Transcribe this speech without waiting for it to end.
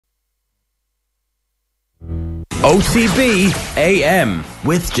OTB AM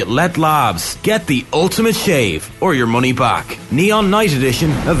with Gillette Labs. Get the ultimate shave or your money back. Neon Night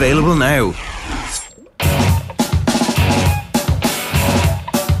Edition available now.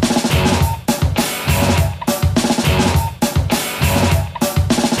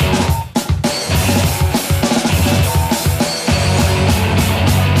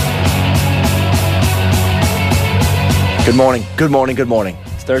 Good morning.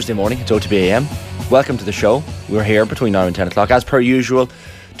 It's Thursday morning, it's OTB AM. Welcome to the show. We're here between now and 10 o'clock. As per usual,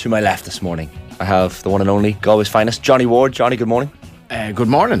 to my left this morning, I have the one and only Galway's finest, Johnny Ward. Johnny, good morning. Good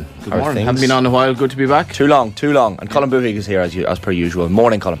morning. Haven't been on a while. Good to be back. Too long. And Colm Buhig is here as per usual.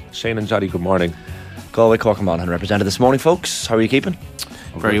 Morning, Colm. Shane and Johnny, good morning. Galway, Cork and Monaghan represented this morning, folks. How are you keeping?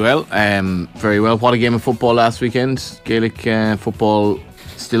 Very well. What a game of football last weekend. Gaelic football,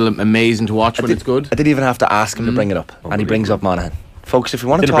 still amazing to watch when it's good. I didn't even have to ask him to bring it up, and he brings up Monaghan. Folks, if you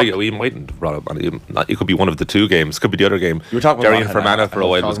want to talk... We mightn't have brought up, it could be one of the two games, could be the other game. You were talking Derry about and Fermanagh for a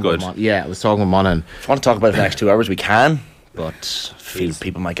while was good. I was talking about Monaghan. If you want to talk about it for the next 2 hours, we can, but feel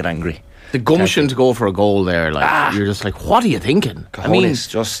people might get angry. The gumption to go for a goal there, you're just like, what are you thinking? Cojones,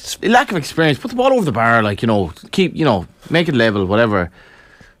 just... lack of experience. Put the ball over the bar, make it level, whatever.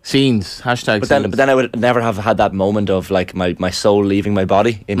 Scenes, hashtag scenes. But then I would never have had that moment of like my soul leaving my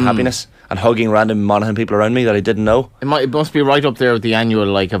body in happiness and hugging random Monaghan people around me that I didn't know. It must be right up there with the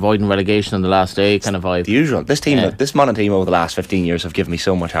annual avoiding relegation on the last day kind of vibe. The usual. This Monaghan team over the last 15 years have given me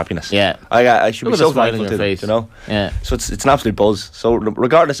so much happiness. Yeah, I should be so thankful to face. You know. Yeah. So it's an absolute buzz. So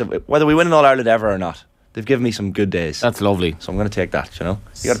regardless of whether we win in All Ireland ever or not, they've given me some good days. That's lovely. So I'm going to take that, you know.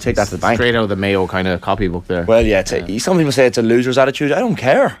 You got to take that to the bank. Straight out of the Mayo kind of copybook there. Well, yeah. Some people say it's a loser's attitude. I don't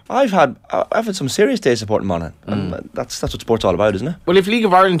care. I've had some serious days supporting Monaghan. And that's what sport's all about, isn't it? Well, if League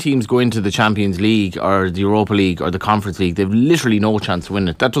of Ireland teams go into the Champions League or the Europa League or the Conference League, they've literally no chance to win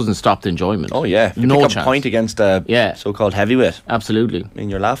it. That doesn't stop the enjoyment. Oh, yeah. If you no pick up chance. A point against a so-called heavyweight. Absolutely. I mean,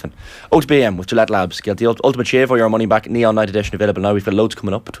 you're laughing. OTBAM with Gillette Labs. Get the ultimate shave or your money back. Neon Night Edition available now. We've got loads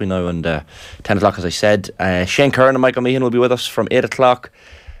coming up between now and 10 o'clock, as I said. Shane Curran and Michael Meehan will be with us from 8 o'clock.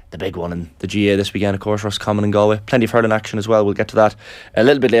 The big one in the GA this weekend, of course, Roscommon and Galway. Plenty of hurling action as well. We'll get to that a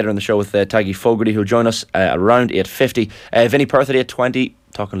little bit later in the show with Taggy Fogarty, who'll join us around 8:50. Vinny Perth at 8:20,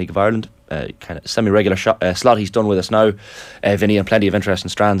 talking League of Ireland. Kind of semi-regular slot he's done with us now. Vinny, and plenty of interesting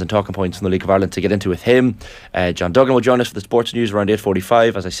strands and talking points from the League of Ireland to get into with him. John Duggan will join us for the sports news around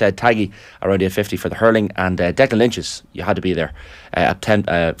 8:45. As I said, Taggy around 8:50 for the hurling, and Declan Lynch's, you had to be there at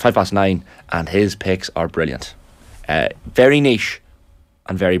 9:05, and his picks are brilliant. Very niche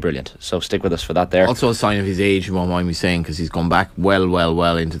and very brilliant, so stick with us for that there. Also a sign of his age, you won't mind me saying, because he's gone back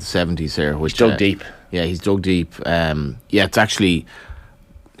well into the 70s here, which he's dug deep. Yeah, he's dug deep. It's actually,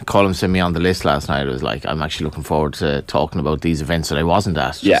 Colm sent me on the list last night. It was like, I'm actually looking forward to talking about these events that I wasn't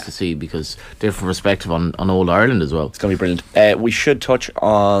at, just to see, because different perspective on Old Ireland as well. It's going to be brilliant. We should touch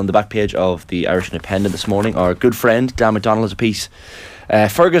on the back page of the Irish Independent this morning. Our good friend Dan McDonnell has a piece.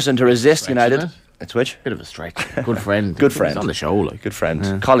 Ferguson to resist United. It's which? Bit of a stretch. Good friend. Good friend. He's on the show, Good friend.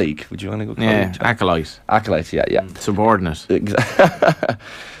 Yeah. Colleague. Would you want to go colleague? Yeah, acolyte, yeah. Subordinate. If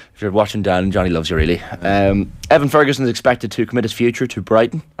you're watching Dan, Johnny loves you really. Evan Ferguson is expected to commit his future to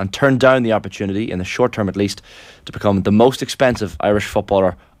Brighton and turn down the opportunity, in the short term at least, to become the most expensive Irish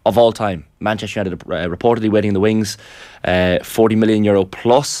footballer of all time. Manchester United reportedly waiting in the wings, €40 million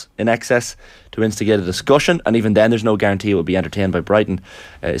plus in excess to instigate a discussion, and even then there's no guarantee it will be entertained by Brighton,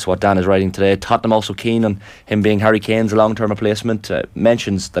 is what Dan is writing today. Tottenham also keen on him being Harry Kane's long-term replacement.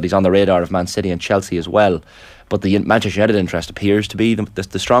 Mentions that he's on the radar of Man City and Chelsea as well, but the Manchester United interest appears to be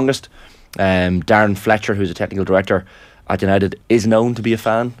the strongest. Darren Fletcher, who's a technical director at United, is known to be a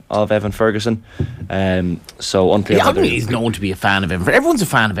fan of Evan Ferguson. So unclear. Yeah, I mean, he's known to be a fan of Evan Ferguson. Everyone's a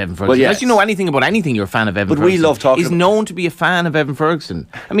fan of Evan Ferguson. Well, yes. Unless you know anything about anything, you're a fan of Evan Ferguson. But we love talking. He's known to be a fan of Evan Ferguson.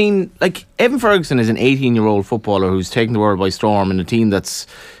 I mean, Evan Ferguson is an 18-year-old footballer who's taken the world by storm in a team that's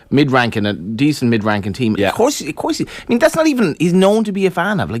mid-ranking, a decent mid-ranking team. Yeah. Of course. I mean, that's not even he's known to be a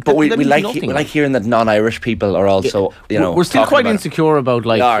fan of. But we like hearing that non-Irish people are also, we're still quite insecure about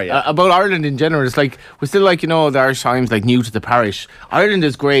about Ireland in general. It's like we're still the Irish Times new to the parish. Ireland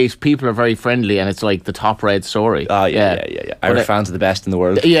is great. People are very friendly, and it's like the top read story. Irish fans are the best in the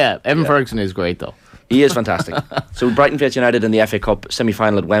world. Yeah, Evan Ferguson is great though. He is fantastic. So Brighton face United in the FA Cup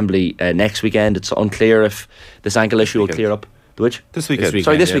semi-final at Wembley next weekend. It's unclear if this ankle issue will clear up. Which? This weekend.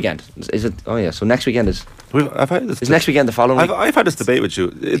 Sorry, this weekend. Is it? Oh yeah. So next weekend is. Is next weekend the following week? I've had this debate with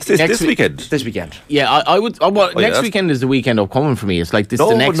you. It's this weekend. This weekend. Yeah, I would. Next weekend is the weekend upcoming for me. It's like this is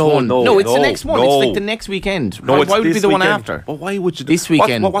the next one. No, it's the next one. It's like the next weekend. No, why would it be the one after? Well, why would you? This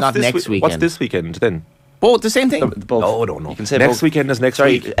weekend, not next weekend. What's this weekend then? Both the same thing. Both. Oh, I don't know. You can say next both. weekend is next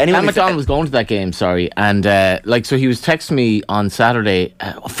week. Dan McDonald was going to that game, and so he was texting me on Saturday,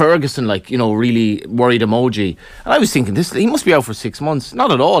 Ferguson, really worried emoji, and I was thinking he must be out for 6 months.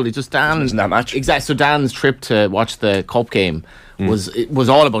 Not at all. It's just Dan. Isn't that match? Exactly. So Dan's trip to watch the Cup game was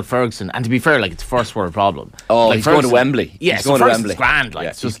all about Ferguson, and to be fair, it's a first world problem. Oh, he's going to Wembley. Yeah, he's going to Wembley. Grand,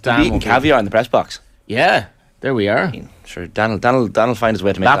 it's just Dan eating caviar in the press box. Yeah, there we are. Sure, Dan will find his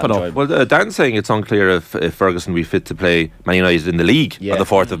way to make that enjoyable. Well, Dan's saying it's unclear if Ferguson will be fit to play Man United in the league on the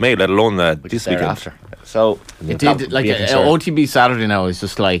 4th of May, let alone this weekend. After. So it did OTB Saturday now is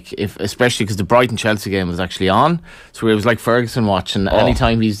just especially because the Brighton Chelsea game was actually on, so it was like Ferguson watching.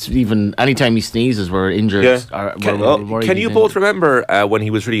 Anytime he sneezes, we're injured. Yeah. Can you both remember when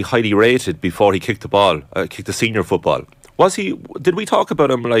he was really highly rated before he kicked the ball, kicked the senior football? Did we talk about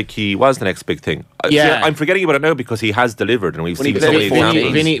him like he was the next big thing? Yeah. I'm forgetting about it now because he has delivered and we've seen so many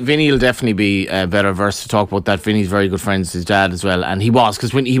examples. Vinny will definitely be better versed to talk about that. Vinny's very good friends with his dad as well, and he was,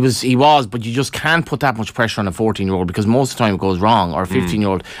 because when he was, but you just can't put that much pressure on a 14-year-old because most of the time it goes wrong, or a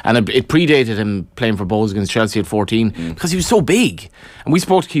 15-year-old, and it predated him playing for Bows against Chelsea at 14 because he was so big. And we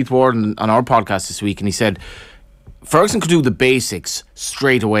spoke to Keith Ward on our podcast this week, and he said Ferguson could do the basics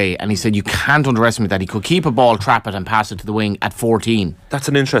straight away, and he said you can't underestimate that. He could keep a ball, trap it and pass it to the wing at 14. That's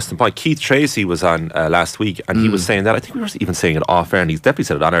an interesting point. Keith Tracy was on last week, and he was saying that. I think we were even saying it off air, and he's definitely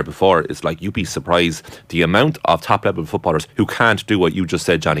said it on air before. It's like, you'd be surprised the amount of top level footballers who can't do what you just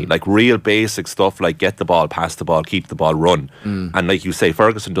said, Johnny, like real basic stuff, like get the ball, pass the ball, keep the ball, run. And like you say,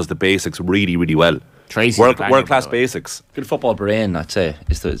 Ferguson does the basics really, really well. Tracy, world class basics. Good football brain, I'd say.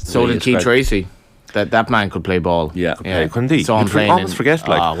 So did Keith Tracy. That man could play ball. Yeah, couldn't he? So I almost forget.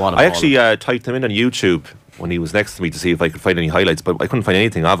 I actually typed him in on YouTube when he was next to me to see if I could find any highlights, but I couldn't find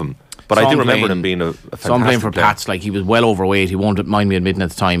anything of him. But I do remember him being a fantastic So I'm playing for Pats, he was well overweight. He won't mind me admitting at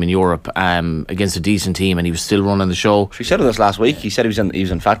the time in Europe, against a decent team, and he was still running the show. He said with us last week. He said he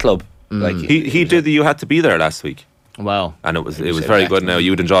was in Fat Club. He did the You Had to Be There last week. Wow. And it was very good. Now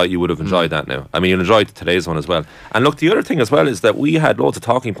you would have enjoyed that now. I mean, you'll enjoy today's one as well. And look, the other thing as well is that we had loads of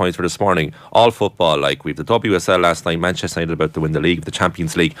talking points for this morning. All football, we've the WSL last night, Manchester United about to win the league, the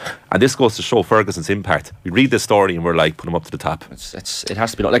Champions League, and this goes to show Ferguson's impact. We read this story and we're like, put him up to the top. It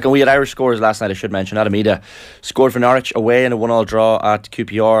has to be and we had Irish scores last night. I should mention Adamida scored for Norwich away in a 1-1 draw at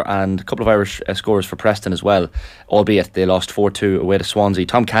QPR, and a couple of Irish scores for Preston as well, albeit they lost 4-2 away to Swansea.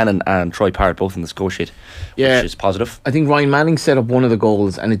 Tom Cannon and Troy Parrott both in the score sheet, which is positive. I think Ryan Manning set up one of the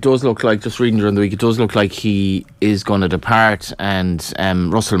goals, and it does look like, just reading during the week, it does look like he is going to depart. And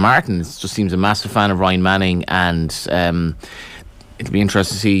Russell Martin just seems a massive fan of Ryan Manning, and it'll be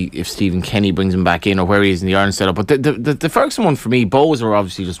interesting to see if Stephen Kenny brings him back in or where he is in the Ireland setup. But the Ferguson one for me, Bows are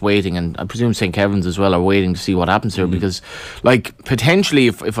obviously just waiting, and I presume St. Kevin's as well are waiting to see what happens here, because potentially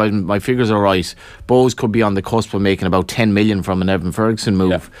if my figures are right, Bows could be on the cusp of making about 10 million from an Evan Ferguson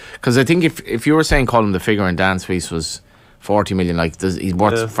move, because I think if you were saying, Colm, the figure in Dan's face was 40 million, he's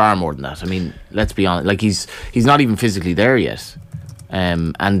worth far more than that. I mean, let's be honest, he's not even physically there yet.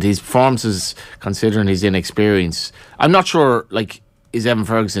 And his performances, considering his inexperience, I'm not sure, is Evan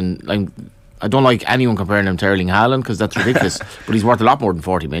Ferguson, I don't like anyone comparing him to Erling Haaland, because that's ridiculous, but he's worth a lot more than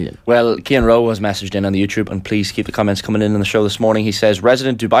 40 million. Well, Cian Rowe has messaged in on the YouTube, and please keep the comments coming in on the show this morning. He says,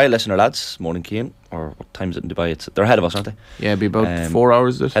 resident Dubai listener, lads. Morning, Cian. Or what time is it in Dubai? They're ahead of us, aren't they? Yeah, it'll be about 4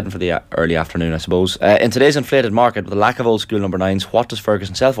 hours. Heading for the early afternoon, I suppose. In today's inflated market, with a lack of old school number 9s, what does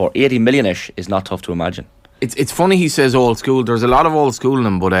Ferguson sell for? 80 million-ish is not tough to imagine. It's funny he says old school. There's a lot of old school in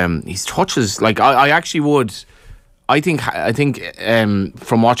him, but his touches, I actually would... I think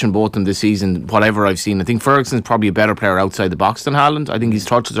from watching both of them this season, whatever I've seen, I think Ferguson's probably a better player outside the box than Haaland. I think his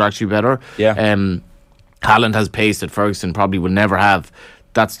touches are actually better. Yeah. Haaland has pace that Ferguson probably will never have.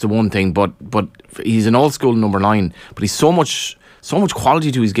 That's the one thing. But he's an old school number 9. But he's so much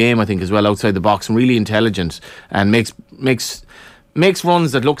quality to his game, I think, as well, outside the box, and really intelligent, and makes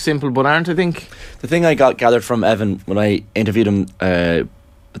runs that look simple but aren't, I think. The thing I gathered from Evan when I interviewed him at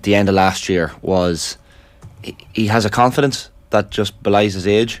the end of last year was he has a confidence that just belies his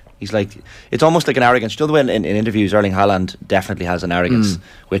age. He's it's almost like an arrogance. You know the way in interviews Erling Haaland definitely has an arrogance,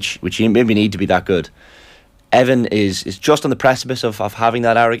 which you maybe need to be that good. Evan is just on the precipice of having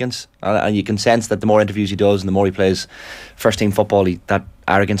that arrogance, and you can sense that the more interviews he does and the more he plays first team football, that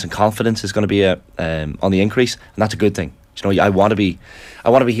arrogance and confidence is going to be on the increase, and that's a good thing. I want to be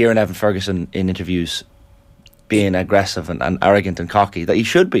hearing Evan Ferguson in interviews being aggressive and arrogant and cocky that he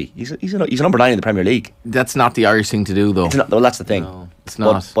should be. He's a number 9 in the Premier League. That's not the Irish thing to do, though. Well, that's the thing. No, it's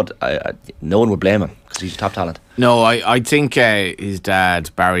not. But no one would blame him because he's a top talent. No, I think his dad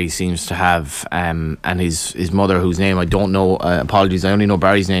Barry seems to have, and his mother, whose name I don't know. Apologies, I only know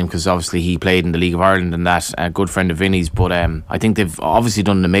Barry's name because obviously he played in the League of Ireland and that. A good friend of Vinny's, but I think they've obviously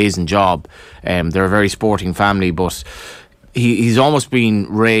done an amazing job. They're a very sporting family, but he's almost been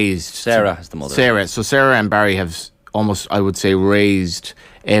raised. Sarah is the mother. So Sarah and Barry have almost, I would say, raised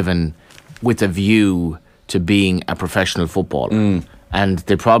Evan with a view to being a professional footballer. And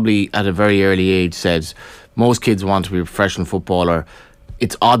they probably at a very early age said most kids want to be a professional footballer.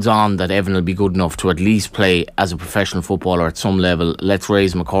 It's odds on that Evan will be good enough to at least play as a professional footballer at some level. Let's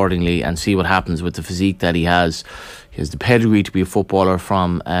raise him accordingly and see what happens with the physique that he has. He has the pedigree to be a footballer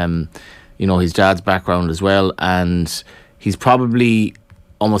from his dad's background as well, and he's probably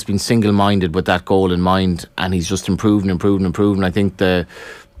almost been single-minded with that goal in mind, and he's just improving. I think the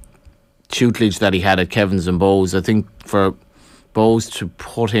tutelage that he had at Kevin's and Bowes, I think for Bowes to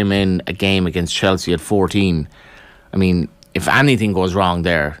put him in a game against Chelsea at 14, I mean, if anything goes wrong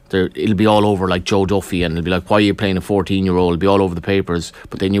there, it'll be all over like Joe Duffy, and it'll be like, why are you playing a 14-year-old? It'll be all over the papers,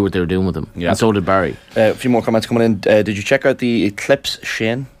 but they knew what they were doing with him. And so did Barry. A few more comments coming in. Did you check out the Eclipse,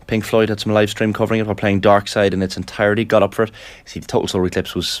 Shane? Pink Floyd had some live stream covering it while playing Dark Side in its entirety. Got up for it. See, the Total Solar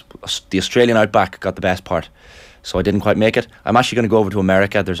Eclipse was the Australian Outback got the best part, so I didn't quite make it. I'm actually going to go over to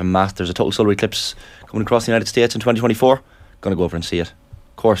America. There's a Total Solar Eclipse coming across the United States in 2024. Going to go over and see it.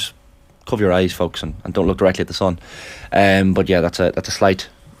 Of course, cover your eyes, folks, and don't look directly at the sun. But yeah, that's a slight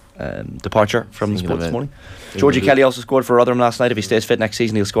departure from the sport this morning. Georgie Kelly also scored for Rotherham last night. If he stays fit next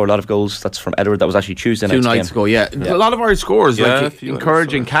season, he'll score a lot of goals. That's from Edward. That was actually Tuesday night. 2 nights ago, yeah. A lot of Irish scores,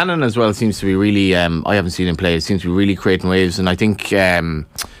 encouraging. Cannon as well seems to be really. I haven't seen him play. It seems to be really creating waves, and I think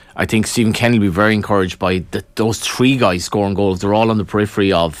Stephen Kenny will be very encouraged by those 3 guys scoring goals. They're all on the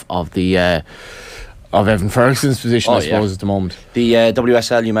periphery of Evan Ferguson's position, I suppose, at the moment. The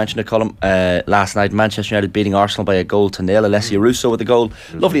WSL, you mentioned it, Colm, last night. Manchester United beating Arsenal by a goal to nil. Alessia Russo with the goal.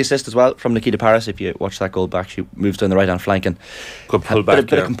 Lovely assist as well from Nikita Paris. If you watch that goal back, she moves down the right hand flank and good pull back,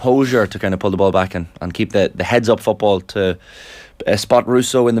 bit of composure to kind of pull the ball back and keep the heads up football to spot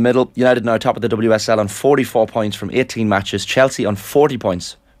Russo in the middle. United now top of the WSL on 44 points from 18 matches. Chelsea on 40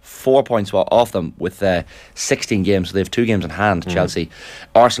 points. 4 points off them with 16 games, so they have 2 games in hand. Chelsea.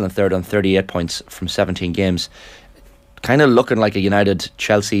 Arsenal in third on 38 points from 17 games. Kind of looking like a United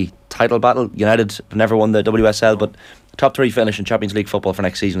Chelsea title battle. United have never won the WSL, but top 3 finish in Champions League football for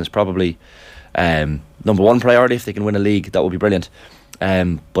next season is probably number 1 priority. If they can win a league, that would be brilliant.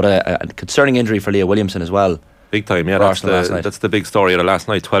 But a concerning injury for Leah Williamson as well. Big time, yeah. That's the big story of last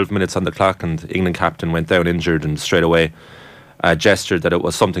night. 12 minutes on the clock, and England captain went down injured, and straight away gestured that it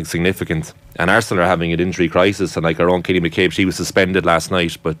was something significant. And Arsenal are having an injury crisis, and like our own Katie McCabe, she was suspended last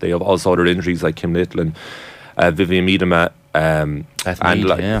night, but they have also other injuries like Kim Little and Vivian Miedema and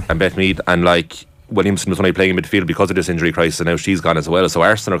Beth Mead, and like Williamson was only playing in midfield because of this injury crisis, and now she's gone as well. So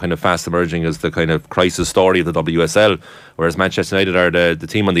Arsenal are kind of fast emerging as the kind of crisis story of the WSL, whereas Manchester United are the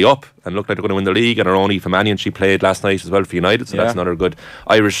team on the up and look like they're going to win the league. And our own Aoife Mannion, she played last night as well for United, so that's another good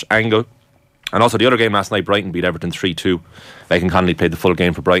Irish angle. And also the other game last night, Brighton beat Everton 3-2. Megan Connolly played the full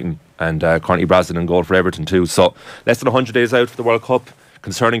game for Brighton, and Courtney Brosnan in goal for Everton too. So less than 100 days out for the World Cup.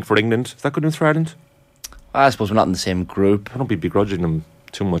 Concerning for England. Is that good news for Ireland? I suppose we're not in the same group. I don't be begrudging them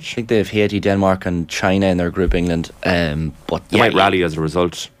too much. I think they have Haiti, Denmark and China in their group, England. But they might rally as a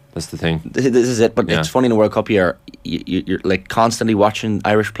result. That's the thing. This is it. But it's funny in the World Cup year, you're like constantly watching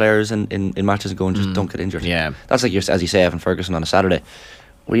Irish players in matches and going, just don't get injured. Yeah, that's like as you say, Evan Ferguson on a Saturday.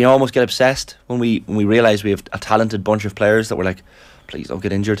 We almost get obsessed when we realise we have a talented bunch of players that we're like, please don't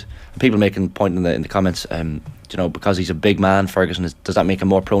get injured. And people making point in the comments, because he's a big man, Ferguson, does that make him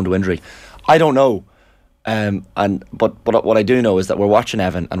more prone to injury? I don't know. But what I do know is that we're watching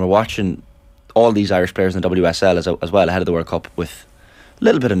Evan and we're watching all these Irish players in the WSL as well ahead of the World Cup with a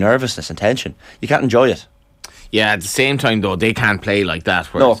little bit of nervousness and tension. You can't enjoy it. Yeah, at the same time though, they can't play like that.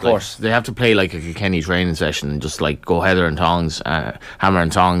 No, of course. They have to play like a Kilkenny training session and just like go hammer and tongs,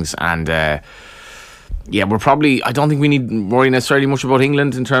 and we're probably, I don't think we need worry necessarily much about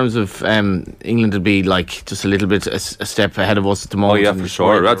England in terms of England would be like just a little bit a step ahead of us at the moment. Oh yeah, for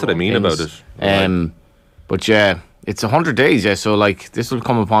sure. That's what I mean about it. But yeah, it's 100 days, so like this will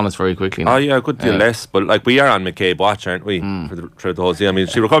come upon us very quickly now. Oh yeah, a good deal less, but like we are on McCabe watch, aren't we? For the whole season. I mean,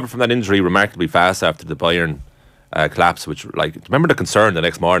 she recovered from that injury remarkably fast after the Bayern collapse, which like remember the concern the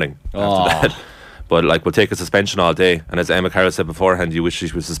next morning after that. But like we'll take a suspension all day, and as Emma Carroll said beforehand, you wish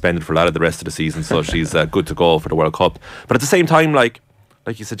she was suspended for a lot of the rest of the season, so she's good to go for the World Cup. But at the same time, like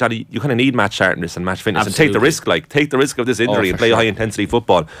like you said, Johnny, you kind of need match sharpness and match fitness. Absolutely. And take the risk of this injury and play high intensity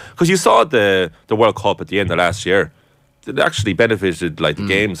football. Because you saw the World Cup at the end of last year. It actually benefited like the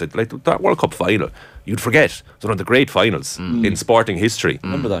games, like that World Cup final. You'd forget it's one of the great finals in sporting history.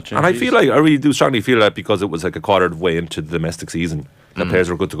 Remember that, and I really do strongly feel that because it was like a quarter of the way into the domestic season, the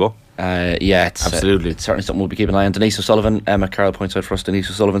players were good to go. It's absolutely. It's certainly something we'll be keeping an eye on. Denise O'Sullivan, Emma Carroll points out for us. Denise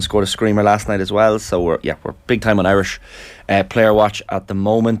O'Sullivan scored a screamer last night as well. So we're big time on Irish player watch at the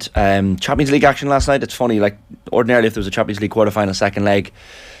moment. Champions League action last night. It's funny, like ordinarily if there was a Champions League quarter final second leg,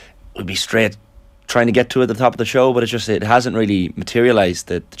 we'd be straight trying to get to it at the top of the show, but it hasn't really materialised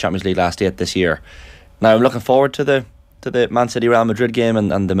the Champions League last 8 this year. Now I'm looking forward to the Man City Real Madrid game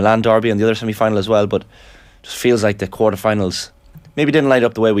and the Milan derby and the other semi-final as well, but just feels like the quarterfinals maybe didn't light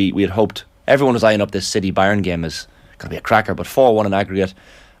up the way we had hoped. Everyone was eyeing up this City Bayern game as going to be a cracker, but 4-1 in aggregate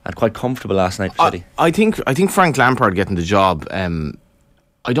and quite comfortable last night for City. I think Frank Lampard getting the job,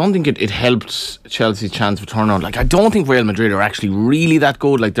 I don't think it helped Chelsea's chance of turnaround. Like, I don't think Real Madrid are actually really that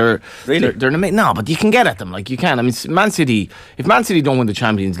good. Like, they're no, but you can get at them. Like, you can. I mean, Man City. If Man City don't win the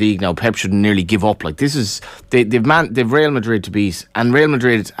Champions League now, Pep should nearly give up. Like, this is they've Real Madrid to beat, and Real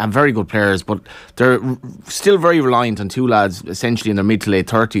Madrid have very good players, but they're still very reliant on two lads essentially in their mid to late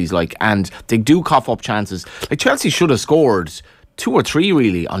 30s. Like, and they do cough up chances. Like, Chelsea should have scored 2 or 3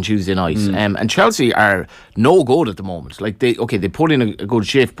 really on Tuesday night, and Chelsea are no good at the moment. Like they put in a good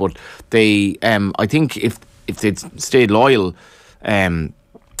shift, but they I think if they'd stayed loyal to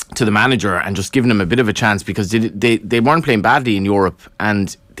the manager and just given him a bit of a chance, because they weren't playing badly in Europe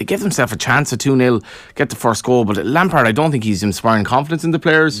and they gave themselves a chance at 2-0, get the first goal. But Lampard, I don't think he's inspiring confidence in the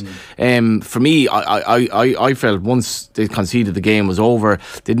players. For me, I felt once they conceded, the game was over.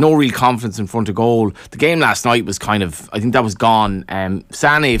 They had no real confidence in front of goal. The game last night was kind of, I think that was gone. If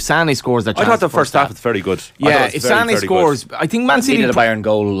Sané scores that chance, I thought the first half was very good. Yeah, if Sané scores, I think Man City needed a Bayern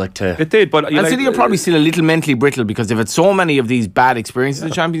goal it did, but Man City are probably still a little mentally brittle because they've had so many of these bad experiences in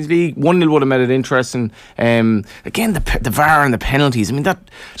the Champions League. 1-0 would have made it interesting. Again, the VAR and the penalties. I mean, that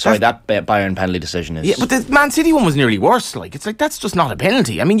Bayern penalty decision is... Yeah, but the Man City one was nearly worse. Like, it's like, that's just not a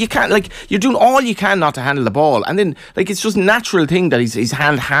penalty. I mean, you can't, like, you're doing all you can not to handle the ball, and then, like, it's just a natural thing that his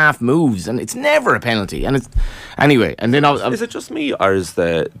hand half moves, and it's never a penalty. And it's... Anyway, and then... Is it just me, or is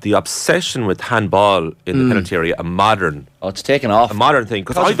the obsession with handball in the penalty area a modern... Oh, it's taken off. A modern thing.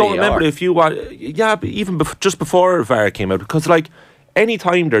 Because I don't remember if you want... Yeah, but even just before VAR came out, because, like, any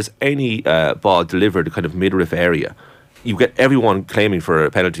time there's any ball delivered kind of midriff area, you get everyone claiming for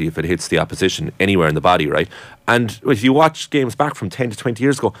a penalty if it hits the opposition anywhere in the body, right? And if you watch games back from 10 to 20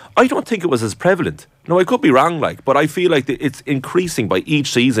 years ago, I don't think it was as prevalent. No, I could be wrong, like, but I feel like it's increasing by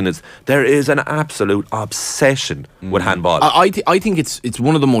each season. There is an absolute obsession with handball. I think it's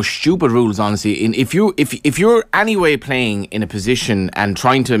one of the most stupid rules, honestly. If you're anyway playing in a position and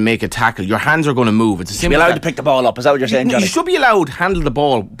trying to make a tackle, your hands are going to move. It's a simple. You should be allowed to pick the ball up. Is that what you're saying, Johnny? You should be allowed to handle the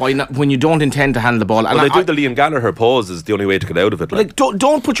ball when you don't intend to handle the ball. And they do the Liam Gallagher pose is the only way to get out of it. Like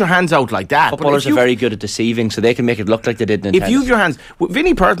don't put your hands out like that. Footballers are very good at deceiving, so they can make it look like they didn't intend. If you have your hands,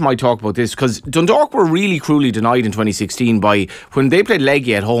 Vinny Perth might talk about this, because Dundalk were really cruelly denied in 2016 by when they played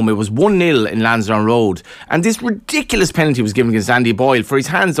Leggy at home. It was 1-0 in Lansdowne Road, and this ridiculous penalty was given against Andy Boyle for his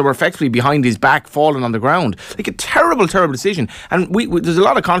hands that were effectively behind his back, falling on the ground. Like a terrible decision. And there's a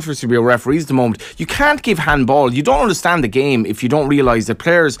lot of controversy with referees at the moment. You can't give handball. You don't understand the game if you don't realise that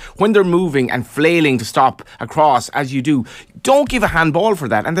players, when they're moving and flailing to stop across as you do, don't give a handball for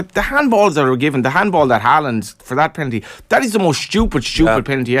that. And the handballs that are given, the handball that Haaland for that penalty, that is the most stupid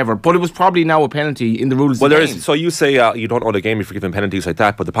penalty ever. But it was probably now a penalty in the rules of the game. So you say you don't know the game if you're giving penalties like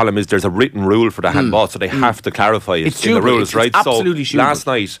that, but the problem is there's a written rule for the handball, so they have to clarify it in the rules, right? It's absolutely stupid. Last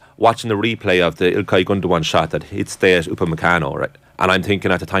night, watching the replay of the Ilkay Gundogan shot that hits there at Upamecano, right? And I'm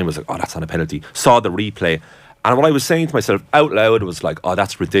thinking at the time, I was like, oh, that's not a penalty. Saw the replay. And what I was saying to myself out loud was like, oh,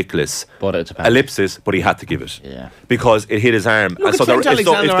 that's ridiculous. But it's a penalty. Ellipsis, but he had to give it. Yeah. Because it hit his arm. Look, and so but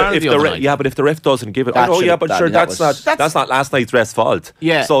if the ref doesn't give it, that's not last night's ref's fault.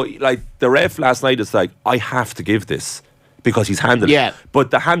 Yeah. So like the ref last night is like, I have to give this because he's handled it. But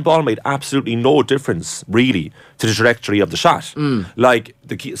the handball made absolutely no difference really to the trajectory of the shot. Like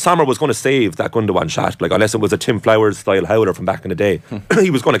Sommer was going to save that Gundogan shot, like unless it was a Tim Flowers style howler from back in the day. He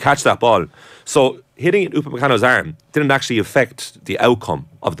was going to catch that ball. So hitting Upamecano's arm didn't actually affect the outcome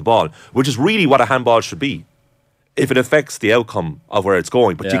of the ball, which is really what a handball should be. If it affects the outcome of where it's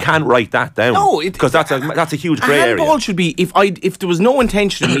going, but you can't write that down. No, because that's a huge grey area. A handball should be if there was no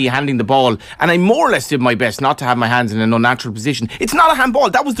intention of me handing the ball, and I more or less did my best not to have my hands in an unnatural position. It's not a handball.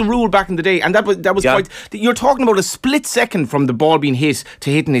 That was the rule back in the day, and that was quite. You're talking about a split second from the ball being hit to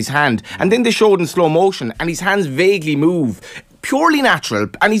hitting his hand, and then they showed in slow motion, and his hands vaguely move. purely natural,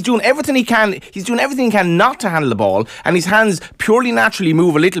 and he's doing everything he can. He's doing everything he can not to handle the ball, and his hands purely naturally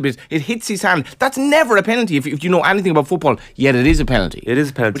move a little bit. It hits his hand. That's never a penalty if you know anything about football. Yet it is a penalty. It is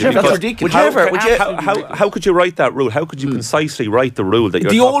a penalty. That's ridiculous. How could you write that rule? How could you concisely write the rule that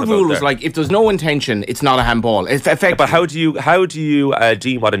you're the talking old about rule was there? like, if there's no intention, it's not a handball. It's effective. But how do you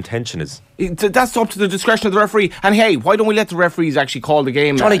deem what intention is? That's up to the discretion of the referee. And hey, why don't we let the referees actually call the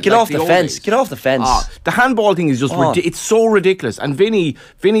game? Johnny, get off the fence. Get off the fence. The handball thing is just it's so ridiculous. And Vinny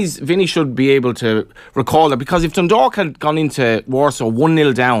should be able to recall that, because if Dundalk had gone into Warsaw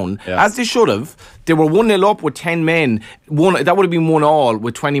 1-0 down, as they should have, they were 1-0 up with 10 men. That would have been 1-1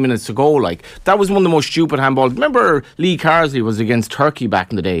 with 20 minutes to go. Like, that was one of the most stupid handballs. Remember Lee Carsley was against Turkey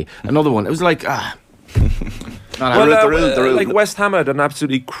back in the day? Another one. It was like like West Ham had an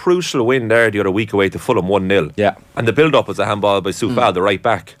absolutely crucial win there the other week away to Fulham 1-0. Yeah. And the build-up was a handball by Soufal, the right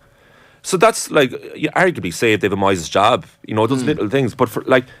back. So that's like, you arguably saved David Moyes' job, those little things. But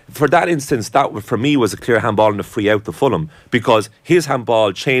for that instance, that for me was a clear handball and a free out to Fulham, because his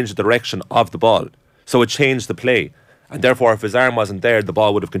handball changed the direction of the ball. So it changed the play. And therefore, if his arm wasn't there, the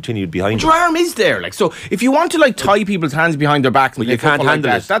ball would have continued behind him. Your arm is there. So if you want to tie people's hands behind their backs and you can't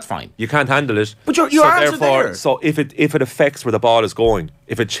handle it. That's fine. You can't handle it. But your arms are there. So if it affects where the ball is going,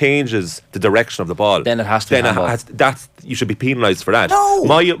 if it changes the direction of the ball, then it has to be handball. You should be penalised for that. No.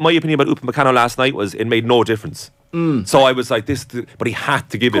 My opinion about Upamecano last night was it made no difference. So I was like, but he had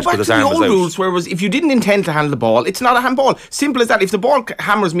to give it because his arm was out. Go back to the old rules, where if you didn't intend to handle the ball, it's not a handball. Simple as that. If the ball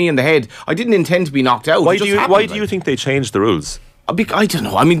hammers me in the head, I didn't intend to be knocked out. Why do you think they changed the rules? I don't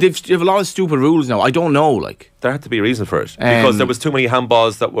know. I mean, they have a lot of stupid rules now. I don't know. There had to be a reason for it, because there was too many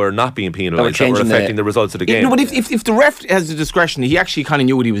handballs that were not being penalised, that were affecting the results of the game. No, but if the ref has the discretion, he actually kind of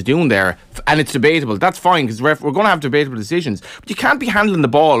knew what he was doing there, and it's debatable. That's fine, because we're going to have debatable decisions. But you can't be handling the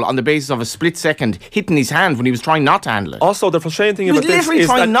ball on the basis of a split second hitting his hand when he was trying not to handle it. Also, the frustrating thing about this is he was literally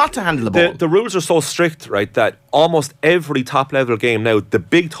trying not to handle the ball. The rules are so strict, right, that almost every top level game now, the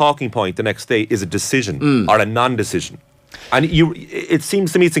big talking point the next day is a decision or a non-decision. And it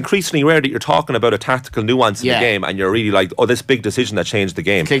seems to me it's increasingly rare that you're talking about a tactical nuance in the game, and you're really like, this big decision that changed the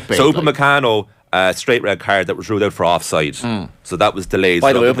game. Clickbait, so Upamecano, straight red card that was ruled out for offside. So that was delayed.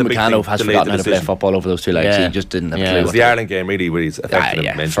 By the way, Upamecano has forgotten how to play football over those two legs. He just didn't have a clue. It was the Ireland game really affected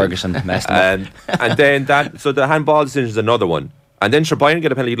him. Ferguson messed him up. And then the handball decision is another one. And then Bayern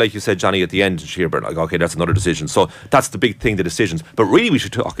get a penalty, like you said, Johnny, at the end. Shearburn, okay, that's another decision. So that's the big thing, the decisions. But really, we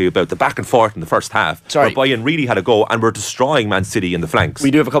should talk about the back and forth in the first half. Where Bayern really had a go and were destroying Man City in the flanks.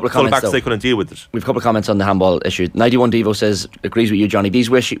 We do have a couple of comments. Fullbacks, they couldn't deal with it. We have a couple of comments on the handball issue. 91 Devo says, agrees with you, Johnny. These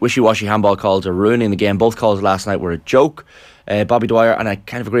wishy-washy handball calls are ruining the game. Both calls last night were a joke. Bobby Dwyer, and I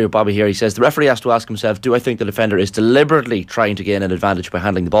kind of agree with Bobby here, he says the referee has to ask himself, do I think the defender is deliberately trying to gain an advantage by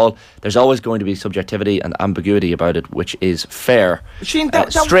handling the ball? There's always going to be subjectivity and ambiguity about it, which is fair. Shane,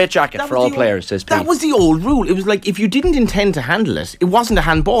 straight jacket for all players, says Pete. That was the old rule. It was like, if you didn't intend to handle it, it wasn't a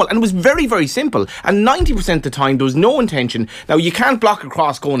handball, and it was very, very simple, and 90% of the time there was no intention. Now you can't block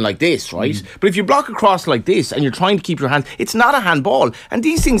across going like this, right? But if you block across like this and you're trying to keep your hands, it's not a handball. And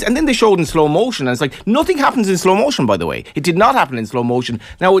these things, and then they showed in slow motion, and it's like, nothing happens in slow motion, by the way. It did not happen in slow motion.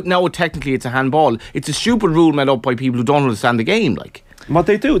 Now technically it's a handball. It's a stupid rule made up by people who don't understand the game. What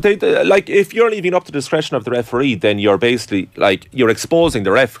they do, like, if you're leaving up to the discretion of the referee, then you're basically you're exposing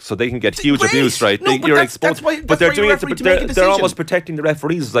the ref, so they can get huge abuse, right? No, but they're doing it. They're almost protecting the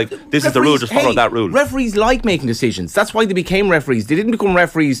referees. It's like, this is the rule. Just follow that rule. Referees like making decisions. That's why they became referees. They didn't become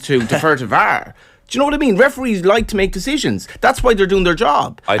referees to defer to VAR. Do you know what I mean? Referees like to make decisions. That's why they're doing their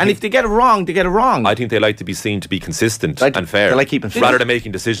job. And if they get it wrong, they get it wrong. I think they like to be seen to be consistent and fair. They like keeping fair. Rather than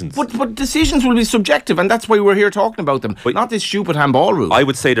making decisions. But decisions will be subjective, and that's why we're here talking about them. Not this stupid handball rule. I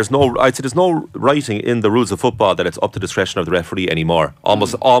would say there's no writing in the rules of football that it's up to discretion of the referee anymore.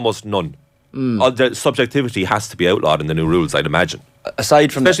 Almost none. The subjectivity has to be outlawed in the new rules, I'd imagine.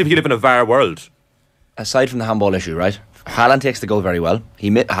 Especially if you live in a VAR world. Aside from the handball issue, right? Haaland takes the goal very well.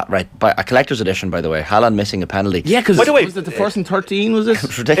 By a collector's edition, by the way. Haaland missing a penalty. Yeah, because was it the first and 13? Was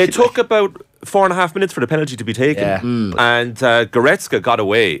it? It took about 4.5 minutes for the penalty to be taken, and Goretzka got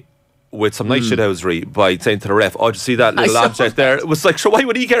away with some nice shithousery by saying to the ref, "Oh, did you see that little object there?" It was like, sure, why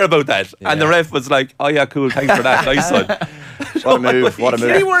would he care about that? Yeah. And the ref was like, "Oh yeah, cool, thanks for that, nice one." What a move! What a move!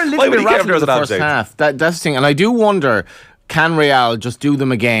 They were a little bit rattled in the first half. That's the thing, and I do wonder, can Real just do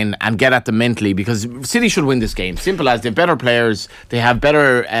them again and get at them mentally? Because City should win this game. Simple as. They've better players. They have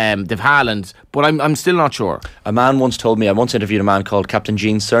better. They've Haaland, but I'm still not sure. A man once told me. I once interviewed a man called Captain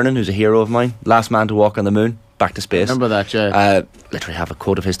Gene Cernan, who's a hero of mine. Last man to walk on the moon. back to space. Remember that, yeah. Literally have a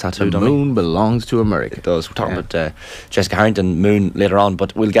quote of his tattooed The on me. moon belongs to America. It does. We're talking about Jessica Harrington, Moon, later on,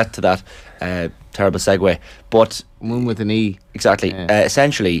 but we'll get to that. Terrible segue. But Moon with an E. exactly. Yeah.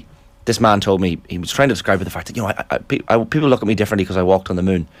 Essentially, this man told me, he was trying to describe the fact that, you know, people look at me differently because I walked on the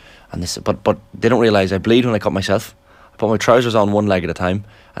moon, and this, but they don't realise I bleed when I cut myself. I put my trousers on one leg at a time,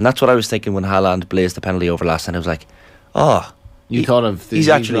 and that's what I was thinking when Haaland blazed the penalty over last, and I was like, oh. You thought of he's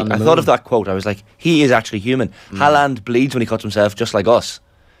actually. I thought of that quote. I was like, he is actually human. Haaland bleeds when he cuts himself, just like us.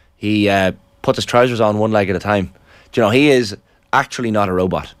 He puts his trousers on one leg at a time. Do you know, he is actually not a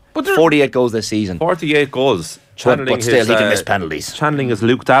robot. But 48 goals this season. 48 goals. But still, he can miss penalties. Channeling his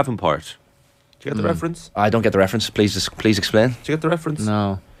Luke Davenport. Do you get the reference? I don't get the reference. Please explain. Do you get the reference?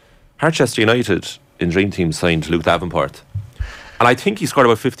 No. Harchester United in Dream Team signed Luke Davenport, and I think he scored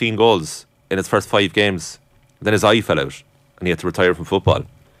about 15 goals in his first 5 games. Then his eye fell out, and he had to retire from football.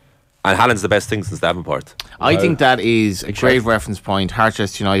 And Haaland's the best thing since Davenport. I think that is a great reference point,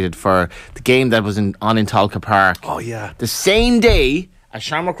 Harchester United, for the game that was on in Talca Park. Oh yeah, the same day as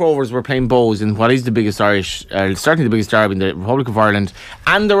Shamrock Rovers were playing Bows in what is the biggest Irish, certainly the biggest derby in the Republic of Ireland,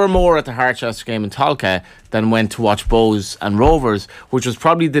 and there were more at the Harchester game in Talca than went to watch Bows and Rovers, which was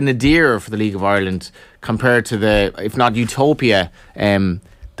probably the nadir for the League of Ireland compared to the, if not utopia,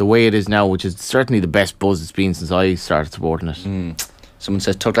 the way it is now, which is certainly the best buzz it's been since I started supporting it. Someone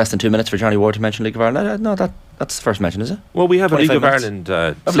says took less than 2 minutes for Johnny Ward to mention League of Ireland. No, that's the first mention, is it? Well, we have a League of 25 Ireland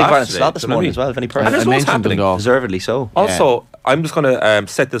League of Ireland slot this morning as well. Vinny Perth. And there's loads happening. Deservedly so. Also, I'm just going to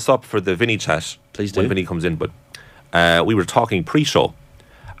set this up for the Vinny chat. Please do. When Vinny comes in. But we were talking pre-show,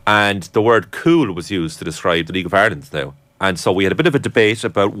 and the word cool was used to describe the League of Ireland now. And so we had a bit of a debate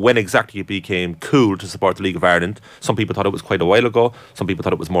about when exactly it became cool to support the League of Ireland. Some people thought it was quite a while ago. Some people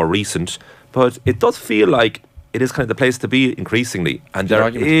thought it was more recent. But it does feel like it is kind of the place to be increasingly. And there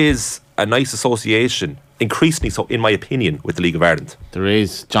is a nice association, increasingly so, in my opinion, with the League of Ireland. There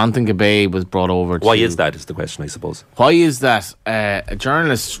is. Jonathan Gabay was brought over to... Why is that, is the question, I suppose. Why is that? A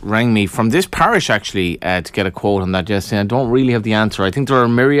journalist rang me from this parish, actually, to get a quote on that yesterday. I don't really have the answer. I think there are a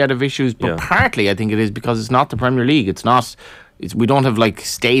myriad of issues, but partly I think it is because it's not the Premier League. It's not... we don't have like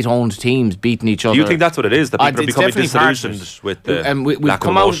state-owned teams beating each other. Do you think that's what it is? That people are becoming disillusioned with the we've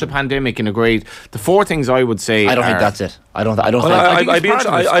come out of the pandemic in a great... The 4 things I would say... I don't think that's it. I'd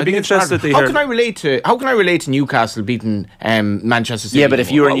be interested to hear... How can I relate to Newcastle beating Manchester City? Yeah, but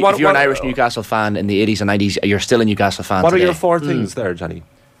if you're an Irish Newcastle fan in the 80s and 90s, you're still a Newcastle fan What today. are your 4 things there, Johnny?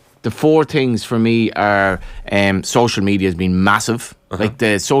 The 4 things for me are social media has been massive. Like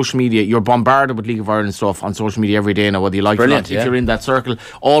the social media, you're bombarded with League of Ireland stuff on social media every day now, whether you like it or not. If you're in that circle,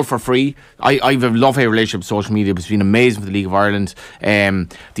 all for free. I have a love-hate relationship with social media, but it's been amazing for the League of Ireland. The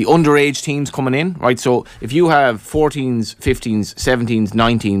underage teams coming in, right? So if you have 14s, 15s, 17s,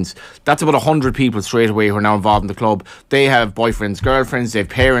 19s, that's about 100 people straight away who are now involved in the club. They have boyfriends, girlfriends, they have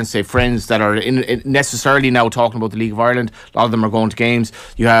parents, they have friends that are necessarily now talking about the League of Ireland. A lot of them are going to games.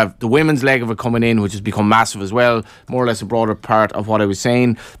 You have the women's leg of it coming in, which has become massive as well, more or less a broader part of what I was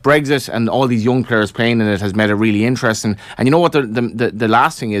saying. Brexit and all these young players playing in it has made it really interesting. And you know what the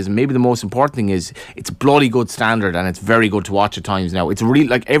last thing is, maybe the most important thing is, it's a bloody good standard and it's very good to watch at times now. It's really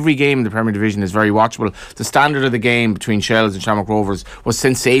like every game in the Premier Division is very watchable. The standard of the game between Shells and Shamrock Rovers was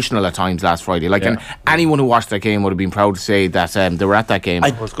sensational at times last Friday. And anyone who watched that game would have been proud to say that they were at that game.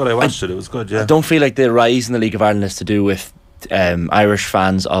 It was good. I watched it. It was good. Yeah. I don't feel like the rise in the League of Ireland is to do with Irish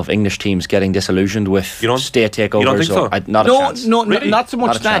fans of English teams getting disillusioned with state takeovers. You don't think so? Not a chance. No, really? Not so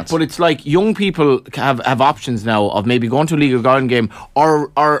much that, but it's like young people have options now of maybe going to a League of Ireland game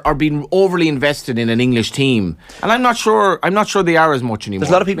or being overly invested in an English team. And I'm not sure they are as much anymore. There's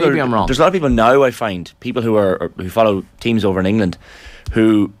a lot of people. Maybe I'm wrong. There's a lot of people now, I find, people who follow teams over in England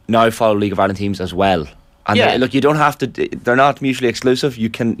who now follow League of Ireland teams as well. And look, you don't have to. They're not mutually exclusive. You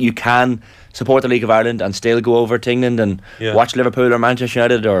can support the League of Ireland and still go over to England and watch Liverpool or Manchester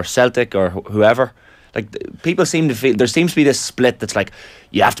United or Celtic or whoever. Like, people seem to feel there seems to be this split that's like,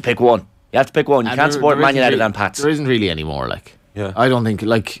 you have to pick one. You have to pick one. You can't support Man United and Pats. There isn't really any more. I don't think the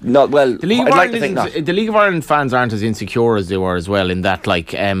League of Ireland fans aren't as insecure as they were as well. In that,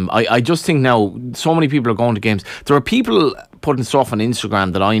 I just think now so many people are going to games. There are people putting stuff on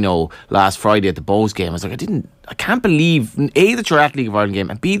Instagram that I know last Friday at the Bows game. I was like, I can't believe A, that you're at League of Ireland game,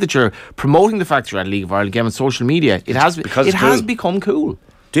 and B, that you're promoting the fact you're at League of Ireland game on social media. It has become cool.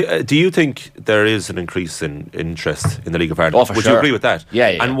 Do you think there is an increase in interest in the League of Ireland? Oh, for would sure. you agree with that? Yeah.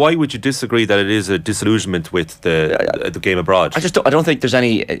 And why would you disagree that it is a disillusionment with the game abroad? I don't think there's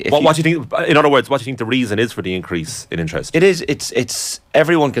any. What do you think? In other words, what do you think the reason is for the increase in interest? It is. It's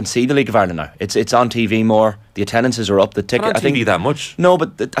everyone can see the League of Ireland now. It's on TV more. The attendances are up. The ticket. Not on TV that much. No,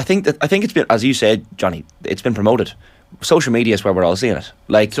 but I think it's been, as you said, Johnny. It's been promoted. Social media is where we're all seeing it.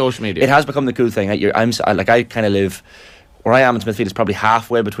 Like social media, it has become the cool thing. I kind of live where I am in Smithfield. It's probably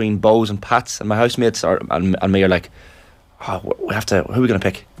halfway between Bowes and Pats, and my housemates and me are like, oh, we have to. Who are we going to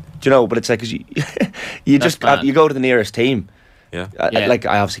pick? Do you know? But it's like, cause you just you go to the nearest team. Yeah. Like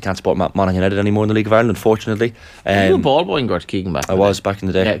I obviously can't support Monaghan United anymore in the League of Ireland, unfortunately. You were a ball boy in Gort Keegan back. I was back in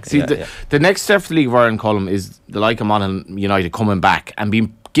the day. Yeah. See, the next step for the League of Ireland, Colm, is the like of Monaghan United coming back and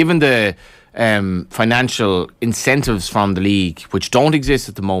being given the financial incentives from the league, which don't exist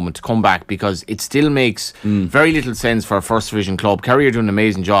at the moment, to come back, because it still makes very little sense for a first division club. Kerry are doing an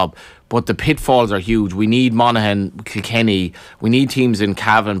amazing job, but the pitfalls are huge. We need Monaghan, Kilkenny, we need teams in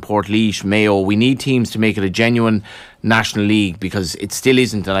Cavan, Portlaoise, Mayo. We need teams to make it a genuine national league, because it still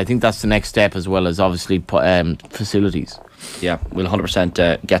isn't, and I think that's the next step, as well as obviously facilities. Yeah, we'll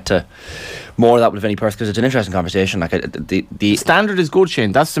 100% get to more of that with Vinny Perth, because it's an interesting conversation. Like the standard is good,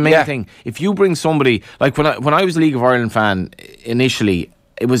 Shane. That's the main thing. If you bring somebody, like when I was a League of Ireland fan initially,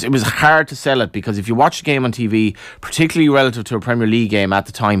 it was hard to sell it, because if you watch the game on TV, particularly relative to a Premier League game at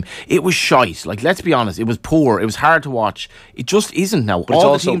the time, it was shite. Like, let's be honest, it was poor. It was hard to watch. It just isn't now. But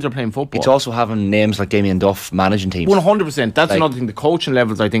all the teams are playing football. It's also having names like Damien Duff managing teams. 100%. That's another thing. The coaching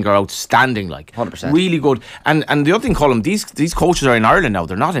levels, I think, are outstanding. Like 100%, really good. And the other thing, Colm, these coaches are in Ireland now.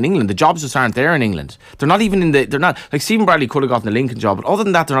 They're not in England. The jobs just aren't there in England. They're not even in the. They're not, like, Stephen Bradley could have gotten the Lincoln job, but other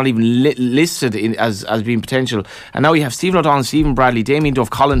than that, they're not even listed as being potential. And now you have Stephen O'Donnell, Stephen Bradley, Damien Duff,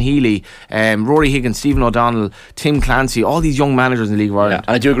 Colin Healy, Rory Higgins, Stephen O'Donnell, Tim Clancy, all these young managers in the League of Ireland.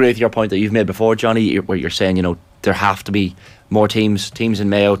 And I do agree with your point that you've made before, Johnny, where you're saying, you know, there have to be more teams in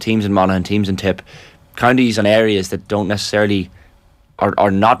Mayo, teams in Monaghan, teams in Tip, counties and areas that don't necessarily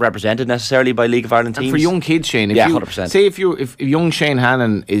are not represented necessarily by League of Ireland teams. And for young kids, Shane, 100%. Say if young Shane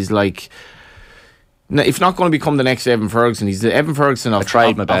Hannon is like, if not going to become the next Evan Ferguson, he's the Evan Ferguson of. I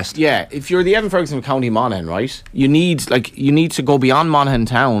tried my best. If you're the Evan Ferguson of County Monaghan, right? You need to go beyond Monaghan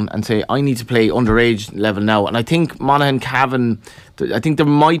town and say, I need to play underage level now. And I think Monaghan, Cavan, I think there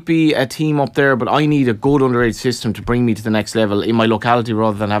might be a team up there, but I need a good underage system to bring me to the next level in my locality,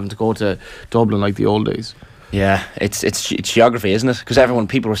 rather than having to go to Dublin like the old days. Yeah, it's geography, isn't it? Because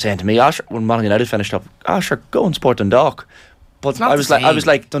people were saying to me, sure, when Monaghan United finished up, sure, go and support Dundalk. But I was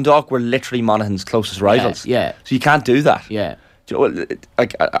like, Dundalk were literally Monaghan's closest rivals. Yeah. So you can't do that. Yeah. Do you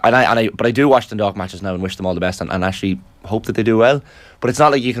know, but I do watch Dundalk matches now and wish them all the best, and actually hope that they do well. But it's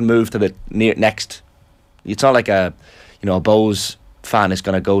not like you can move to the next. It's not like a Bowes fan is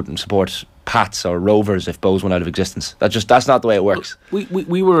going to go and support Pats or Rovers if Bowes went out of existence. That's not the way it works.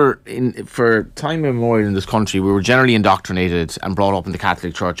 We were for time immemorial in this country, we were generally indoctrinated and brought up in the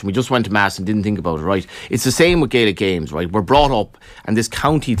Catholic Church, and we just went to mass and didn't think about it, right? It's the same with Gaelic games, right? We're brought up, and this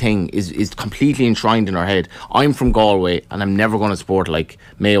county thing is completely enshrined in our head. I'm from Galway, and I'm never going to support like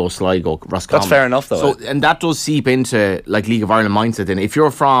Mayo, Sligo, Roscommon. That's fair enough, though. So, and that does seep into like League of Ireland mindset. And if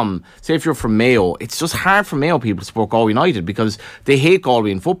you're from Mayo, it's just hard for Mayo people to support Galway United, because they hate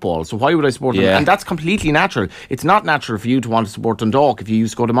Galway in football. So why would I support them? And that's completely natural. It's not natural for you to want to support Dundalk if you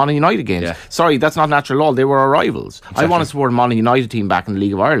used to go to Monaghan United games. Sorry, that's not natural at all. They were our rivals. Exactly. I want to support a Monaghan United team back in the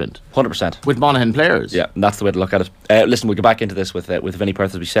League of Ireland. 100%. With Monaghan players. Yeah, and that's the way to look at it. Listen, we'll get back into this with Vinny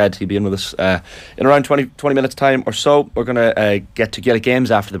Perth, as we said. He'll be in with us in around 20 minutes time or so. We're going to get to Gaelic games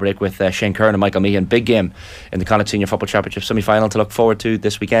after the break with Shane Curran and Michael Meehan. Big game in the Connacht Senior Football Championship semi-final to look forward to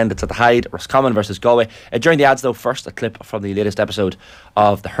this weekend. It's at the Hyde, Roscommon versus Galway. During the ads, though, first a clip from the latest episode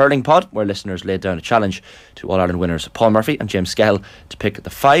of the Hurling Pod, where listeners laid down a challenge to All-Ireland winners Paul Murphy and James Skehill to pick the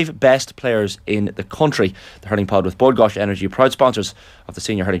 5 best players in the country. The Hurling Pod with Bord Gáis Energy, proud sponsors of the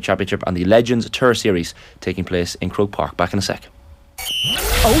Senior Hurling Championship and the Legends Tour Series, taking place in Croke Park. Back in a sec.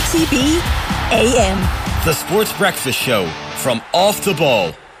 OTB AM, the Sports Breakfast Show from Off the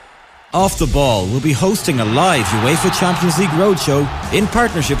Ball. Off the Ball will be hosting a live UEFA Champions League roadshow in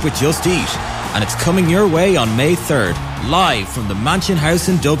partnership with Just Eat, and it's coming your way on May 3rd, live from the Mansion House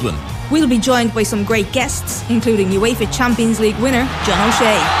in Dublin. We'll be joined by some great guests, including UEFA Champions League winner John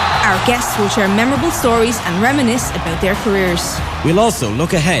O'Shea. Our guests will share memorable stories and reminisce about their careers. We'll also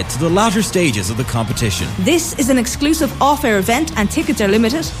look ahead to the latter stages of the competition. This is an exclusive off-air event and tickets are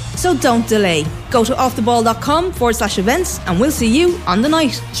limited, so don't delay. Go to offtheball.com/events and we'll see you on the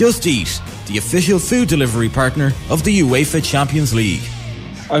night. Just Eat, the official food delivery partner of the UEFA Champions League.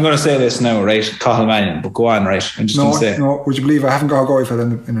 I'm going to say this now, right? Cathal Mannion, but go on, right? I'm just going to say. No, would you believe I haven't got a Galway fella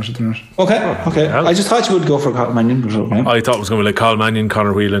in it at the minute? Okay. Yeah. I just thought you would go for Cathal Mannion. But okay. I thought it was going to be like Cathal Mannion,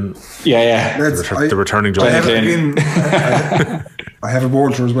 Conor Whelan. Yeah. The returning job. I have a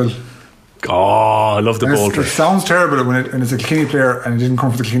bolter as well. Oh, I love the bolter. It sounds terrible when it's a Kilkenny player and it didn't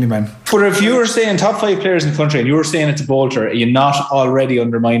come from the Kilkenny man. But if you were saying top 5 players in the country and you were saying it's a bolter, are you not already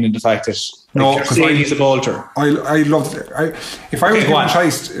undermining the fact that you're saying he's a bolter? I love it. If I was given a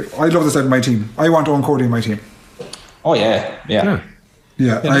choice, I love this out of my team. I want Owen Cody in my team. Oh yeah.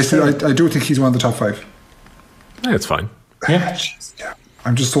 I do think he's one of the top 5. Yeah, it's fine. Yeah.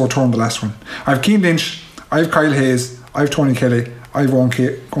 I'm just so torn the last one. I have Cian Lynch, I have Kyle Hayes, I have Tony Kelly, I have Owen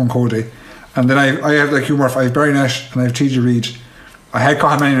Cody. And then I have like Hugh Murphy, I have Barry Nash, and I have TJ Reid. I had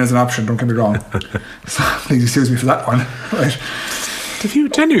Cathal Mannion as an option, don't get me wrong. So please excuse me for that one. Right. If you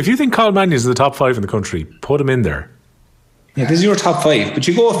think Cathal Mannion is the top 5 in the country, put him in there. Yeah, this is your top 5. But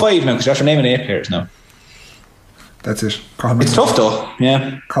you go with 5 now because you're after naming 8 players now. That's it. It's tough though.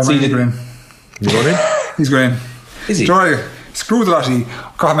 Yeah. Cathal Mannion's going in. You going in? He's going in. Is he? Screw the lottery.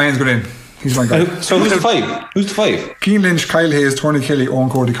 Cathal Mannion's going in. He's my guy. So who's the 5? Who's the 5? Cian Lynch, Kyle Hayes, Tony Kelly, Owen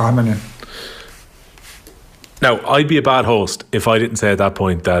Cody, Cathal Mannion. Now, I'd be a bad host if I didn't say at that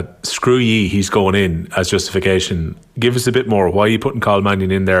point that screw ye, he's going in as justification. Give us a bit more. Why are you putting Cathal Mannion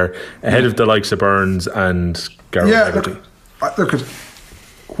in there ahead of the likes of Burns and Garrett? Yeah, look,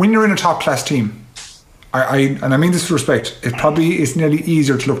 when you're in a top class team, and I mean this with respect, it probably is nearly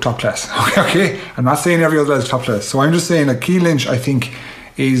easier to look top class. Okay? I'm not saying every other lad is top class. So I'm just saying that Cian Lynch, I think,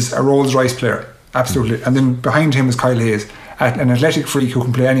 is a Rolls Royce player. Absolutely. And then behind him is Kyle Hayes, an athletic freak who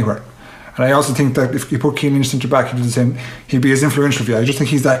can play anywhere. And I also think that if you put Cian Lynch centre back, he'll be as influential for you. I just think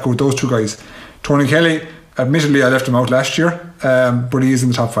he's that good, those two guys. Tony Kelly, admittedly I left him out last year, but he is in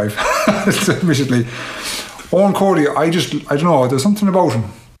the top 5. Admittedly. Owen Cody, I don't know, there's something about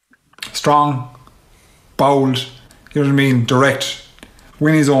him. Strong, bold, you know what I mean, direct,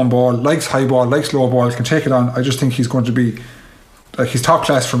 win his own ball, likes high ball, likes low ball, can take it on. I just think he's going to be, like, he's top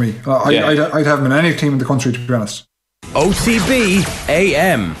class for me. I'd have him in any team in the country, to be honest. OTB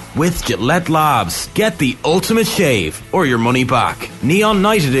AM with Gillette Labs. Get the ultimate shave or your money back. Neon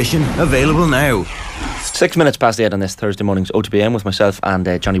Night Edition available now. 6 minutes past 8 on this Thursday morning's OTBAM with myself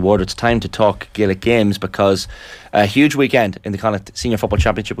and Johnny Ward. It's time to talk Gaelic games because a huge weekend in the Connacht Senior Football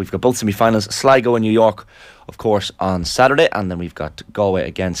Championship. We've got both semi-finals, Sligo in New York, of course, on Saturday, and then we've got Galway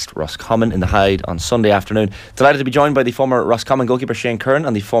against Roscommon in the Hyde on Sunday afternoon. Delighted to be joined by the former Roscommon goalkeeper Shane Curran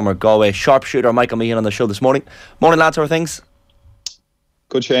and the former Galway sharpshooter Michael Meehan on the show this morning. Morning, lads, how are things?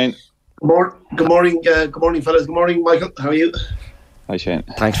 Good, Shane. Good morning, fellas. Good morning, Michael. How are you? Hi, Shane.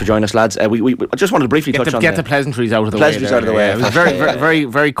 Thanks for joining us, lads. We just wanted to briefly touch on the pleasantries out of the way. It was very,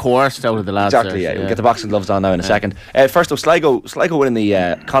 very coerced out of the lads. Exactly. Yeah. We'll get the boxing gloves on now in a second. First up, Sligo winning the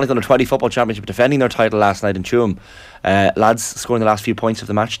Connacht Under 20 Football Championship, defending their title last night in Tuam. Lads scoring the last few points of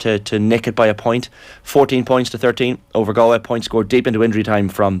the match to nick it by a point. 14 points to 13 over Galway. Points scored deep into injury time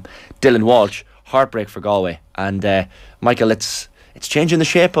from Dylan Walsh. Heartbreak for Galway. And Michael, it's changing the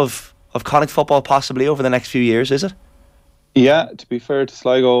shape of Connacht football possibly over the next few years, is it? Yeah, to be fair to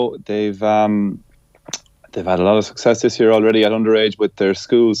Sligo, they've had a lot of success this year already at underage with their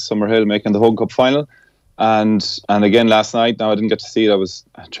schools, Summerhill making the Home Cup final, and again last night. Now I didn't get to see it. I was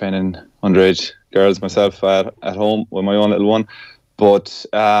training underage girls myself at home with my own little one. But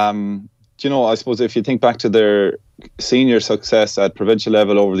I suppose if you think back to their senior success at provincial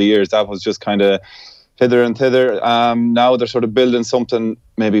level over the years, that was just kind of hither and thither. Now they're sort of building something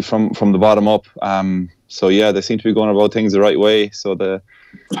maybe from the bottom up. So yeah, they seem to be going about things the right way. So the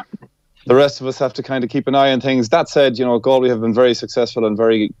rest of us have to kind of keep an eye on things. That said, Galway have been very successful and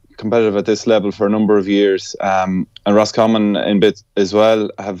very competitive at this level for a number of years. And Roscommon in bits as well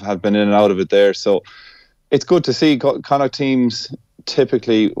have been in and out of it there. So it's good to see Connacht teams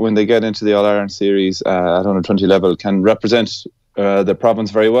typically when they get into the All-Ireland series at under 20 level can represent the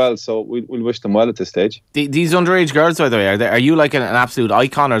province very well, so we'll wish them well at this stage. These underage girls, by the way, are you like an absolute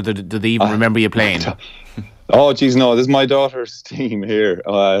icon, or do they even remember you playing? Oh, geez, no. This is my daughter's team here,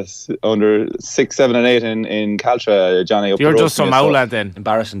 under 6, 7 and 8 in Caltra, Johnny. You're just some outlet then.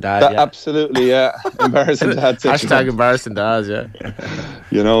 Embarrassing dad, yeah. Absolutely, yeah. Embarrassing dad. Hashtag embarrassing dads, yeah.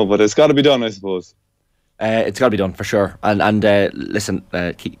 But it's got to be done, I suppose. It's got to be done for sure, and listen,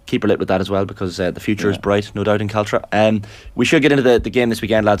 keep her lit with that as well, because the future is bright, no doubt, in Caltra. We should get into the game this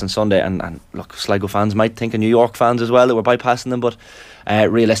weekend, lads, on Sunday, and look, Sligo fans might think of New York fans as well that we're bypassing them, but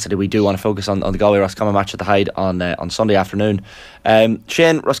realistically we do want to focus on the Galway Roscommon match at the Hyde on Sunday afternoon.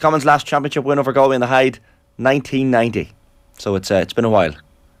 Shane, Roscommon's last championship win over Galway in the Hyde, 1990, so it's been a while.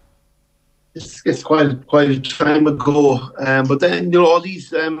 it's quite a time ago. But then all these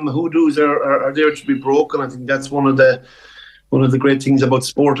hoodoos are there to be broken. I think that's one of the great things about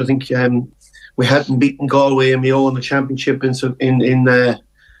sport. I think we hadn't beaten Galway and Mayo in the championship in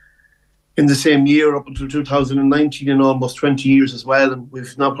the same year up until 2019 in almost 20 years as well, and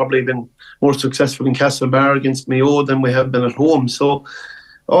we've now probably been more successful in Castlebar against Mayo than we have been at home. So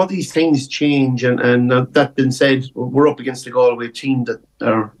all these things change, and that being said, we're up against a Galway team that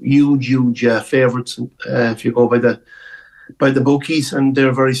are huge favourites if you go by the bookies, and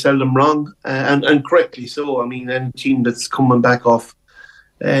they're very seldom wrong, and correctly so. I mean, any team that's coming back off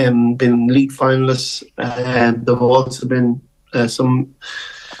been league finalists, they've also been some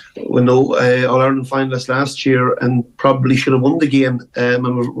All-Ireland finalists last year, and probably should have won the game, and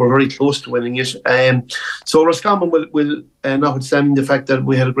we're very close to winning it. So Roscommon will notwithstanding the fact that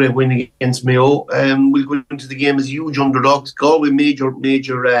we had a great win against Mayo, we'll go into the game as huge underdogs. Galway major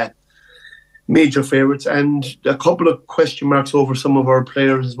favourites, and a couple of question marks over some of our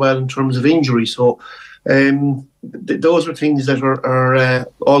players as well in terms of injury. So those are things that are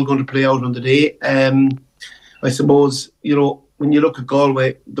all going to play out on the day. I suppose, when you look at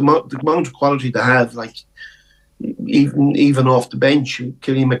Galway, the amount of quality they have, like even off the bench,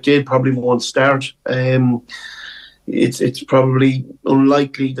 Killian McDade probably won't start. It's probably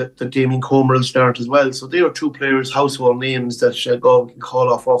unlikely that Damien Comer will start as well. So there are two players, household names that Galway can call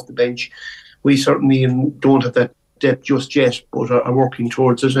off the bench. We certainly don't have that depth just yet, but are working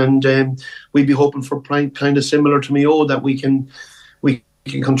towards it. And we'd be hoping for kind of similar to Mayo, that we can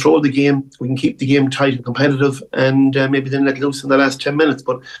control the game, we can keep the game tight and competitive, and maybe then let loose in the last 10 minutes.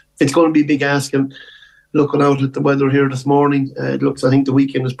 But it's going to be a big ask, and looking out at the weather here this morning, I think the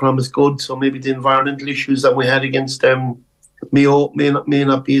weekend has promised good, so maybe the environmental issues that we had against Mayo may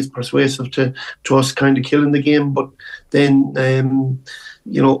not be as persuasive to us kind of killing the game. But then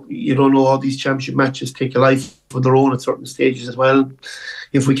you don't know, all these championship matches take a life of their own at certain stages as well.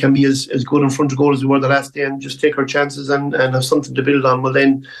 If we can be as good in front of goal as we were the last day and just take our chances and have something to build on, well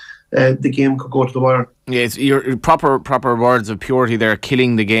then the game could go to the wire. Yes, your proper words of purity there,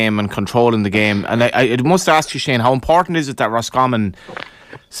 killing the game and controlling the game. And I must ask you, Shane, how important is it that Roscommon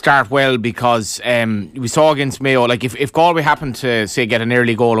start well? Because we saw against Mayo, like if Galway happened to say get an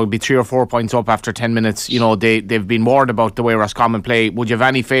early goal, it would be 3 or 4 points up after 10 minutes. They've been worried about the way Roscommon play. Would you have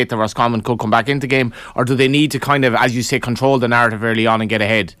any faith that Roscommon could come back into the game, or do they need to kind of, as you say, control the narrative early on and get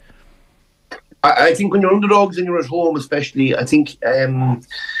ahead? I think when you're underdogs and you're at home especially, I think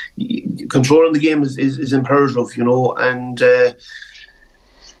controlling the game is imperative, and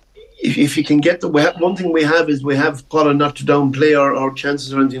if you can get one thing we have is we have quality, not to downplay our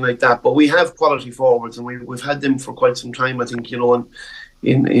chances or anything like that, but we have quality forwards, and we've had them for quite some time. I think in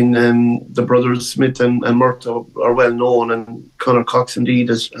the brothers Smith and Murth are well known, and Conor Cox indeed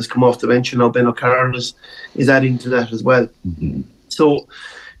has come off the bench, and now Ben O'Carroll is adding to that as well. Mm-hmm. So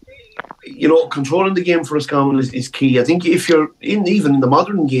controlling the game for Roscommon is key. I think if you're even in the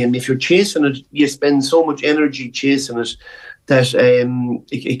modern game, if you're chasing it, you spend so much energy chasing it that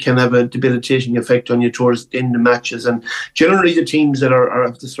it can have a debilitating effect on you towards the end of matches. And generally the teams that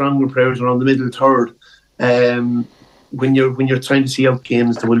are the stronger players are on the middle third. When you're trying to see out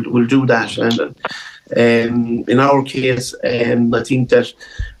games, they will do that. And in our case, I think that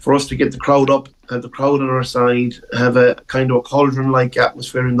for us to get the crowd up, have the crowd on our side, have a kind of a cauldron-like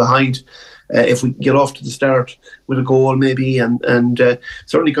atmosphere in the Hyde, if we can get off to the start with a goal maybe, and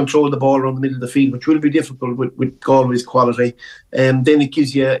certainly control the ball around the middle of the field, which will be difficult with Galway's quality, then it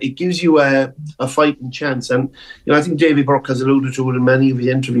gives you a fighting chance. And I think Davy Burke has alluded to it in many of his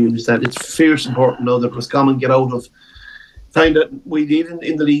interviews, that it's fierce important now that Roscommon get out of kind of, we did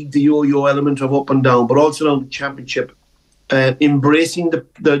in the league, the yo-yo element of up and down, but also now the championship, embracing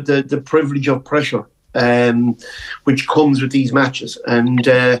the privilege of pressure, which comes with these matches, and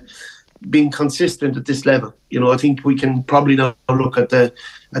being consistent at this level. I think we can probably now look at the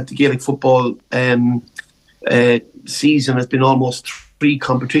Gaelic football season has been almost 3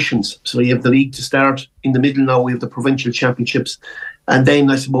 competitions. So you have the league to start, in the middle now we have the provincial championships, and then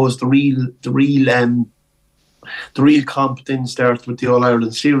I suppose the real comp then starts with the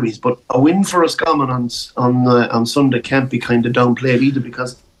All-Ireland series. But a win for Roscommon on Sunday can't be kind of downplayed either,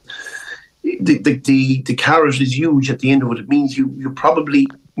 because the carrot is huge at the end of it. It means you probably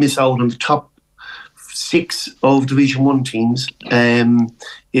miss out on the top 6 of Division 1 teams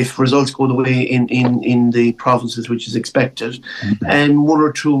if results go the way in the provinces, which is expected, and 1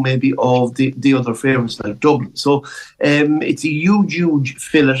 or 2 maybe of the other favourites like Dublin. So it's a huge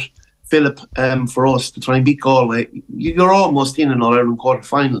fillip for us to try and beat Galway. You're almost in an All-Ireland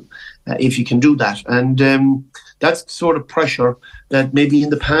quarter-final if you can do that. And that's the sort of pressure that maybe in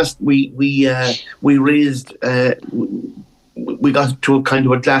the past we raised. We got to a kind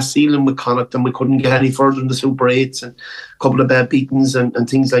of a glass ceiling with Connacht, and we couldn't get any further in the Super 8s, and a couple of bad beatings and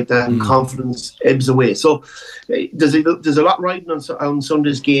things like that, and confidence ebbs away. So there's a lot riding on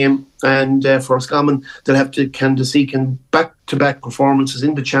Sunday's game, and for Roscommon, they'll have to seek back-to-back performances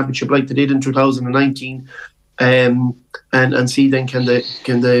in the championship like they did in 2019. And see then can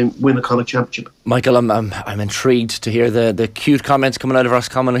they win a Connacht championship. Michael, I'm intrigued to hear the cute comments coming out of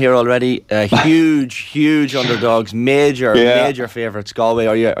Roscommon here already. Huge underdogs, major favourites. Galway,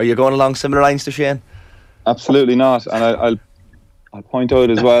 are you going along similar lines to Shane? Absolutely not. And I'll point out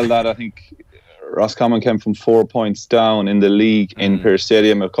as well that I think Roscommon came from 4 points down in the league in Pearse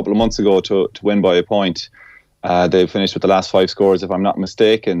Stadium a couple of months ago to win by a point. They finished with the last 5 scores, if I'm not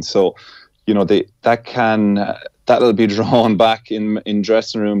mistaken. So, that'll be drawn back in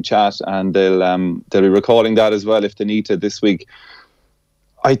dressing room chat, and they'll be recalling that as well if they need to this week.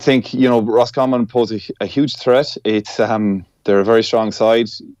 I think Roscommon pose a huge threat. It's they're a very strong side.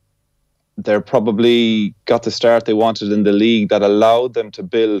 They're probably got the start they wanted in the league that allowed them to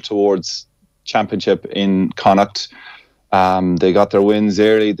build towards championship in Connacht. They got their wins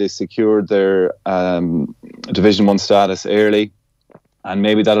early. They secured their Division 1 status early. And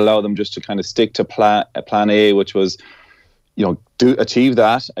maybe that allowed them just to kind of stick to plan A, which was, achieve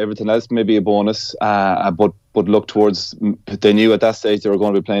that. Everything else may be a bonus, but look towards. They knew at that stage they were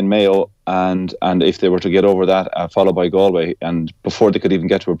going to be playing Mayo, and if they were to get over that, followed by Galway, and before they could even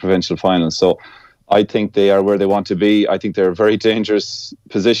get to a provincial final. So, I think they are where they want to be. I think they're a very dangerous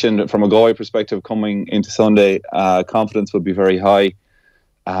position from a Galway perspective coming into Sunday. Confidence would be very high.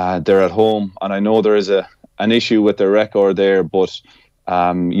 They're at home, and I know there is an issue with their record there, but.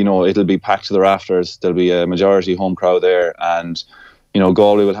 It'll be packed to the rafters. There'll be a majority home crowd there, and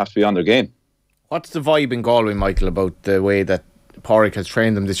Galway will have to be on their game. What's the vibe in Galway, Michael, about the way that Pádraig has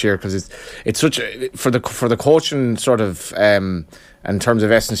trained them this year? Because it's such for the coaching sort of in terms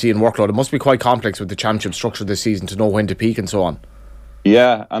of S&C and workload, it must be quite complex with the championship structure this season to know when to peak and so on.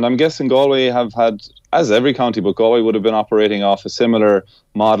 Yeah, and I'm guessing Galway have had, as every county, but Galway would have been operating off a similar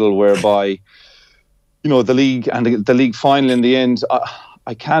model whereby. The league and the league final in the end,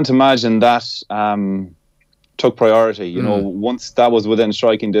 I can't imagine that took priority. Once that was within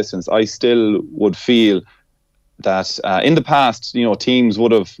striking distance, I still would feel that in the past, teams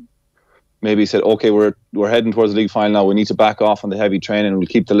would have maybe said, okay, we're heading towards the league final now. We need to back off on the heavy training and we'll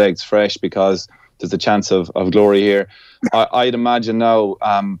keep the legs fresh because there's a chance of glory here. I'd imagine now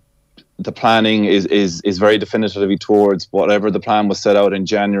the planning is very definitively towards whatever the plan was set out in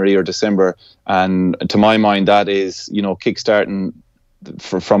January or December, and to my mind that is kickstarting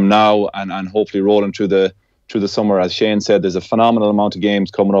from now and hopefully rolling through the summer. As Shane said, there's a phenomenal amount of games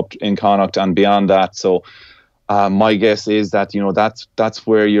coming up in Connacht and beyond that, so my guess is that that's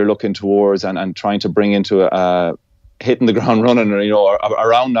where you're looking towards and trying to bring into hitting the ground running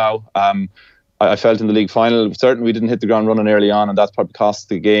around now. I felt in the league final, certainly we didn't hit the ground running early on, and that's probably cost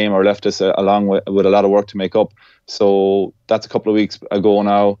the game or left us along with a lot of work to make up. So that's a couple of weeks ago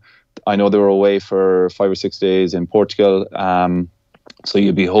now. I know they were away for 5 or 6 days in Portugal. So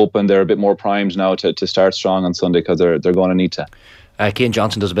you'd be hoping they're a bit more primed now to start strong on Sunday because they're going to need to. Cian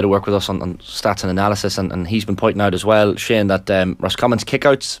Johnson does a bit of work with us on stats and analysis, and he's been pointing out as well, Shane, that Roscommon's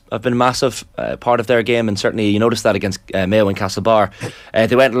kickouts have been a massive part of their game, and certainly you noticed that against Mayo and Castlebar.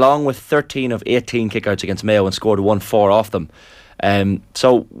 They went along with 13 of 18 kickouts against Mayo and scored 1-4 off them.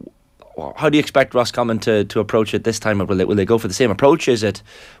 So how do you expect Roscommon to approach it this time? Will they go for the same approach? Is it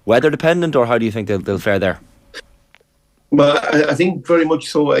weather dependent, or how do you think they'll fare there? Well, I think very much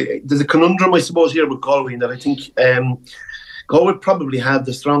so. There's a conundrum, I suppose, here with Galway, in that I think Galway probably have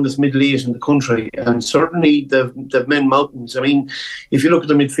the strongest middle eight in the country, and certainly the men mountains. I mean, if you look at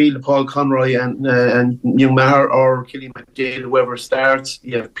the midfield, Paul Conroy and Young Maher or Killian McDale, whoever starts,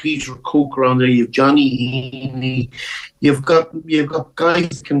 you have Peter Cook around there, you have Johnny Heaney, you've got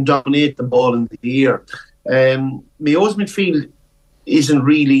guys who can dominate the ball in the air. Mayo's midfield isn't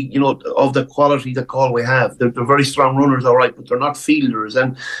really, of the quality that Galway have. They're very strong runners, all right, but they're not fielders.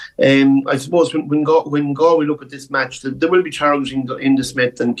 And I suppose when Galway look at this match, they will be targeting Inda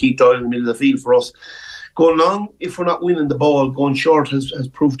Smith and Keith Doyle in the middle of the field for us. Going long, if we're not winning the ball, going short has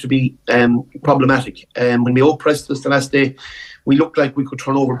proved to be problematic. When Mayo pressed us the last day, we looked like we could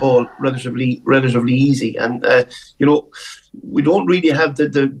turn over ball relatively easy. And, we don't really have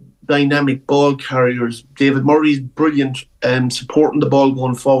the dynamic ball carriers. David Murray's brilliant supporting the ball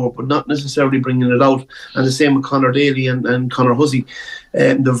going forward, but not necessarily bringing it out. And the same with Conor Daly and Conor Hussey.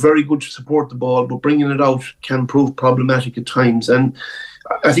 They're very good to support the ball, but bringing it out can prove problematic at times. And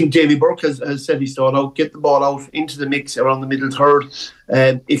I think Davy Burke has said he's thought out, get the ball out into the mix around the middle third.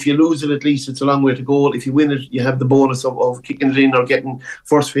 If you lose it, at least it's a long way to go. If you win it, you have the bonus of kicking it in or getting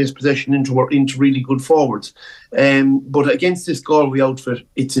first phase possession into really good forwards. But against this Galway outfit,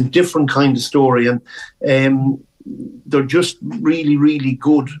 it's a different kind of story, and they're just really, really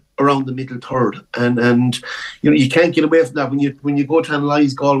good around the middle third, and you can't get away from that when you go to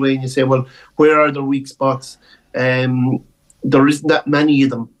analyse Galway and you say, well, where are their weak spots? There isn't that many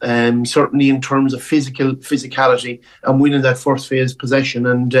of them, certainly in terms of physicality and winning that first phase possession.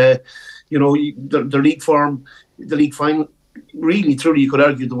 And the league form, the league final, really truly you could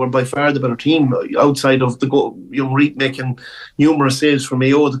argue they were by far the better team outside of the young Reed making numerous saves from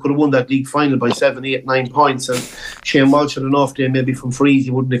AO. They could have won that league final by 7, 8, 9 points, and Shane Walsh had an off day maybe from freeze.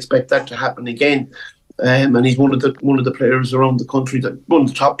 You wouldn't expect that to happen again. And he's one of the players around the country, one of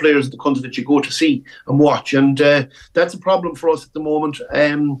the top players in the country that you go to see and watch, and that's a problem for us at the moment.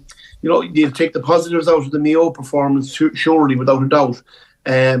 You take the positives out of the Mayo performance, surely, without a doubt.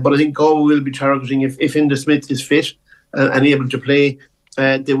 But I think Galway will be targeting, if Inda Smith is fit and able to play,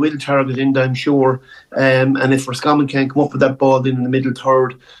 they will target Inda, I'm sure. And if Roscommon can't come up with that ball in the middle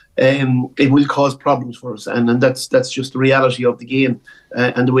third, it will cause problems for us, and that's just the reality of the game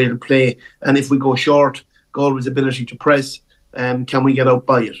and the way to play. And if we go short, Galway's ability to press, can we get out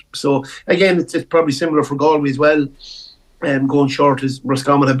by it? So again, it's probably similar for Galway as well. Going short is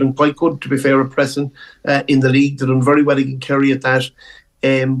Roscommon have been quite good, to be fair, at pressing in the league. They've done very well against Kerry at that.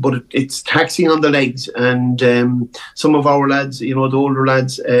 But it's taxing on the legs, and some of our lads, the older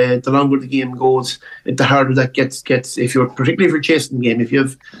lads, the longer the game goes, the harder that gets. Particularly if you're chasing the game, if you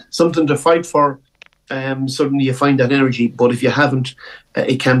have something to fight for, suddenly you find that energy. But if you haven't,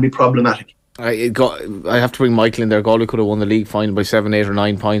 it can be problematic. I have to bring Michael in there. Galway could have won the league final by 7, 8 or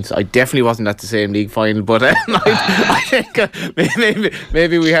 9 points. I definitely wasn't at the same league final, but I think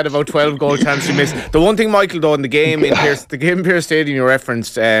maybe we had about 12 goal chances to miss. The one thing, Michael, though, in the game in Pearse Stadium you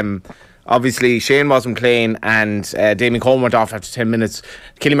referenced, obviously Shane wasn't playing and Damien Colm went off after 10 minutes.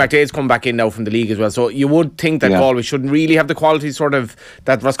 Killy McDade's come back in now from the league as well, so you would think that Galway shouldn't really have the quality sort of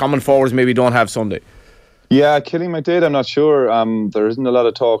that Roscommon forwards maybe don't have Sunday. Yeah, Killian McDade, I'm not sure. There isn't a lot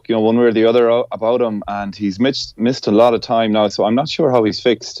of talk, one way or the other about him, and he's missed a lot of time now, so I'm not sure how he's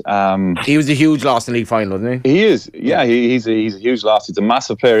fixed. He was a huge loss in league final, wasn't he? He is, yeah. He's a huge loss. He's a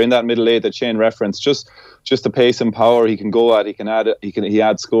massive player in that middle eight that Shane referenced. Just the pace and power he can go at. He can add. He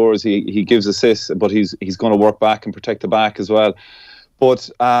adds scores. He gives assists, but he's going to work back and protect the back as well.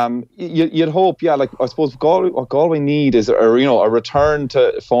 But you'd hope, I suppose what Galway need is a return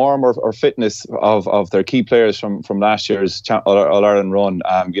to form or fitness of their key players from last year's All-Ireland run.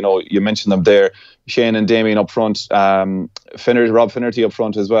 You mentioned them there, Shane and Damien up front, Rob Finnerty up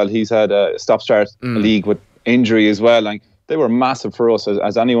front as well. He's had a stop-start league with injury as well. Like, they were massive for us,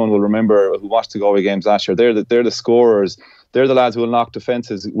 as anyone will remember who watched the Galway games last year. They're the scorers. They're the lads who will knock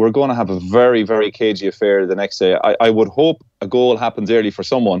defences. We're going to have a very, very cagey affair the next day. I would hope a goal happens early for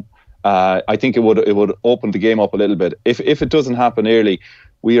someone. I think it would open the game up a little bit. If it doesn't happen early,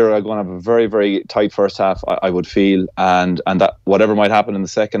 we are going to have a very, very tight first half, I would feel, and that whatever might happen in the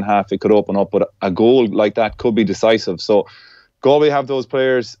second half, it could open up. But a goal like that could be decisive. So Galway have those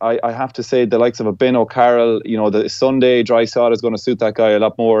players. I have to say the likes of a Ben O'Carroll, the Sunday dry sod is going to suit that guy a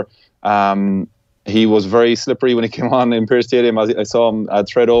lot more. He was very slippery when he came on in Pearse Stadium. I saw him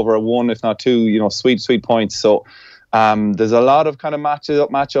thread over 1, if not 2, sweet points. So there's a lot of kind of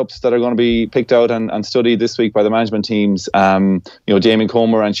matchups that are going to be picked out and studied this week by the management teams. Damien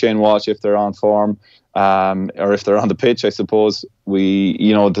Comer and Shane Walsh, if they're on form, or if they're on the pitch, I suppose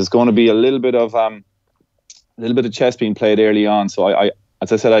there's going to be a little bit of chess being played early on. So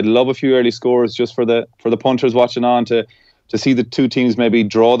as I said, I'd love a few early scores just for the punters watching on to see the two teams maybe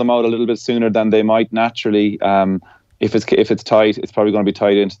draw them out a little bit sooner than they might naturally. If it's tight, it's probably going to be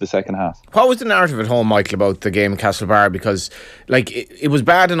tight into the second half. What was the narrative at home, Michael, about the game in Castlebar? Because it was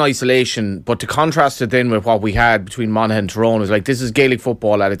bad in isolation, but to contrast it then with what we had between Monaghan and Tyrone, it was like, this is Gaelic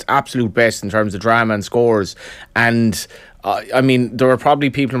football at its absolute best in terms of drama and scores. And there were probably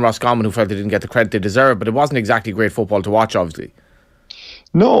people in Roscommon who felt they didn't get the credit they deserved, but it wasn't exactly great football to watch, obviously.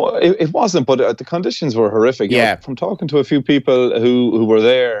 No, it wasn't, but the conditions were horrific. Yeah. From talking to a few people who were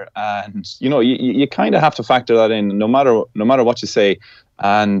there, and you kind of have to factor that in, no matter what you say.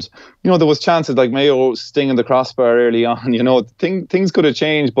 And there was chances like Mayo stinging the crossbar early on. Things could have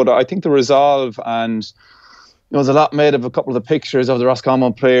changed, but I think the resolve and there's a lot made of a couple of the pictures of the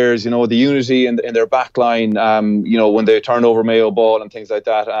Roscommon players. The unity in their back line. When they turn over Mayo ball and things like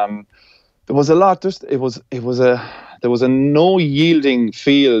that. there was a lot. There was a no yielding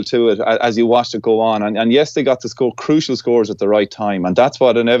feel to it as you watched it go on. And yes, they got to score crucial scores at the right time. And that's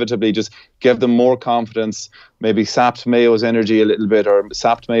what inevitably just gave them more confidence, maybe sapped Mayo's energy a little bit, or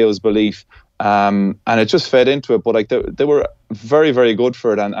sapped Mayo's belief. And it just fed into it. But like they were very, very good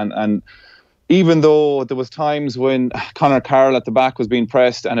for it. And even though there was times when Conor Carroll at the back was being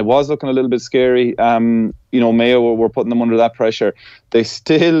pressed and it was looking a little bit scary, Mayo were putting them under that pressure, they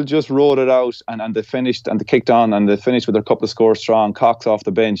still just rode it out and they finished and they kicked on and they finished with a couple of scores strong. Cox off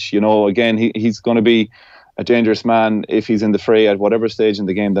the bench, again, he's going to be a dangerous man if he's in the fray at whatever stage in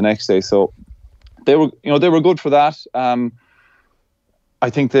the game the next day. So they were good for that. I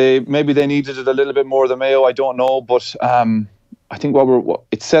think they needed it a little bit more than Mayo. I don't know, but I think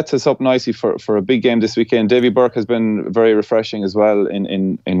it sets us up nicely for a big game this weekend. Davy Burke has been very refreshing as well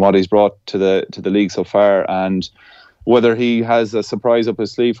in what he's brought to the league so far, and whether he has a surprise up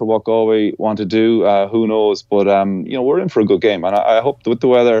his sleeve for what Galway want to do, who knows? But we're in for a good game, and I hope with the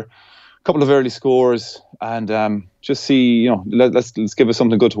weather, a couple of early scores, and just see, let's give us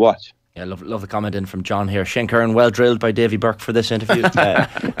something good to watch. Yeah, love the comment in from John here. Shane Curran, well drilled by Davy Burke for this interview. I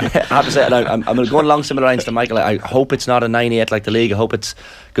have to say, I'm going along similar lines to Michael. I hope it's not a 9-8 like the league. I hope it's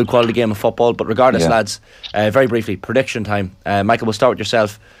a good quality game of football. But regardless, lads, very briefly, prediction time. Michael, we'll start with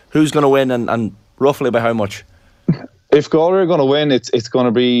yourself. Who's going to win and roughly by how much? If Galway are going to win, it's going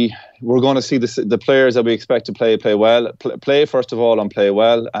to be, we're going to see the players that we expect to play well. Play first of all and play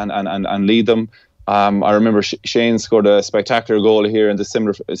well and lead them. I remember Shane scored a spectacular goal here in the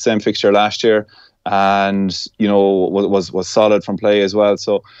same fixture last year, and was solid from play as well.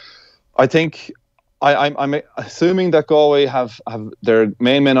 So I think I'm assuming that Galway have their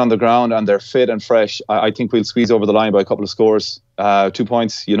main men on the ground and they're fit and fresh. I think we'll squeeze over the line by a couple of scores, 2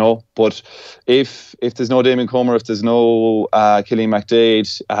 points. But if there's no Damien Comer, if there's no Killian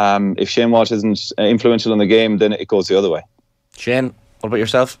McDade, if Shane Walsh isn't influential in the game, then it goes the other way. Shane, what about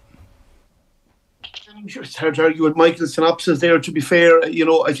yourself? It's hard to argue with Michael's synopsis there, to be fair.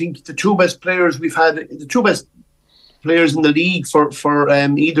 I think the two best players we've had, the two best players in the league for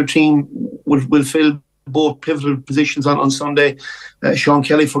either team will fill both pivotal positions on Sunday. Sean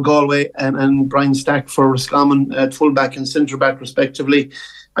Kelly for Galway and Brian Stack for Roscommon at fullback and centre-back respectively.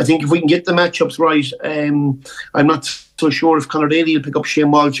 I think if we can get the matchups right, I'm not so sure if Conor Daly will pick up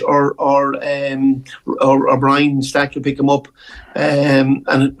Shane Walsh or Brian Stack will pick him up, and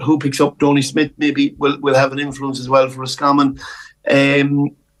who picks up Donny Smith maybe will have an influence as well for Roscommon.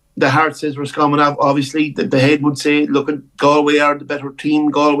 The heart says Roscommon, obviously. The head would say, look, Galway are the better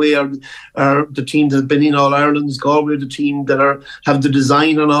team. Galway are the team that have been in All Irelands. Galway are the team that have the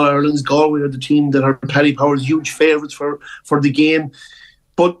design on All Irelands. Galway are the team that are Paddy Power's huge favourites for the game.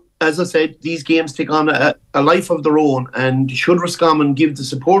 But as I said, these games take on a life of their own, and should Roscommon give the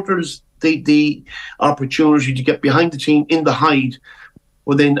supporters the opportunity to get behind the team in the Hyde,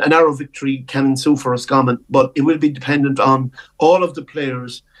 well then a narrow victory can ensue for Roscommon. But it will be dependent on all of the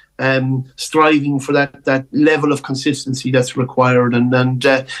players striving for that level of consistency that's required. And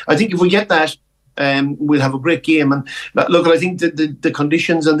I think if we get that, we'll have a great game. And look, I think the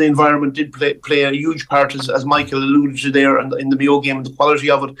conditions and the environment did play a huge part, as Michael alluded to there, and in the Mayo game, and the quality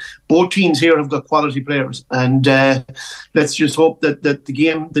of it. Both teams here have got quality players, and let's just hope that the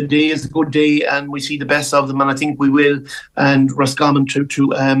day is a good day, and we see the best of them. And I think we will. And Roscommon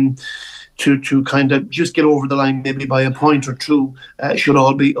to kind of just get over the line, maybe by a point or two, should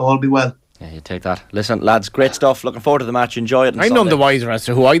all be well. Yeah, you take that. Listen, lads, great stuff. Looking forward to the match. Enjoy it. I'm none the wiser as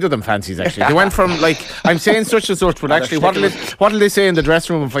to who either of them fancies, actually. They went from, I'm saying such and such, but actually, what'll they say in the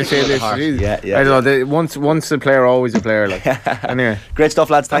dressing room if I say this? Yeah. I don't know. Once a player, always a player. Anyway. Great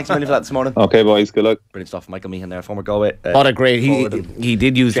stuff, lads. Thanks a million for that this morning. Okay, boys. Good luck. Brilliant stuff. Michael Meehan there, former Galway. What a great... He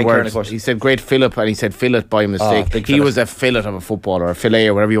did use the word. He said great fillet, and he said fillet by mistake. He was a fillet of a footballer, or fillet,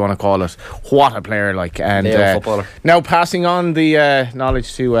 or whatever you want to call it. What a player, And footballer. Now, passing on the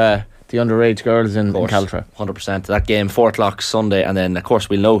knowledge to... the underage girls in Caltra. 100%. That game, 4 o'clock Sunday, and then of course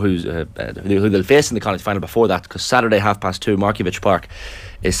we'll know who they'll face in the Connacht final before that, because Saturday 2:30 Markievicz Park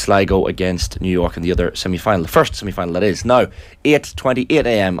is Sligo against New York in the other semi-final, the first semi-final that is. Now 8:28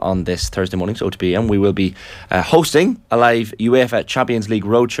 AM on this Thursday morning, so OTB AM, we will be hosting a live UEFA Champions League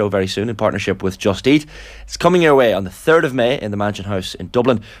roadshow very soon in partnership with Just Eat. It's coming your way on the 3rd of May in the Mansion House in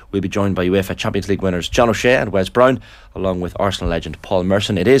Dublin. We'll be joined by UEFA Champions League winners John O'Shea and Wes Brown, along with Arsenal legend Paul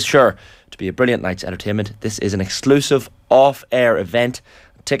Merson. It is sure to be a brilliant night's entertainment. This is an exclusive off-air event.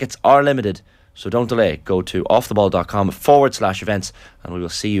 Tickets are limited, so don't delay. Go to offtheball.com/events and we will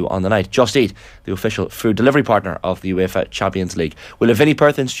see you on the night. Just Eat, the official food delivery partner of the UEFA Champions League. We'll have Vinny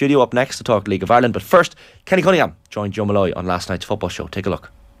Perth in studio up next to talk League of Ireland, but first, Kenny Cunningham joined Joe Malloy on last night's football show. Take a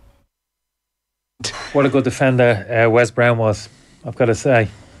look. What a good defender Wes Brown was, I've got to say.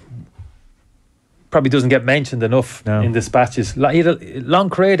 Probably doesn't get mentioned enough in dispatches. He had a long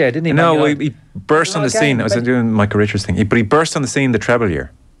career there, didn't he? No, he burst on the scene. I was doing Michael Richards thing, but he burst on the scene the treble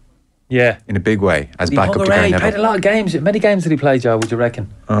year. Yeah, in a big way as backup to Gary Neville. Neville. He played a lot of games. Many games did he play, Joe? Would you reckon?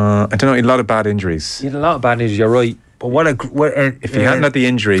 I don't know. He had a lot of bad injuries. He had a lot of bad injuries. You're right. But if he hadn't had the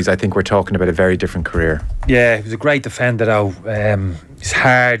injuries, I think we're talking about a very different career. Yeah, he was a great defender though. He's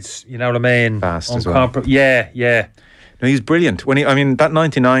hard. You know what I mean? Fast as well. Yeah. No, he's brilliant. That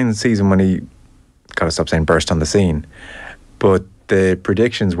 '99 season when he, gotta stop saying burst on the scene, but the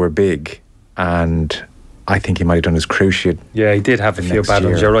predictions were big, and I think he might have done his cruciate. Yeah, he did have a few bad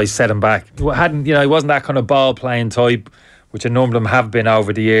ones. You're right, set him back. He wasn't that kind of ball playing type, which a number of them have been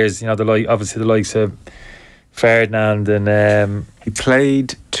over the years. Obviously the likes of Ferdinand and he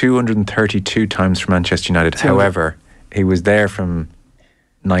played 232 times for Manchester United. However, he was there from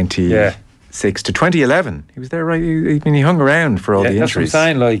 96 to 2011. He was there, right? He hung around for all the injuries.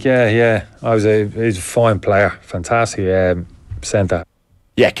 That's what I'm saying. He's a fine player, fantastic centre.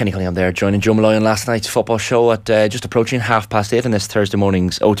 Yeah, Kenny Cunningham there joining Joe Malloy on last night's football show at just approaching 8:30 on this Thursday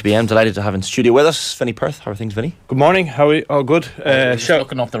morning's OTBAM. Delighted to have in studio with us Vinny Perth. How are things, Vinny? Good morning. How are you? Oh, good.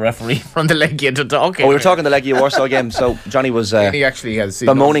 Looking up the referee from the Legia to talk. We were talking the Legia Warsaw game. So Johnny was he actually has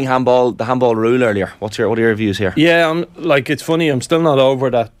bemoaning the handball rule earlier. What are your views here? Yeah, it's funny. I'm still not over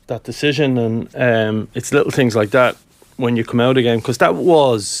that decision, and it's little things like that when you come out of the game, because that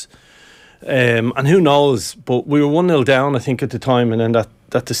was, and who knows, but we were 1-0 down I think at the time, and then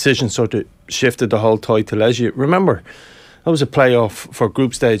that decision sort of shifted the whole tide to Legia. Remember, that was a playoff for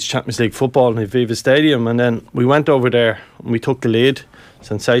group stage Champions League football in Aviva Stadium, and then we went over there and we took the lead.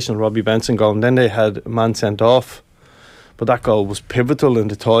 Sensational Robbie Benson goal, and then they had a man sent off, but that goal was pivotal in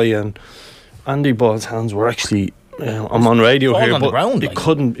the tie, and Andy Ball's hands were actually I'm on radio here, but ground, it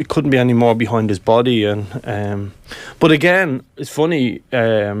couldn't be any more behind his body, and but again, it's funny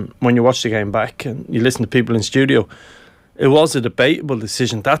when you watch the game back and you listen to people in studio. It was a debatable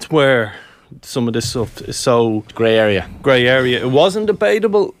decision. That's where some of this stuff is so grey area. It wasn't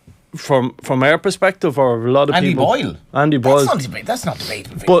debatable from our perspective, or a lot of people. Andy Boyle. That's not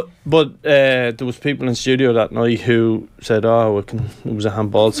debatable. But there was people in studio that night who said, it was a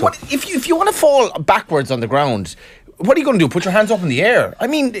handball. So if you want to fall backwards on the ground, what are you going to do? Put your hands up in the air? I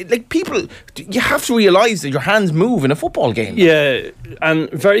mean, people, you have to realise that your hands move in a football game. Yeah,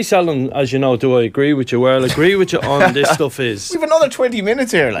 and very seldom, as you know, do I agree with you. Where I'll agree with you on this stuff is... We have another 20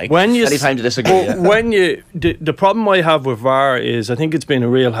 minutes here, Any time to disagree. The problem I have with VAR is I think it's been a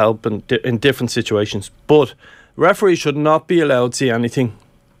real help in different situations, but referees should not be allowed to see anything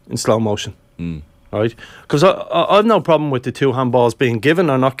in slow motion. Right? Because I've no problem with the two handballs being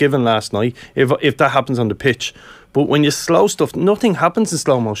given or not given last night if that happens on the pitch. But when you slow stuff, nothing happens in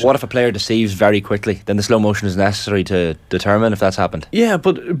slow motion. What if a player deceives very quickly? Then the slow motion is necessary to determine if that's happened. Yeah,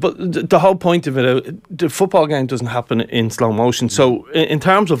 but the whole point of it, the football game doesn't happen in slow motion. So in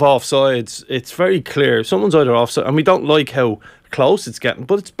terms of offsides, it's very clear. Someone's either offside, and we don't like how close it's getting,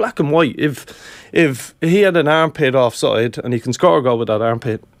 but it's black and white. If he had an armpit offside and he can score a goal with that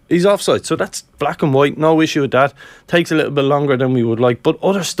armpit, he's offside. So that's black and white, no issue with that. Takes a little bit longer than we would like, but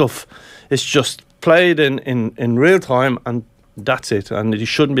other stuff is just played in real time, and that's it. And you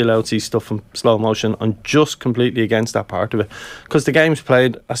shouldn't be allowed to see stuff in slow motion. I'm just completely against that part of it, because the game's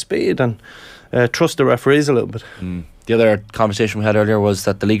played at speed, and trust the referees a little bit. The other conversation we had earlier was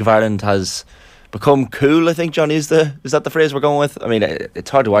that the League of Ireland has become cool, I think, Johnny, is that the phrase we're going with? I mean,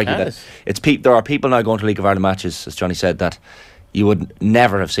 it's hard to argue that there are people now going to League of Ireland matches, as Johnny said, that you would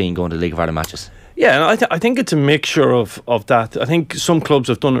never have seen going to League of Ireland matches. Yeah, and I think it's a mixture of that. I think some clubs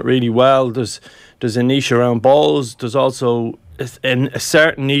have done it really well. There's a niche around balls. There's also a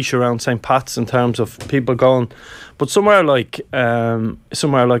certain niche around St. Pat's in terms of people going. But somewhere like out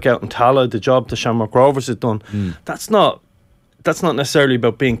in Tala, the job the Shamrock Rovers have done, that's not necessarily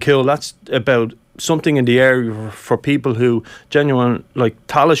about being cool. That's about something in the area for people who genuine, like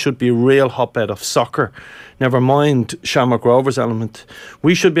Tala should be a real hotbed of soccer. Never mind Shamrock Rovers element.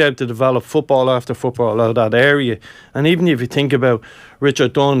 We should be able to develop football after football out of that area. And even if you think about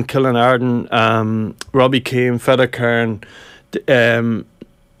Richard Dunn, Killen Arden, Robbie Keane, Feder Curran, the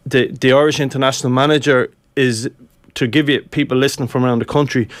Irish international manager is, to give you people listening from around the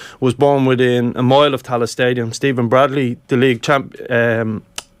country, was born within a mile of Tallaght Stadium. Stephen Bradley, the league champ, the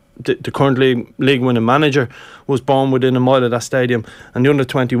current league winning manager, was born within a mile of that stadium, and the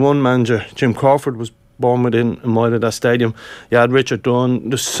under-21 manager Jim Crawford was born within a mile of that stadium. You had Richard Dunn.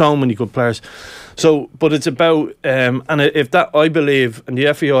 There's so many good players. So, but it's about and if that, I believe, and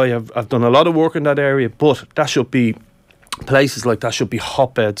the FAI have done a lot of work in that area, but that should be places like that should be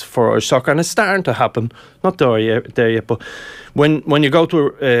hotbeds for Irish soccer, and it's starting to happen. Not there yet, but when you go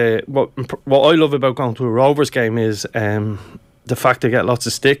to what I love about going to a Rovers game is the fact they get lots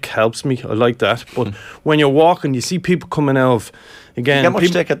of stick helps me. I like that. But when you're walking, you see people coming out of, again, you get much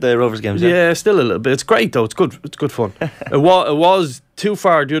stick at the Rovers games. Yeah, still a little bit. It's great though. It's good fun. It was too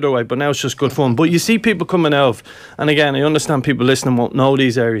far the other way, but now it's just good fun. But you see people coming out of, and again, I understand people listening won't know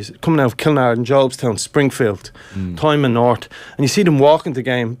these areas, coming out of Kilnard, Jobstown, Springfield, Tymon North, and you see them walking the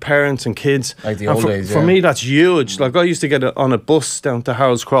game, parents and kids. Like the old days, for me, that's huge. Like, I used to get on a bus down to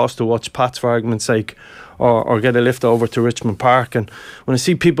Harold's Cross to watch Pats, for argument's sake, or get a lift over to Richmond Park. And when I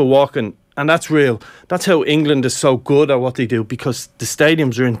see people walking, and that's real, that's how England is so good at what they do, because the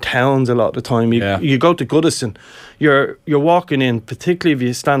stadiums are in towns a lot of the time. You go to Goodison, you're walking in, particularly if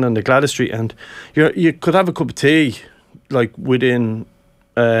you stand on the Gladys Street, and you could have a cup of tea like within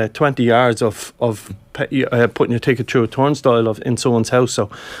 20 yards of putting your ticket through a turnstile in someone's house.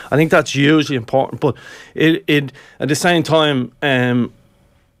 So I think that's hugely important. But it at the same time,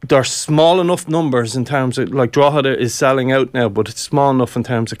 they're small enough numbers in terms of, like, Drogheda is selling out now, but it's small enough in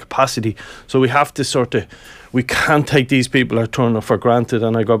terms of capacity. So we have to we can't take these people are turning up for granted.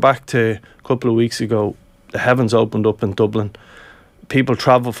 And I go back to a couple of weeks ago, the Heavens opened up in Dublin. People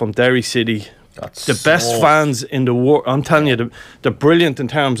travel from Derry City. That's the best fans in the world. I'm telling you, they're brilliant in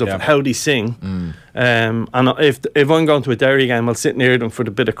terms of how they sing. And if I'm going to a Derry game, I'll sit near them for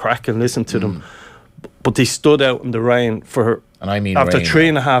the bit of crack and listen to them. But they stood out in the rain for, and I mean, after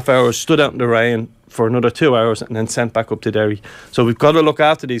rain, 3.5 hours, stood out in the rain for another 2 hours and then sent back up to Derry. So we've got to look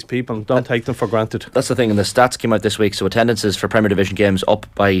after these people and don't take them for granted. That's the thing, and the stats came out this week. So attendances for Premier Division games up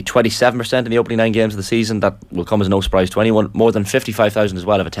by 27% in the opening 9 games of the season. That will come as no surprise to anyone. More than 55,000 as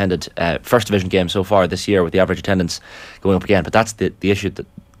well have attended First Division games so far this year, with the average attendance going up again. But that's the issue, that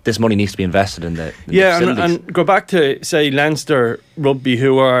this money needs to be invested in the and go back to, say, Leinster Rugby,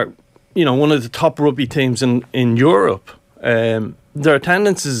 who are, you know, one of the top rugby teams in Europe. Their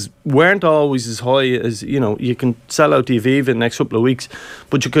attendances weren't always as high as, you know, you can sell out the Aviva in the next couple of weeks,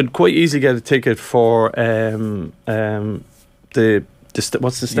 but you could quite easily get a ticket for what's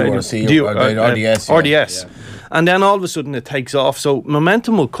the stadium? RDS. And then all of a sudden it takes off. So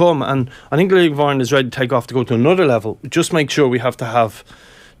momentum will come, and I think the League of Ireland is ready to take off to go to another level. Just make sure we have to have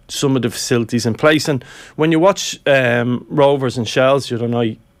some of the facilities in place. And when you watch Rovers and Shells the other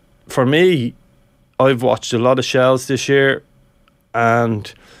night, for me, I've watched a lot of Shells this year,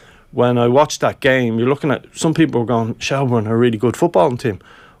 and when I watched that game, you're looking at, some people were going, Shelbourne are a really good footballing team.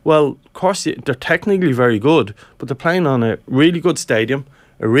 Well, of course, they're technically very good, but they're playing on a really good stadium,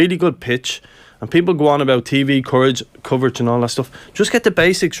 a really good pitch, and people go on about TV coverage and all that stuff. Just get the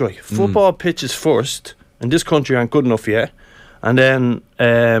basics right. Football pitches first, and this country aren't good enough yet. And then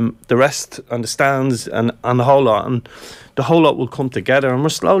the rest, and the stands and the whole lot, and the whole lot will come together, and we're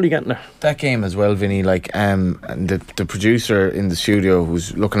slowly getting there. That game as well, Vinny, like, and the producer in the studio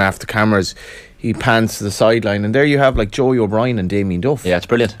who's looking after the cameras, he pans to the sideline, and there you have, like, Joey O'Brien and Damien Duff. Yeah, it's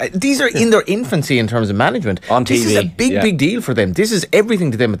brilliant. These are in their infancy in terms of management. On TV. This is a big deal for them. This is everything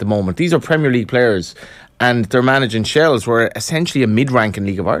to them at the moment. These are Premier League players, and they're managing Shells, who are essentially a mid-ranking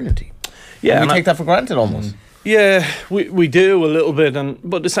League of Ireland team. Yeah, and we take that for granted almost. Yeah, we do a little bit,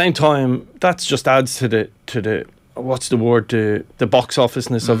 but at the same time, that just adds to the what's the word, the box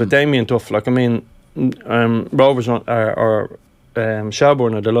officeness of a Damien Duff. Like, I mean, Rovers or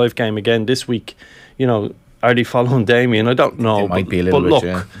Shelbourne are the live game again this week. You know, are they following Damien? I don't know. It might be a little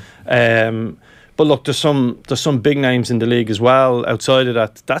bit. But look, there's some big names in the league as well. Outside of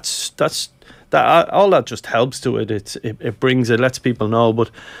that, that's all that just helps to it. It brings, it lets people know, but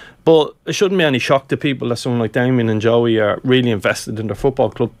it shouldn't be any shock to people that someone like Damien and Joey are really invested in their football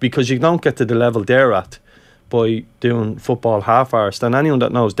club, because you don't get to the level they're at by doing football half-arsed. And anyone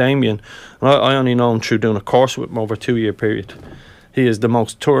that knows Damien, and I only know him through doing a course with him over a 2-year period, he is the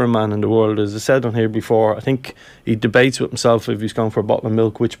most touring man in the world. As I said on here before, I think he debates with himself if he's going for a bottle of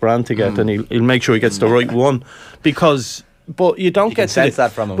milk which brand to get, and he'll make sure he gets the right one, because... But you don't get to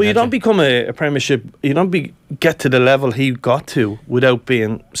that from him. But you don't become a Premiership. You don't get to the level he got to without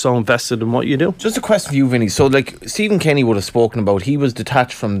being so invested in what you do. Just a question for you, Vinny. So, like, Stephen Kenny would have spoken about, he was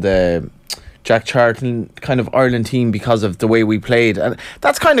detached from the Jack Charlton kind of Ireland team because of the way we played, and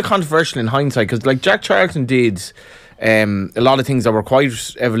that's kind of controversial in hindsight, because, like, Jack Charlton did a lot of things that were quite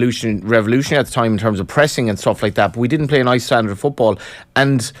revolutionary at the time in terms of pressing and stuff like that. But we didn't play a nice standard of football.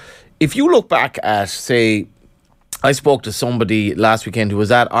 And if you look back at, say, I spoke to somebody last weekend who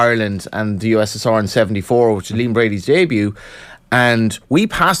was at Ireland and the USSR in '74, which is Liam Brady's debut, And we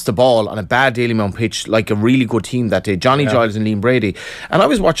passed the ball on a bad Dalymount pitch like a really good team that day. Johnny Giles and Liam Brady. And I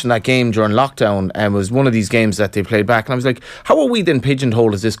was watching that game during lockdown, and it was one of these games that they played back. And I was like, how are we then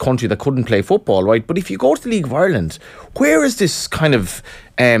pigeonholed as this country that couldn't play football, right? But if you go to the League of Ireland, where is this kind of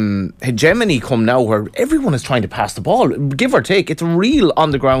hegemony come now where everyone is trying to pass the ball, give or take? It's a real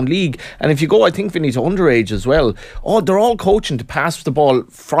on-the-ground league. And if you go, I think, Vinny, to underage as well, they're all coaching to pass the ball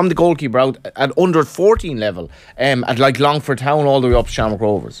from the goalkeeper out at under 14 level, at like Longford Town all the way up to Shamrock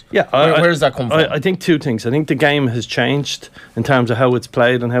Rovers. Yeah, where does that come from? I think two things. I think the game has changed in terms of how it's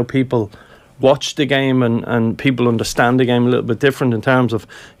played and how people watch the game, and people understand the game a little bit different in terms of,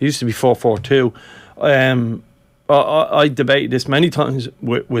 it used to be 4-4-2. I debated this many times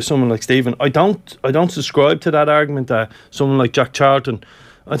with someone like Stephen. I don't subscribe to that argument that someone like Jack Charlton,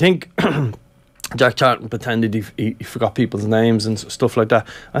 I think Jack Charlton pretended he forgot people's names and stuff like that.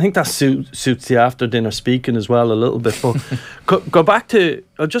 I think that suits the after dinner speaking as well a little bit. But go back to,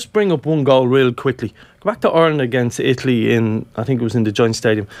 I'll just bring up one goal real quickly. Go back to Ireland against Italy in, I think it was in the Giant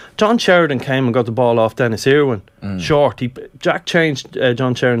Stadium. John Sheridan came and got the ball off Dennis Irwin. Short. Jack changed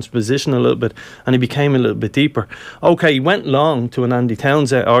John Sheridan's position a little bit, and he became a little bit deeper. Okay, he went long to an Andy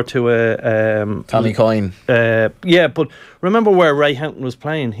Townsend or to a Tommy Coyne. Yeah, but remember where Ray Houghton was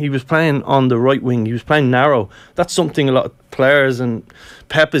playing? He was playing on the right wing. He was playing narrow. That's something a lot of players, and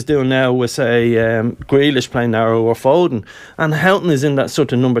Pep is doing now with, say, Grealish playing narrow or Foden. And Houghton is in that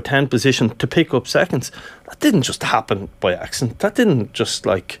sort of number 10 position to pick up seconds. That didn't just happen by accident. That didn't just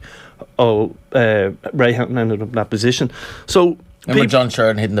like, Ray Houghton ended up in that position. So remember John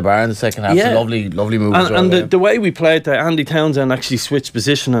Sheridan hitting the bar in the second half? Yeah. Lovely move. And the way we played there, Andy Townsend actually switched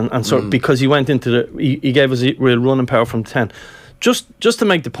position and sort of, because he went into he gave us real running power from 10. Just to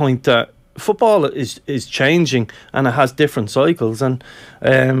make the point that football is changing and it has different cycles, and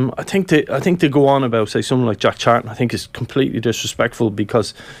I think to go on about, say, someone like Jack Charlton, I think is completely disrespectful,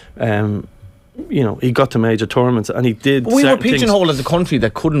 because he got to major tournaments and he did. But we were pigeonholed as a country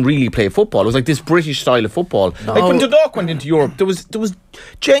that couldn't really play football. It was like this British style of football. No. Like when Dundalk went into Europe, there was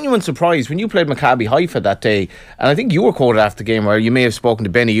genuine surprise when you played Maccabi Haifa that day. And I think you were quoted after the game where you may have spoken to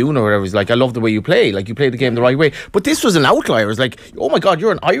Benny Yoon or whatever. He's like, I love the way you play. Like, you played the game the right way. But this was an outlier. It was like, oh my God,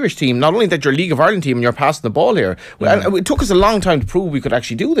 you're an Irish team. Not only that, you're a League of Ireland team and you're passing the ball here. And it took us a long time to prove we could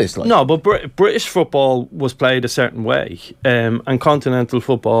actually do this. Like. No, but British football was played a certain way, and continental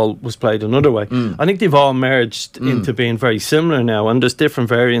football was played another way. I think they've all merged into being very similar now, and there's different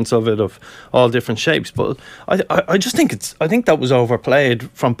variants of it, of all different shapes. But I just think I think that was overplayed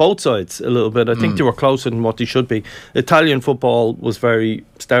from both sides a little bit. I think they were closer than what they should be. Italian football was very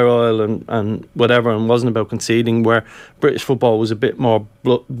sterile and whatever, and wasn't about conceding, where British football was a bit more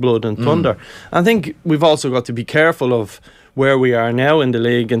blood and thunder. I think we've also got to be careful of where we are now in the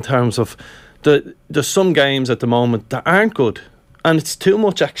league in terms of there's some games at the moment that aren't good. And it's too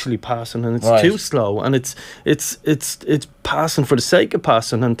much actually passing, and it's too slow, and it's passing for the sake of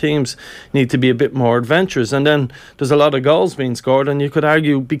passing, and teams need to be a bit more adventurous. And then there's a lot of goals being scored, and you could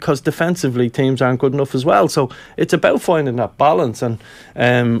argue because defensively teams aren't good enough as well. So it's about finding that balance. And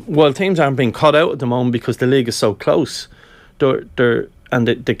while teams aren't being cut out at the moment because the league is so close, the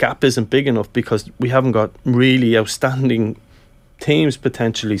gap isn't big enough because we haven't got really outstanding teams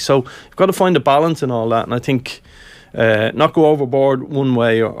potentially. So you've got to find a balance in all that, and I think. Not go overboard one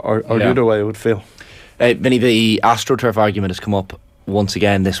way or the other way, I would feel. Vinny, the AstroTurf argument has come up once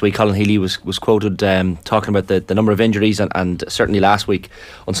again this week. Colin Healy was quoted talking about the number of injuries, and certainly last week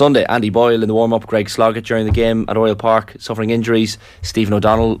on Sunday, Andy Boyle in the warm-up, Greg Sloggett during the game at Oriel Park suffering injuries, Stephen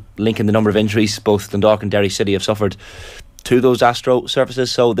O'Donnell linking the number of injuries both Dundalk and Derry City have suffered to those Astro surfaces.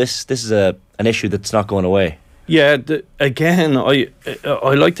 So this is an issue that's not going away. Yeah, again, I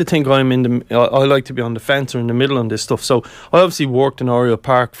like to think I like to be on the fence or in the middle on this stuff. So I obviously worked in Oriel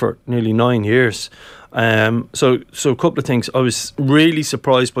Park for nearly 9 years. So a couple of things. I was really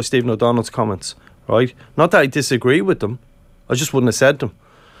surprised by Stephen O'Donnell's comments. Right, not that I disagree with them, I just wouldn't have said them.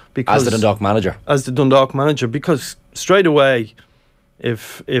 Because as the Dundalk manager, because straight away,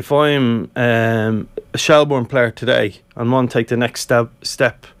 if I'm a Shelbourne player today and want to take the next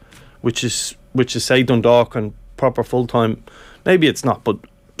step, which is say Dundalk and proper full time, maybe it's not, but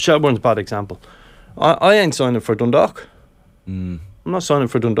Shelbourne's a bad example. I ain't signing for Dundalk. I'm not signing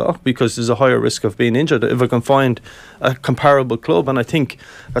for Dundalk because there's a higher risk of being injured if I can find a comparable club. And I think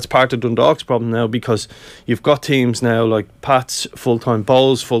that's part of Dundalk's problem now, because you've got teams now like Pats full time,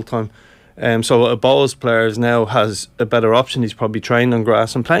 Bowls full time, So a Bowes player now has a better option. He's probably trained on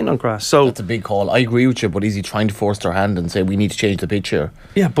grass and playing on grass. So that's a big call. I agree with you, but is he trying to force their hand and say we need to change the pitch here?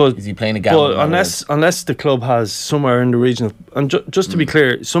 Yeah, but is he playing a gamble? But unless the club has somewhere in the region of, and just to be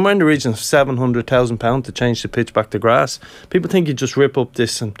clear, somewhere in the region of £700,000 to change the pitch back to grass. People think you just rip up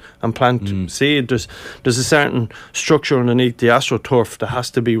this and plant seed. There's a certain structure underneath the AstroTurf that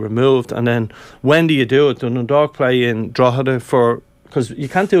has to be removed, and then when do you do it? Does Dundalk play in Drogheda for? Because you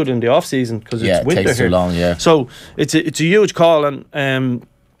can't do it in the off season because it's winter. It takes here. too long. Yeah, so it's a huge call, and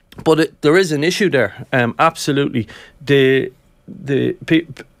but there is an issue there. Absolutely, I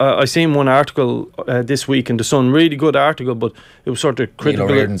seen one article this week in the Sun, really good article, but it was sort of critical.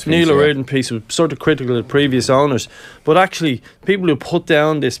 Neil O'Riordan's piece was sort of critical of previous owners, but actually people who put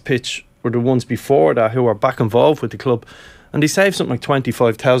down this pitch were the ones before that who were back involved with the club. And they saved something like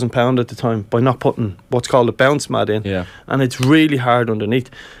 £25,000 at the time by not putting what's called a bounce mat in. Yeah. And it's really hard underneath.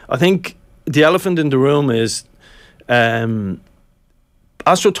 I think the elephant in the room is AstroTurf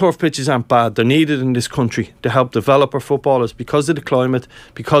pitches aren't bad. They're needed in this country to help develop our footballers because of the climate,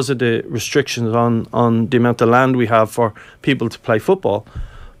 because of the restrictions on the amount of land we have for people to play football.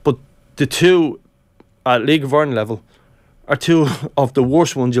 But the two at League of Ireland level are two of the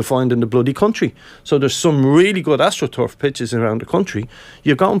worst ones you'll find in the bloody country. So there's some really good AstroTurf pitches around the country.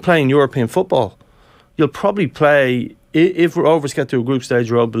 You go and play in European football, you'll probably play, if Rovers get to a group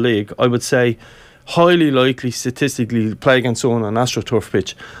stage Rugby League, I would say highly likely statistically play against someone on AstroTurf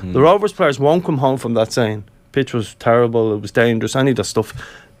pitch. The Rovers players won't come home from that saying pitch was terrible, it was dangerous, any of that stuff.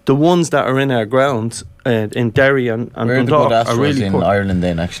 The ones that are in our grounds in Derry and Dundalk are really in poor. Ireland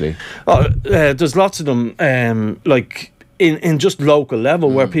then actually. There's lots of them like in just local level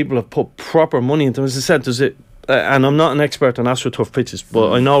where people have put proper money into them. As I said, there's it, and I'm not an expert on AstroTurf pitches,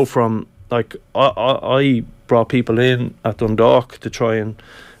 but I know from like I brought people in at Dundalk to try and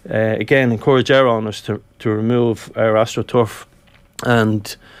again encourage our owners to remove our AstroTurf,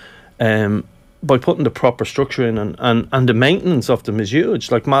 and by putting the proper structure in and the maintenance of them is huge.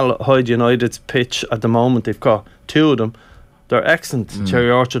 Like Malahide United's pitch at the moment, they've got two of them. They're excellent.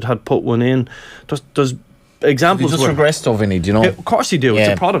 Cherry Orchard had put one in. There's examples. They just regressed though, Vinny, do you know? Of course you do. Yeah.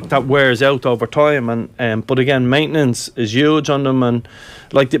 It's a product that wears out over time, and but again, maintenance is huge on them, and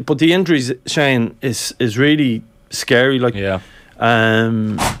like but the injuries, Shane, is really scary. Like,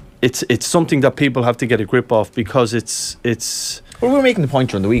 it's something that people have to get a grip of because it's. Well, we're making the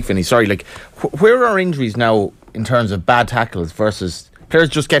point during the week, Vinny. Sorry, like where are injuries now in terms of bad tackles versus players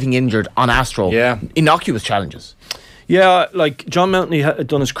just getting injured on Astro? Yeah, innocuous challenges. Yeah, like John Mountney had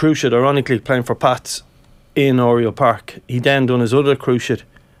done his cruciate, ironically playing for Pats in Oriel Park. He then done his other cruciate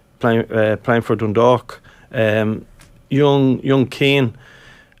playing for Dundalk. Young Keane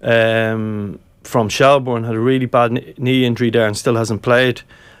from Shelbourne had a really bad knee injury there and still hasn't played.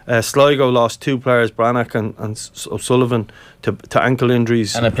 Sligo lost two players, Brannock and O'Sullivan, to ankle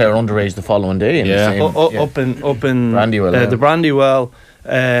injuries. And a player underage the following day. Up in Brandywell, the Brandywell.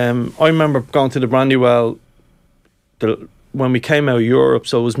 I remember going to the Brandywell when we came out of Europe,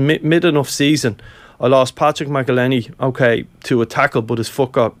 so it was mid enough season. I lost Patrick McElhenney, to a tackle, but his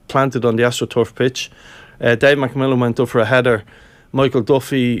foot got planted on the AstroTurf pitch. Dave McMillan went up for a header. Michael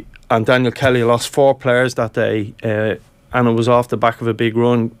Duffy and Daniel Kelly lost 4 players that day, and it was off the back of a big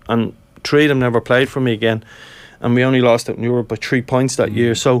run. And 3 of them never played for me again. And we only lost out in Europe by 3 points that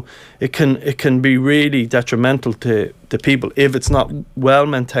year. So it can be really detrimental to people if it's not well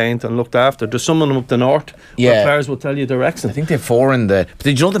maintained and looked after. There's someone up the north where players will tell you they're excellent. I think they're 4 in the. But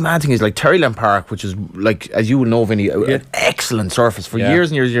did you know the mad thing is like Terryland Park, which is like, as you will know, Vinny, an excellent surface for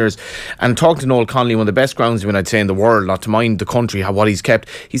years and years and years. And talking to Noel Connolly, one of the best groundsmen I'd say in the world, not to mind the country, what he's kept.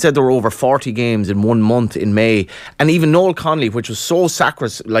 He said there were over 40 games in 1 month in May, and even Noel Connolly, which was so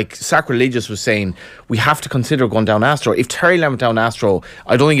sacrilegious, was saying we have to consider going down Astro. If Terryland went down Astro,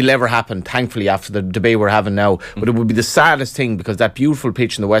 I don't think it'll ever happen, thankfully, after the debate we're having now. But it would be the saddest thing, because that beautiful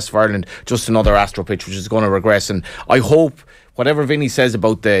pitch in the west of Ireland, just another Astro pitch, which is going to regress. And I hope, whatever Vinny says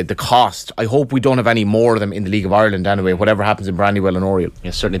about the cost, I hope we don't have any more of them in the League of Ireland anyway, whatever happens in Brandywell and Oriel.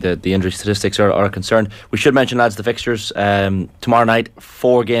 Yes, certainly the injury statistics are a concern. We should mention, lads, the fixtures. Tomorrow night,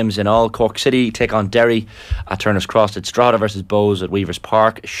 4 games in all. Cork City take on Derry at Turner's Cross. It's Drogheda versus Bowes at Weavers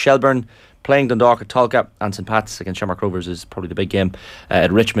Park. Shelbourne playing Dundalk at Tolka, and St Pat's against Shamrock Rovers is probably the big game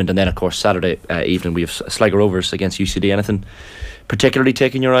at Richmond. And then, of course, Saturday evening we have Sligo Rovers against UCD. Anything particularly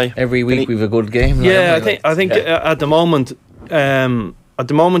taking your eye? Every week we have a good game. Yeah, I think at the moment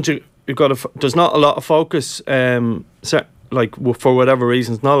you've got there's not a lot of focus. Like for whatever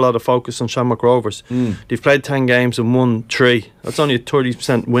reasons, not a lot of focus on Shamrock Rovers. They've played 10 games and won 3. That's only a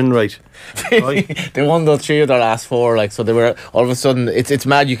 30% win rate. They won those 3 of their last 4, like, so they were all of a sudden. It's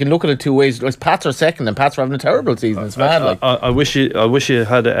mad. You can look at it 2 ways. Pats are second, and Pats are having a terrible season. It's mad. Like, I wish you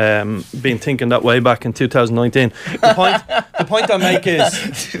had been thinking that way back in 2019. The point I make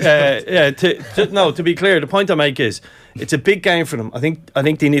is, to be clear, the point I make is it's a big game for them. I think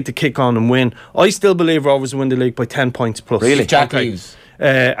they need to kick on and win. I still believe Rovers will win the league by 10 points plus. Really, Jack leaves.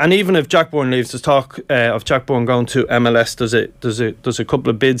 And even if Jack Bourne leaves, there's talk of Jack Bourne going to MLS. There's a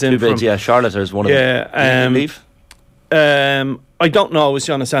couple of bids in. 2 bids, yeah. Charlotte is one of them. Yeah. Leave? I don't know is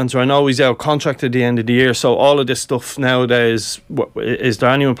the honest answer. I know he's out contract at the end of the year, so all of this stuff nowadays, is there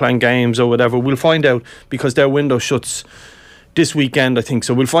anyone playing games or whatever? We'll find out, because their window shuts this weekend, I think.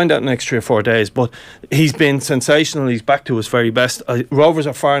 So we'll find out in the next 3 or 4 days. But he's been sensational. He's back to his very best. Rovers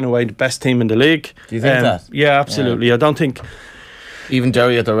are far and away the best team in the league. Do you think that? Yeah, absolutely. Yeah. I don't think... Even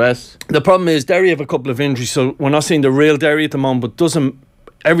Derry at the rest. The problem is Derry have a couple of injuries, so we're not seeing the real Derry at the moment. But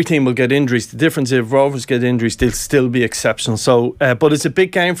every team will get injuries. The difference is if Rovers get injuries, they'll still be exceptional. So, but it's a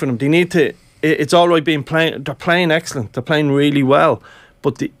big game for them. They need to. It's all right being playing. They're playing excellent. They're playing really well,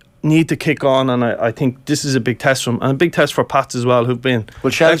 but they need to kick on. And I think this is a big test for them, and a big test for Pats as well, who've been.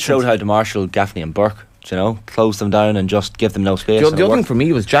 Well, Shell showed how to marshal Gaffney and Burke. Close them down and just give them no space. The other thing for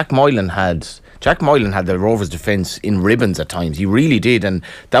me was Jack Moylan had the Rovers defence in ribbons at times. He really did, and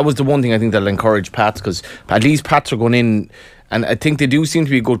that was the one thing I think that'll encourage Pats, because at least Pats are going in, and I think they do seem to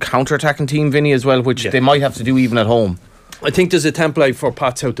be a good counter-attacking team, Vinny, as well, which they might have to do even at home. I think there's a template for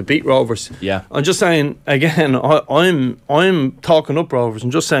Pats how to beat Rovers. Yeah, I'm just saying again. I'm talking up Rovers. I'm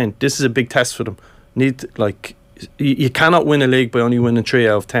just saying this is a big test for them. You cannot win a league by only winning 3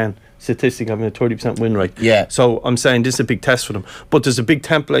 out of 10. Statistic having a 30% win rate. Yeah. So I'm saying this is a big test for them. But there's a big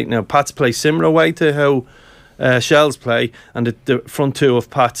template now. Pats play similar way to how Shells play, and the front 2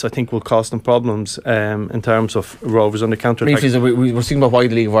 of Pats I think will cause them problems in terms of Rovers on the counter attack. We were speaking about why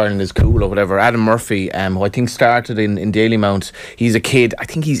the League of Ireland is cool or whatever. Adam Murphy, who I think started in Dalymount, he's a kid, I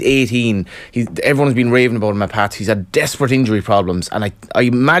think he's 18. Everyone's been raving about him at Pats. He's had desperate injury problems, and I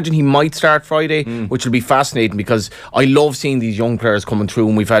imagine he might start Friday, which will be fascinating, because I love seeing these young players coming through,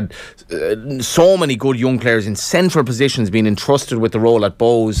 and we've had so many good young players in central positions being entrusted with the role at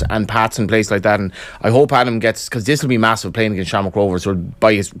Bows and Pats and places like that, and I hope Adam gets, because this will be massive, playing against Shamrock Rovers, who are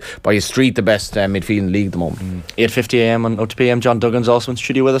by a street the best midfield in the league at the moment. 8:50 AM on OTB AM. John Duggan's also in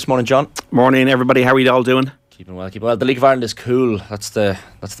studio with us. Morning, John. Morning, everybody. How are you all doing? Keeping well. The League of Ireland is cool. That's the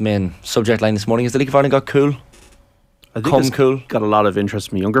main subject line this morning. Is the League of Ireland got cool? I think it's got a lot of interest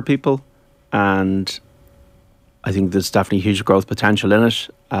from younger people, and I think there's definitely huge growth potential in it.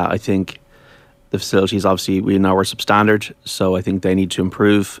 I think the facilities, obviously, we know are substandard, so I think they need to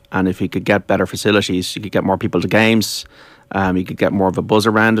improve. And if you could get better facilities, you could get more people to games, you could get more of a buzz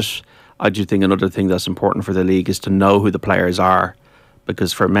around it. I do think another thing that's important for the league is to know who the players are,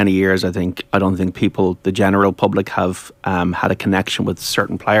 because for many years, I don't think people, the general public, have had a connection with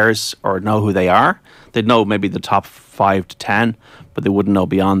certain players or know who they are. They'd know maybe the top 5 to 10, but they wouldn't know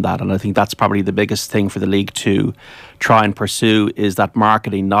beyond that. And I think that's probably the biggest thing for the league to try and pursue, is that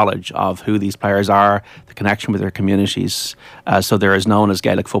marketing knowledge of who these players are, the connection with their communities, so they're as known as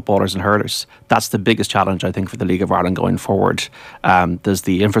Gaelic footballers and hurlers. That's the biggest challenge, I think, for the League of Ireland going forward. There's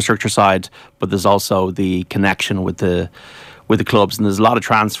the infrastructure side, but there's also the connection with the clubs, and there's a lot of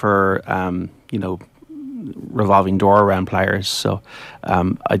transfer, revolving door around players. So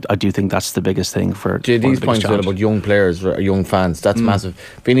I do think that's the biggest thing for these points about young players, young fans. That's massive.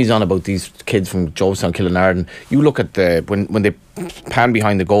 Vinny's on about these kids from Jonestown, Killinarden. You look at when they pan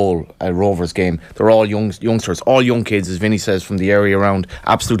behind the goal at Rovers game, they're all youngsters, all young kids, as Vinny says, from the area around.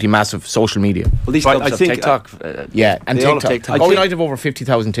 Absolutely massive social media. Well, these clubs have TikTok. And TikTok. United have over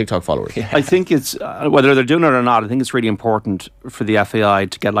 50,000 TikTok followers. Yeah. I think it's whether they're doing it or not, I think it's really important for the FAI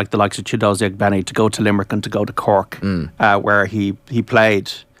to get like the likes of Chidozie Benny to go to Limerick and to go to Cork, where he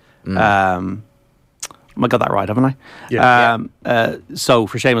played. I got that right, haven't I? Yeah. So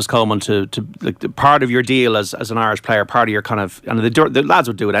for Seamus Coleman to like, part of your deal as an Irish player, part of your kind of, and the lads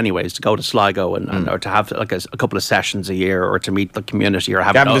would do it anyways, to go to Sligo and or to have like a couple of sessions a year, or to meet the community, or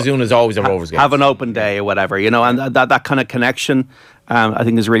have Gambazzoon is always a Rovers game, have an open day or whatever, and that kind of connection. I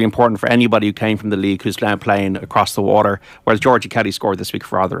think is really important for anybody who came from the league who's now playing across the water. Whereas Georgie Kelly scored this week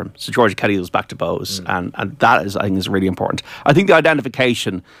for Rotherham, so Georgie Kelly was back to Bows, and that is, I think, is really important. I think the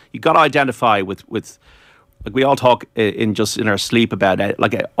identification, you got to identify with like we all talk in our sleep about it,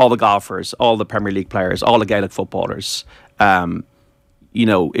 like all the golfers, all the Premier League players, all the Gaelic footballers.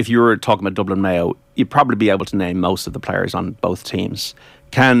 If you were talking about Dublin Mayo, you'd probably be able to name most of the players on both teams.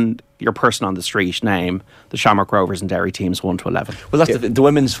 can your person on the street name the Shamrock Rovers and Derry teams 1 to 11? Well, that's the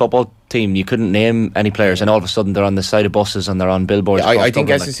women's football team. You couldn't name any players, and all of a sudden they're on the side of buses and they're on billboards. I think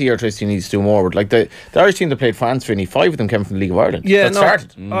SSE or Tristy needs to do more. Like the Irish team that played France, Vinny, 5 of them came from the League of Ireland. Yeah,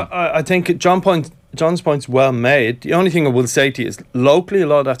 started. I think John's point's well made. The only thing I will say to you is locally a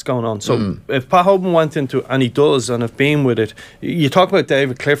lot of that's going on. So if Pat Hoban went into, and he does, and have been with it, you talk about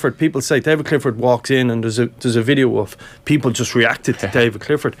David Clifford. People say David Clifford walks in and there's a video of people just reacted to David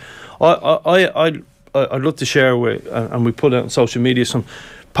Clifford. I'd love to share with, and we put it on social media, some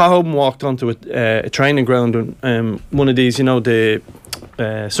Pat Hoban walked onto a training ground and one of these, the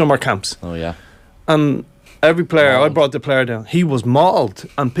summer camps. Oh yeah. And every player, I brought the player down, he was mauled,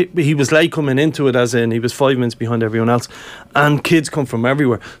 and he was late coming into it, as in he was 5 minutes behind everyone else, and kids come from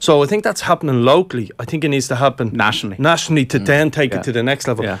everywhere. So I think that's happening locally. I think it needs to happen nationally to then take it to the next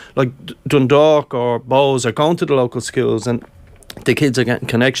level. Like Dundalk or Bowes are going to the local schools, and the kids are getting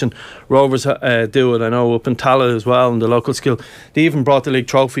connection. Rovers do it, I know, up in Tala as well, in the local school. They even brought the league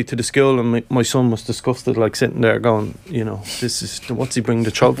trophy to the school, and my son was disgusted, like sitting there going, this is, what's he bringing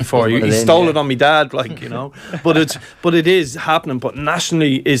the trophy for? He stole it on me dad, but it is happening. But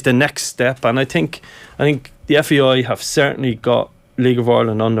nationally is the next step, and I think the FAI have certainly got League of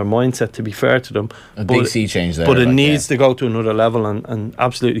Ireland on their mindset, to be fair to them. A big sea change there. But it needs to go to another level, and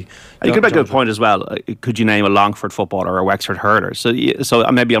absolutely. And you could make a good point as well. Could you name a Longford footballer or a Wexford hurler? So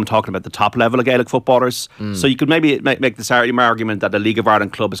maybe I'm talking about the top level of Gaelic footballers. So you could maybe make this argument that the League of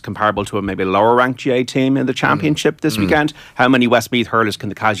Ireland club is comparable to a maybe lower ranked GA team in the championship this weekend. How many Westmeath hurlers can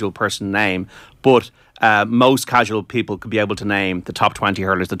the casual person name? But most casual people could be able to name the top 20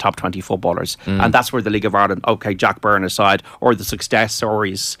 hurlers, the top 20 footballers. And that's where the League of Ireland, okay, Jack Byrne aside, or the success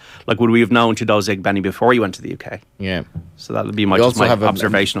stories, like would we have known Chido Zigbenny before he went to the UK? Yeah. So that would be my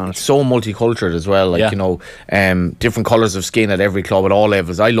observation on it. It's so multicultural as well, different colours of skin at every club at all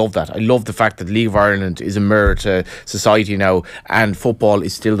levels. I love that. I love the fact that the League of Ireland is a mirror to society now, and football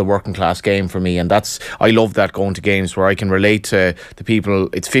is still the working class game for me, and I love that, going to games where I can relate to the people.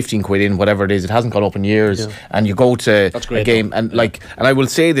 It's 15 quid in, whatever it is, it hasn't gone up in years, and you go to a game, and I will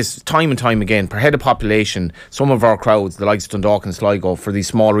say this time and time again, per head of population, some of our crowds, the likes of Dundalk and Sligo, for these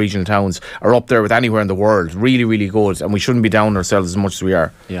small regional towns, are up there with anywhere in the world. Really, really good, and we shouldn't be down ourselves as much as we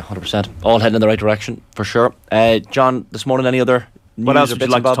are. Yeah, 100%. All heading in the right direction, for sure. John, this morning, any other news? What else would you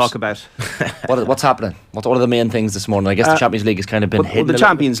like to talk about? What's happening? What are the main things this morning? I guess the Champions League has kind of been hidden. The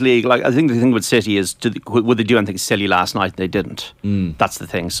Champions League, I think the thing with City is, would they do anything silly last night? They didn't. That's the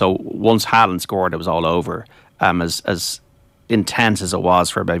thing. So once Hannon scored, it was all over. As intense as it was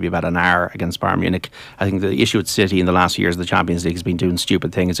for maybe about an hour against Bayern Munich, I think the issue with City in the last few years of the Champions League has been doing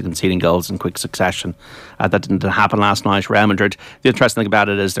stupid things and conceding goals in quick succession. That didn't happen last night. Real Madrid, the interesting thing about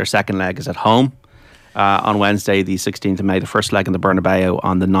it is their second leg is at home on Wednesday the 16th of May, the first leg in the Bernabeu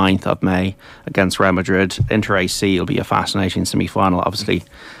on the 9th of May against Real Madrid. Inter AC will be a fascinating semi-final, obviously.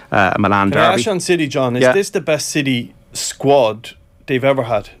 Milan derby. Ash on City, John, is this the best City squad they've ever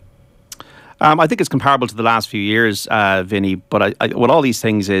had? I think it's comparable to the last few years, Vinny, but what all these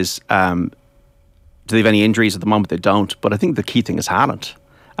things is, do they have any injuries at the moment? They don't, but I think the key thing is Hannon.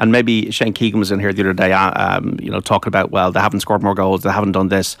 And maybe Shane Keegan was in here the other day, talking about, they haven't scored more goals, they haven't done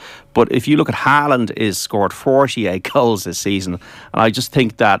this. But if you look at Haaland, is scored 48 goals this season, and I just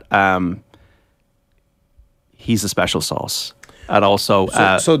think that he's a special sauce. And also,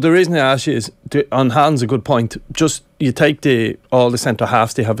 so the reason I ask you is, on Haaland's a good point. Just you take all the centre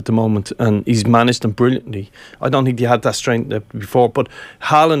halves they have at the moment, and he's managed them brilliantly. I don't think he had that strength before, but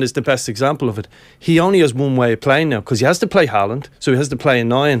Haaland is the best example of it. He only has one way of playing now, because he has to play Haaland, so he has to play a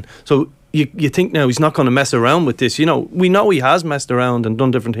 9. So you think now he's not going to mess around with this. We know he has messed around and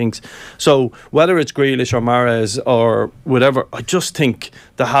done different things. So whether it's Grealish or Mahrez or whatever, I just think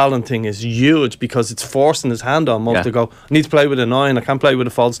the Haaland thing is huge, because it's forcing his hand on most to go, I need to play with a 9, I can't play with a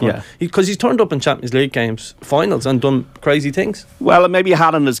false 9. Because he's turned up in Champions League games, finals, and done crazy things. Well, maybe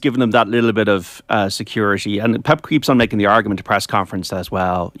Hannon has given him that little bit of security. And Pep keeps on making the argument at press conference as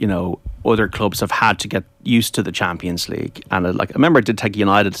well, other clubs have had to get used to the Champions League, and I remember it did take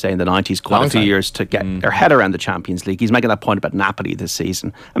United, say, in the 90s quite a few years to get their head around the Champions League. He's making that point about Napoli this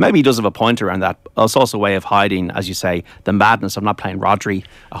season, and maybe he does have a point around that. It's also a way of hiding, as you say, the madness of not playing Rodri,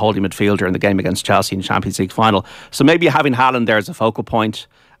 a holding midfielder, in the game against Chelsea in the Champions League final. So maybe having Haaland there as a focal point.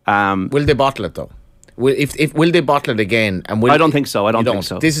 Will they bottle it though? Will they bottle it again? And I don't think so. I don't think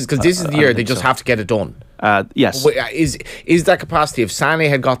so. This is because this is the year they just have to get it done. Yes. Is that capacity? If Sané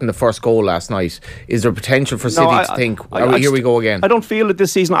had gotten the first goal last night, is there potential for City to think, here we go again? I don't feel it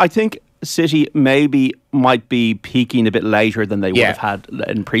this season. I think City might be peaking a bit later than they would have had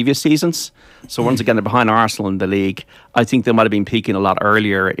in previous seasons. So once again, they're behind Arsenal in the league. I think they might have been peaking a lot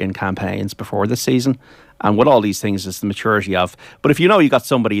earlier in campaigns before this season. And with all these things, it's the maturity of. But if you know you got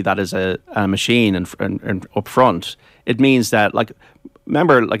somebody that is a machine and up front, it means that, like,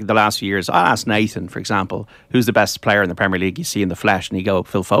 remember, like the last few years, I asked Nathan, for example, who's the best player in the Premier League you see in the flesh, and he go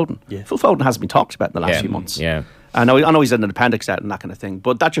Phil Foden. Yeah. Phil Foden hasn't been talked about in the last few months. Yeah. I know he's had an appendix out and that kind of thing,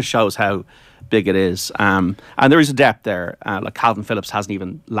 but that just shows how big it is. And there is a depth there. Like Calvin Phillips hasn't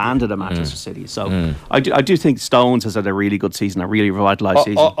even landed at Manchester City. So I do think Stones has had a really good season, a really revitalised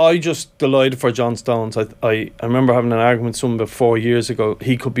season. I just delighted for John Stones. I remember having an argument with someone about 4 years ago.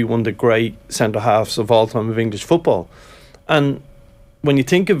 He could be one of the great centre-halves of all time of English football. And when you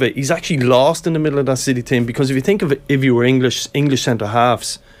think of it, he's actually lost in the middle of that City team, because if you think of it, if you were English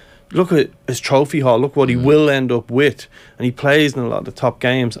centre-halves, look at his trophy haul, look what he will end up with, and he plays in a lot of the top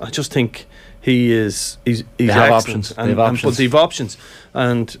games. I just think he's they have options. They've options,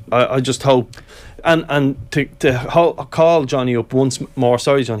 and I just hope and to call Johnny up once more.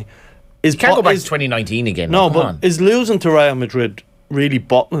 Sorry, Johnny. Can't go back to 2019 again. No, but is losing to Real Madrid really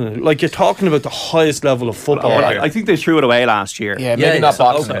bottling it? Like, you're talking about the highest level of football. I think they threw it away last year. Yeah, maybe not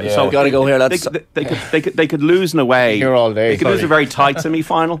bottling it. So got to go here. They could lose in a way. Here all day. They could lose a very tight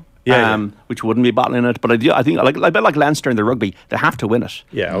semi-final. Which wouldn't be battling it, but I think a bit like Leinster in the rugby, they have to win it.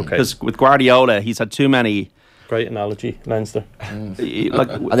 Yeah, okay. Because with Guardiola, he's had too many. Great analogy, Leinster.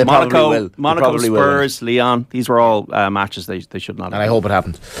 Like Monaco, Spurs, Lyon. These were all matches they should not have. And I hope it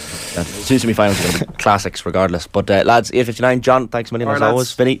happens. Two semi-finals are going to be classics regardless. But lads, 8:59. John, thanks a million as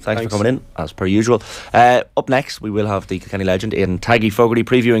always. Vinny, thanks for coming in as per usual. Up next, we will have the Kilkenny legend in Taggy Fogarty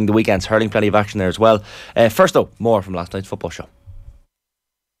previewing the weekend's hurling. Plenty of action there as well. First though, more from last night's football show.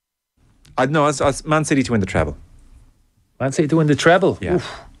 No, as Man City to win the treble. Man City to win the treble? Yeah.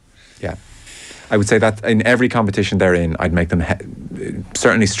 Oof. Yeah. I would say that in every competition they're in, I'd make them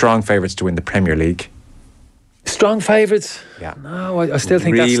certainly strong favourites to win the Premier League. Strong favourites? Yeah. No, I still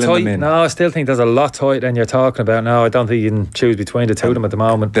think that's tight. No, I still think there's a lot tighter than you're talking about. No, I don't think you can choose between the two of them at the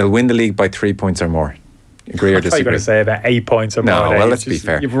moment. They'll win the league by 3 points or more. Agree or disagree? You're going to say about 8 points or more. No, well, let's be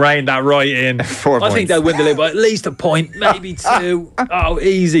fair. You've reined that right in. 4 points. I think they'll win the league by at least a point, maybe 2. Oh,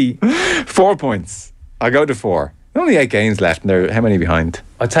 easy. 4 points. I'll go to 4. Only 8 games left, and they're how many behind?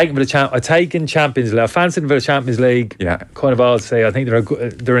 I take them for the I take in Champions League. I fancy them for the Champions League. Yeah, kind of all to say. I think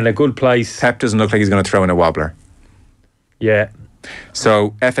they're in a good place. Pep doesn't look like he's going to throw in a wobbler. Yeah.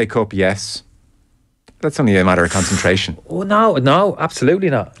 So FA Cup, yes. That's only a matter of concentration. Oh no, absolutely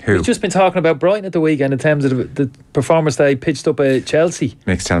not. Who? We've just been talking about Brighton at the weekend in terms of the performance they pitched up at Chelsea.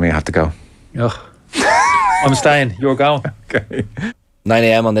 Nick's telling me I have to go. Oh. I'm staying. You're going. Okay. 9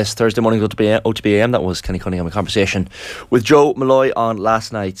 a.m. on this Thursday morning, OTB AM. That was Kenny Cunningham, a conversation with Joe Malloy on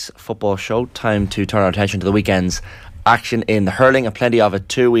last night's football show. Time to turn our attention to the weekend's action in the hurling, and plenty of it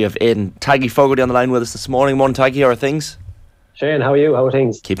too. We have Aidan Taggy Fogarty on the line with us this morning. Morning, Taggy. How are things? Shane, how are you? How are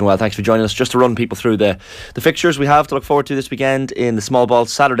things? Keeping well, thanks for joining us. Just to run people through the fixtures we have to look forward to this weekend in the small ball.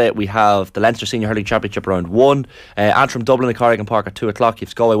 Saturday we have the Leinster Senior Hurling Championship round 1. Antrim Dublin at Corrigan Park at 2 o'clock.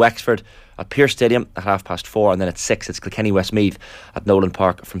 You've Galway Wexford at Pearse Stadium at 4:30, and then at 6 it's Kilkenny Westmeath at Nolan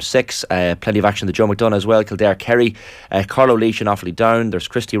Park from 6. Plenty of action. The Joe McDonagh as well. Kildare Kerry, Carlo Leach and Offaly Down. There's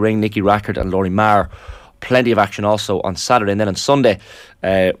Christy Ring, Nicky Rackard and Laurie Marr. Plenty of action also on Saturday, and then on Sunday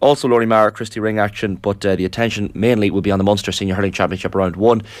also Laurie Marr, Christy Ring action, but the attention mainly will be on the Munster Senior Hurling Championship round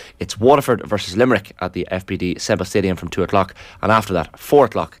 1. It's Waterford versus Limerick at the FPD Semple Stadium from 2 o'clock, and after that 4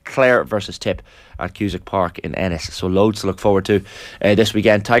 o'clock Clare versus Tip at Cusack Park in Ennis. So loads to look forward to this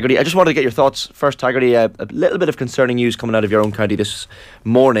weekend. Taggarty, I just wanted to get your thoughts first. Taggarty, a little bit of concerning news coming out of your own county this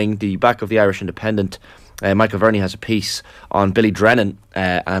morning. The back of the Irish Independent, Michael Verney, has a piece on Billy Drennan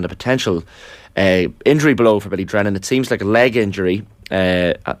and a potential injury blow for Billy Drennan. It seems like a leg injury.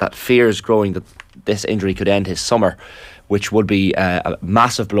 That fears growing that this injury could end his summer, which would be a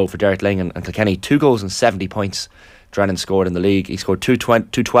massive blow for Derek Ling and Kilkenny. 2 goals and 70 points Drennan scored in the league. He scored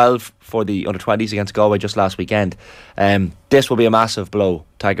 212 for the under-20s against Galway just last weekend. This will be a massive blow,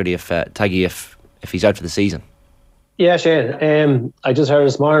 Taggarty, if he's out for the season. Yeah, Shane. I just heard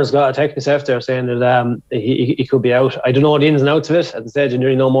this morning, got a text myself there saying that he could be out. I don't know the ins and outs of it. At the stage, you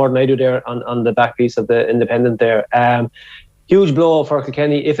nearly know more than I do there on the back piece of the Independent there. Huge blow for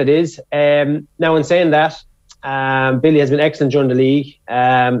Kilkenny if it is. Now, in saying that, Billy has been excellent during the league.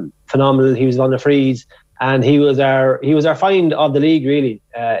 Phenomenal. He was on the freeze, and he was our find of the league, really,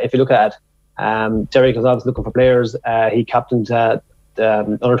 if you look at it. Derek was obviously looking for players. He captained the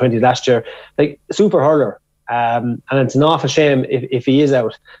under 20 last year. Like, super hurler. And it's an awful shame if he is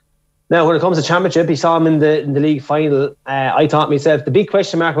out. Now, when it comes to championship, he saw him in the league final. I thought myself, the big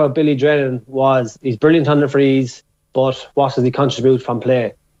question mark about Billy Drennan was, he's brilliant on the freeze, but what does he contribute from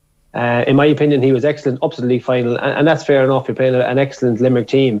play? In my opinion, he was excellent up to the league final, and that's fair enough. You're playing an excellent Limerick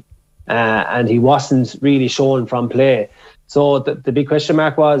team, and he wasn't really shown from play. So the big question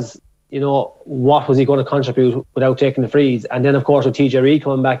mark was, what was he going to contribute without taking the freeze? And then, of course, with TJ Reid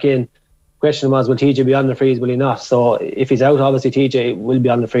coming back in, question was, will TJ be on the freeze, will he not? So if he's out, obviously TJ will be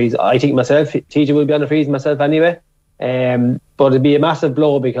on the freeze. I think TJ will be on the freeze myself anyway. But it'd be a massive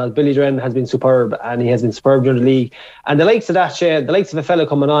blow, because Billy Drennan has been superb, and he has been superb during the league. And the likes of that, Shane, the likes of a fella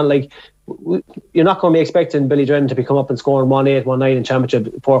coming on, like, you're not going to be expecting Billy Drennan to be come up and scoring 1-8, 1-9 in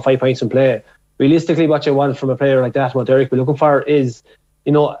championship, 4 or 5 points in play. Realistically, what you want from a player like that, what Derek be looking for is,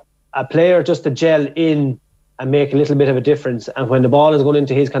 a player just to gel in and make a little bit of a difference. And when the ball is going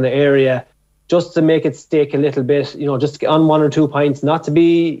into his kind of area, just to make it stick a little bit, just to get on 1 or 2 points, not to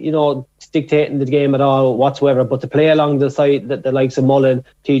be, dictating the game at all whatsoever, but to play along the side, the likes of Mullen,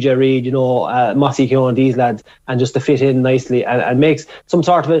 TJ Reid, Mossy Keoghan, these lads, and just to fit in nicely and makes some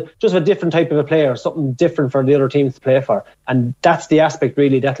sort of a different type of a player, something different for the other teams to play for. And that's the aspect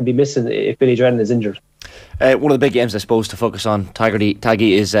really that'll be missing if Billy Drennan is injured. One of the big games, I suppose, to focus on,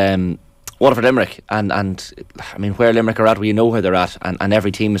 Taggy, is Waterford Limerick, and I mean, where Limerick are at, we know where they're at, and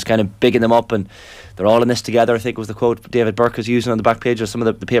every team is kind of bigging them up, and they're all in this together, I think was the quote David Burke is using on the back page of some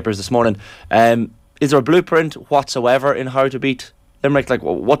of the papers this morning. Is there a blueprint whatsoever in how to beat Limerick? Like,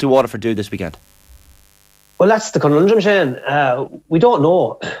 what do Waterford do this weekend? Well, that's the conundrum, Shane. We don't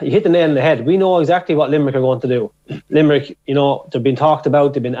know. You hit the nail on the head. We know exactly what Limerick are going to do. Limerick, they've been talked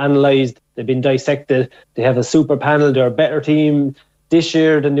about, they've been analysed, they've been dissected, they have a super panel, they're a better team this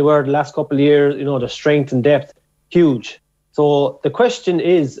year than they were the last couple of years. The strength and depth, huge. So the question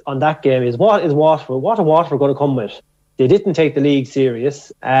is on that game is, what are Waterford going to come with? They didn't take the league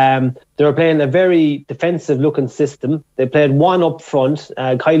serious. They were playing a very defensive looking system. They played one up front.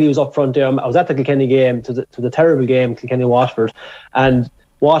 Kylie was up front there. I was at the Kilkenny game, to the terrible game, Kilkenny-Waterford, and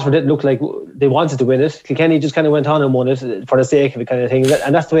Waterford didn't look like they wanted to win it. Kilkenny just kind of went on and won it for the sake of it, kind of thing,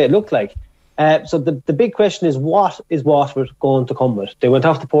 and that's the way it looked like. So the big question is, what is Waterford going to come with? They went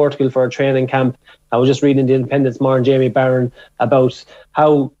off to Portugal for a training camp. I was just reading the Independent's Martin Jamie Barron about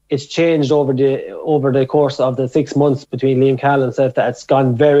how it's changed over the course of the 6 months between Liam Callan and stuff, that it's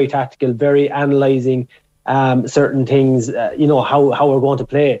gone very tactical, very analysing certain things, how we're going to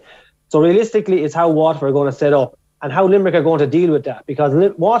play. So realistically, it's how Waterford are going to set up and how Limerick are going to deal with that, because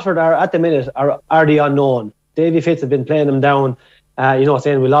Waterford are at the minute are the unknown. Davy Fitz have been playing them down, saying we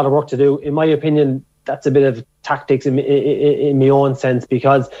have a lot of work to do. In my opinion, that's a bit of tactics in my own sense,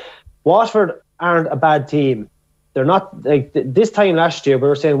 because Waterford aren't a bad team. They're not like this time last year. We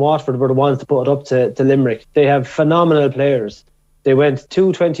were saying Waterford were the ones to put it up to Limerick. They have phenomenal players. They went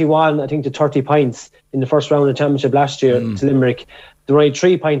 221, I think, to 30 points in the first round of the championship last year to Limerick. They were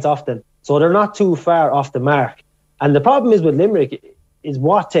 3 points off them, so they're not too far off the mark. And the problem is with Limerick is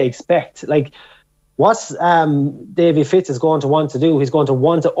what to expect. Like, what's Davy Fitz is going to want to do? He's going to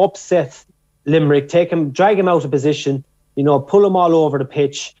want to upset Limerick, drag him out of position, pull him all over the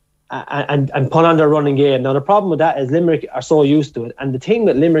pitch, and put on their running game. Now, the problem with that is Limerick are so used to it. And the thing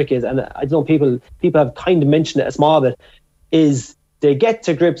with Limerick is, and I know people have kind of mentioned it a small bit, is they get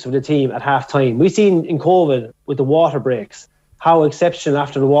to grips with the team at half time. We've seen in COVID with the water breaks how exceptional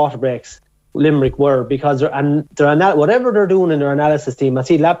after the water breaks Limerick were, because whatever they're doing in their analysis team. I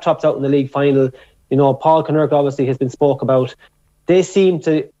see laptops out in the league final. Paul Connacht obviously has been spoke about. They seem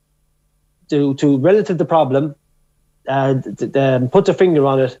to relative the problem, put their finger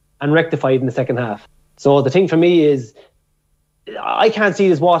on it and rectify it in the second half. So the thing for me is, I can't see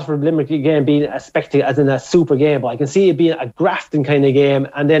this Waterford Limerick game being a spectacle as in a super game, but I can see it being a grafting kind of game,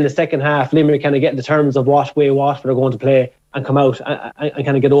 and then the second half Limerick kind of get the terms of what way Waterford are going to play and come out and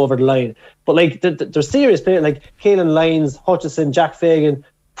kind of get over the line. But like they're serious players like Caelan Lyons, Hutchison, Jack Fagan,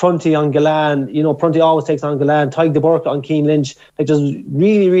 Prunty on Galan. Prunty always takes on Galan. Tadgy Fogarty on Keane Lynch. Like, there's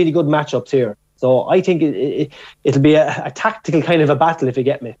really, really good matchups here. So I think it'll be a tactical kind of a battle, if you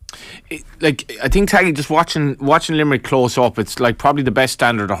get me. I think, Taggy, just watching Limerick close up, it's like probably the best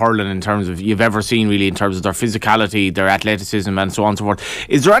standard of hurling in terms of you've ever seen, really, in terms of their physicality, their athleticism, and so on and so forth.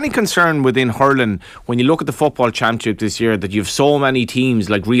 Is there any concern within hurling when you look at the football championship this year that you've so many teams,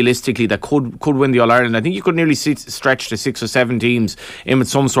 like realistically, that could win the All Ireland? I think you could nearly stretch to 6 or 7 teams in with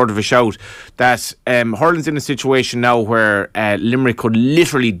some sort of a shout. That hurling's in a situation now where Limerick could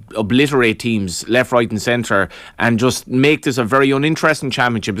literally obliterate teams teams left, right and centre and just make this a very uninteresting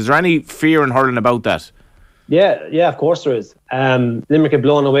championship. Is there any fear in hurling about that? Yeah, of course there is. Limerick have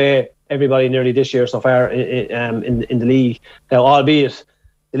blown away everybody nearly this year so far in the league. Now, albeit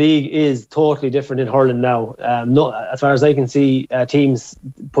the league is totally different in hurling now. As far as I can see, teams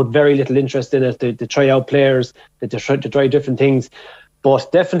put very little interest in it. They try out players, they try different things.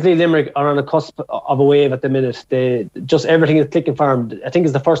 But definitely Limerick are on the cusp of a wave at the minute. Just everything is clicking for them. I think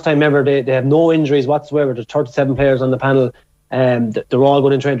it's the first time ever they have no injuries whatsoever. There's 37 players on the panel. They're all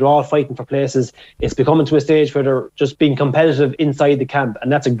going to train. They're all fighting for places. It's becoming to a stage where they're just being competitive inside the camp,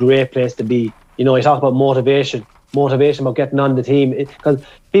 and that's a great place to be. You talk about motivation about getting on the team, because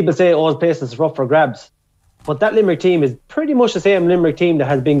people say the place is rough for grabs, but that Limerick team is pretty much the same Limerick team that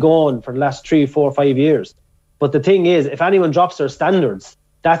has been going for the last 3, 4, 5 years. But the thing is, if anyone drops their standards,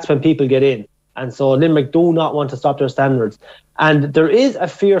 that's when people get in. And so Limerick do not want to stop their standards. And there is a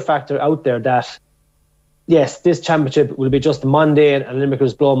fear factor out there that, yes, this championship will be just mundane and Limerick will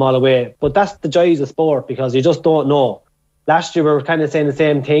just blow them all away. But that's the joys of sport, because you just don't know. Last year we were kind of saying the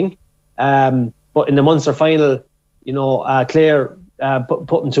same thing. But in the Munster final, Clare put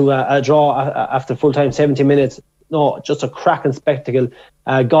them to a draw after full-time 70 minutes. No, just a cracking spectacle.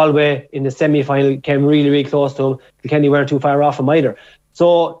 Galway in the semi-final came really, really close to them. Kilkenny weren't too far off them either.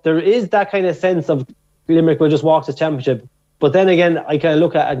 So there is that kind of sense of Limerick will just walk the championship. But then again, I kind of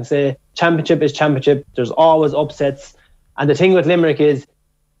look at it and say, championship is championship. There's always upsets. And the thing with Limerick is,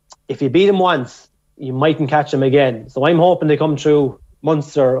 if you beat them once, you mightn't catch them again. So I'm hoping they come through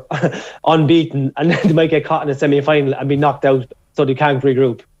Munster unbeaten, and then they might get caught in a semi-final and be knocked out so they can't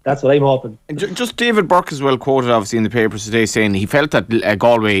regroup. That's what I'm hoping. Just David Burke as well quoted obviously in the papers today saying he felt that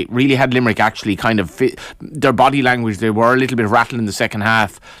Galway really had Limerick actually kind of fit their body language. They were a little bit rattled in the second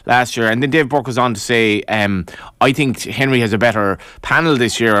half last year. And then David Burke was on to say, I think Henry has a better panel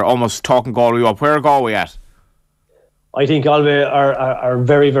this year, almost talking Galway up. Where are Galway at? I think Galway are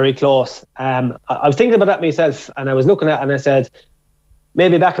very, very close. I was thinking about that myself, and I was looking at it and I said,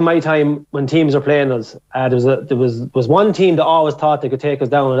 maybe back in my time when teams were playing us, there was one team that always thought they could take us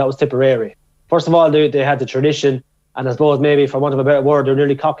down, and that was Tipperary. First of all, they had the tradition, and I suppose maybe, for want of a better word, they're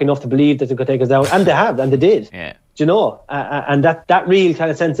nearly cocky enough to believe that they could take us down, and they have, and they did. Yeah. Do you know? And that real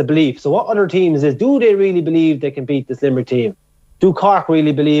kind of sense of belief. So what other teams is, do they really believe they can beat this Limerick team? Do Cork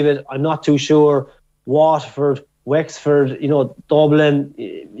really believe it? I'm not too sure. Waterford, Wexford, Dublin,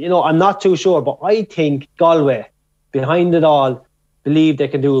 I'm not too sure, but I think Galway, behind it all, believe they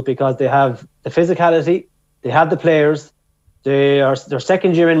can do it because they have the physicality, they have the players, they're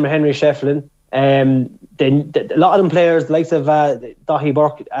second year in with Henry Shefflin. A lot of them players, the likes of Daithí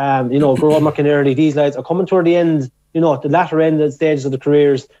Burke, Gordon McInerney, these lads are coming toward the end, the latter end of the stages of the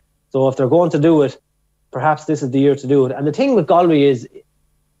careers. So if they're going to do it, perhaps this is the year to do it. And the thing with Galway is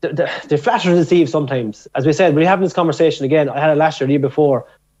they flatter and deceive sometimes. As we said, we're having this conversation again. I had it last year, the year before.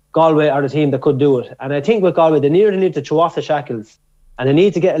 Galway are the team that could do it. And I think with Galway, they need to throw off the shackles. And they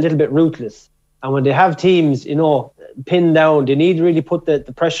need to get a little bit ruthless. And when they have teams, pinned down, they need to really put the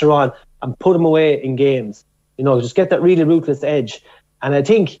pressure on and put them away in games. Just get that really ruthless edge. And I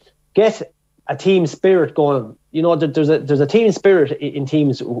think get a team spirit going. There's a team spirit in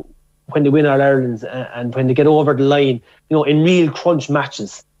teams when they win All-Irelands and when they get over the line, in real crunch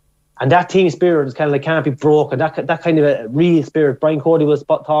matches. And that team spirit is kind of like can't be broken. That kind of a real spirit. Brian Cody was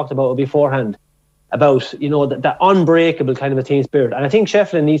talked about beforehand. About that unbreakable kind of a team spirit, and I think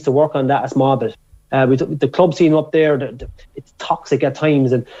Shefflin needs to work on that a small bit. With the club scene up there, it's toxic at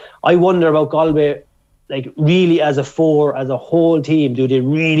times, and I wonder about Galway, like really as a whole team, do they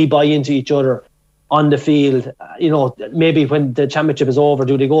really buy into each other on the field? Maybe when the championship is over,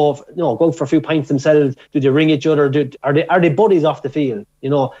 do they go for a few pints themselves? Do they ring each other? Are they buddies off the field?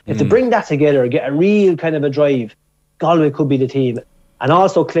 If they bring that together, get a real kind of a drive, Galway could be the team. And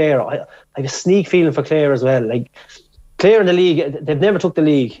also Clare, I have a sneak feeling for Clare as well. Like Clare in the league, they've never took the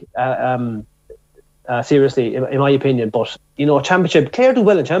league seriously, in my opinion. But championship, Clare do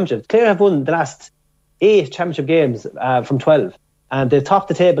well in championships. Clare have won the last 8 championship games from 12, and they topped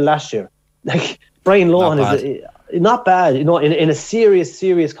the table last year. Like Brian Lohan is not bad, in a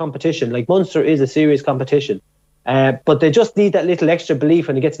serious competition. Like Munster is a serious competition, but they just need that little extra belief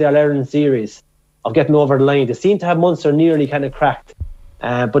when they get to the All-Ireland series of getting over the line. They seem to have Munster nearly kind of cracked.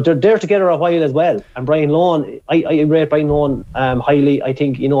 But they're there together a while as well. And Brian Lohan, I rate Brian Lohan highly. I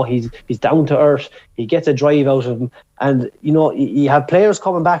think he's down to earth. He gets a drive out of him, and you have players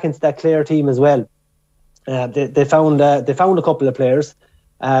coming back into that Clare team as well. They found a couple of players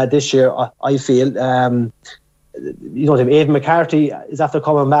this year. I feel Aidan McCarthy is after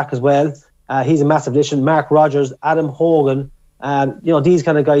coming back as well. He's a massive addition. Mark Rogers, Adam Hogan, These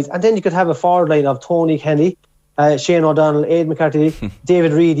kind of guys. And then you could have a forward line of Tony Kenny, Shane O'Donnell, Aidan McCarthy,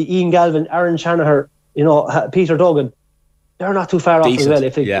 David Reid, Ian Galvin, Aaron Shanahan, Peter Duggan. They're not too far off as well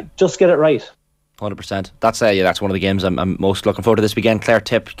if they just get it right. 100%. That's one of the games I'm most looking forward to this weekend. Clare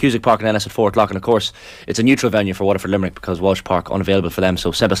Tip, Cusack Park and Ennis at 4 o'clock, and of course it's a neutral venue for Waterford Limerick because Walsh Park unavailable for them,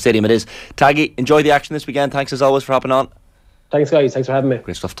 so Semple Stadium it is. Taggy, enjoy the action this weekend. Thanks as always for hopping on. Thanks guys, thanks for having me.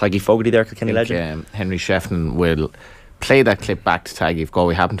 Great stuff. Taggy Fogarty there, Kilkenny legend. Henry Shefflin will play that clip back to Taggy if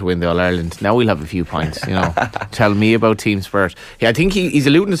Galway happen to win the All-Ireland. Now we'll have a few points, Tell me about team spirit. Yeah, I think he's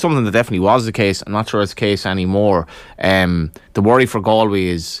alluding to something that definitely was the case. I'm not sure it's the case anymore. The worry for Galway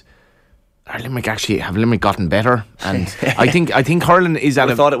is, have Limerick gotten better? And I think hurling is at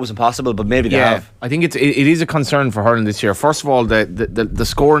I thought it was impossible, but maybe they have. I think it is a concern for hurling this year. First of all, the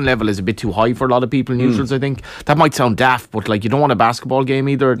scoring level is a bit too high for a lot of people in neutrals. I think that might sound daft, but you don't want a basketball game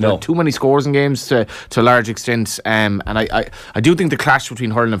either. There are too many scores in games to a large extent. And I do think the clash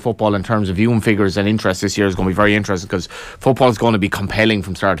between hurling and football in terms of viewing figures and interest this year is going to be very interesting because football is going to be compelling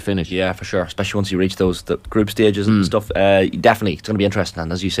from start to finish. Yeah, for sure. Especially once you reach the group stages and stuff. Definitely, it's going to be interesting.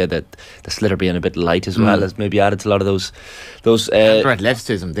 And as you said, that the sliotar being a bit light as well has maybe added to a lot of those their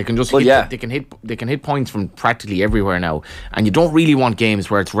athleticism. They can just they can hit points from practically everywhere now, and you don't really want games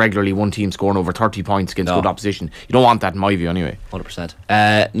where it's regularly one team scoring over 30 points against good opposition. You don't want that in my view anyway. 100%.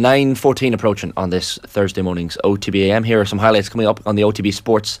 9:14 approaching on this Thursday morning's OTB AM. Here are some highlights coming up on the OTB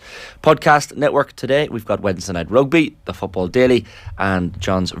Sports podcast network today. We've got Wednesday night rugby, the Football Daily, and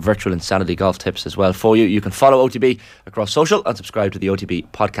John's virtual insanity golf tips as well for you. You can follow OTB across social and subscribe to the OTB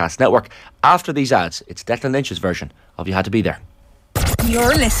podcast network. After these ads, it's Declan Lynch's version of You Had to Be There.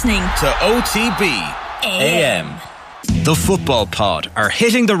 You're listening to OTB AM. The Football Pod are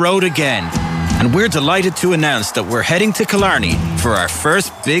hitting the road again, and we're delighted to announce that we're heading to Killarney for our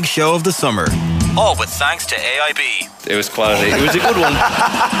first big show of the summer. All with thanks to AIB. It was quality. It was a good one.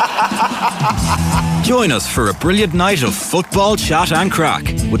 Join us for a brilliant night of football, chat and crack,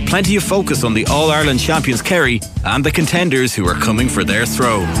 with plenty of focus on the All-Ireland champions Kerry and the contenders who are coming for their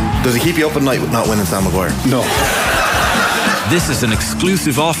throw. Does it keep you up at night with not winning Sam Maguire? No. This is an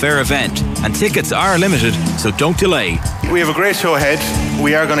exclusive off-air event, and tickets are limited, so don't delay. We have a great show ahead.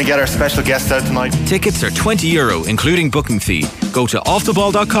 We are going to get our special guests out tonight. Tickets are €20, including booking fee. Go to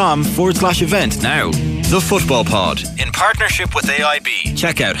offtheball.com/event now. The Football Pod, in partnership with AIB.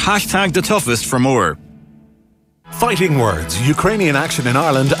 Check out #TheToughest for more. Fighting Words, Ukrainian Action in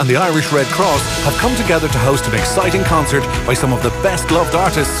Ireland and the Irish Red Cross have come together to host an exciting concert by some of the best loved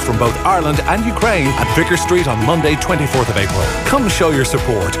artists from both Ireland and Ukraine at Vicar Street on Monday 24th of April. Come show your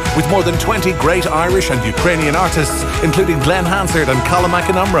support with more than 20 great Irish and Ukrainian artists including Glenn Hansard and Colm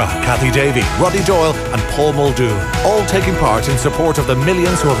McInumrah, Kathy Davey, Roddy Doyle and Paul Muldoon, all taking part in support of the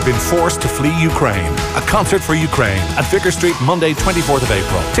millions who have been forced to flee Ukraine. A concert for Ukraine at Vicar Street Monday 24th of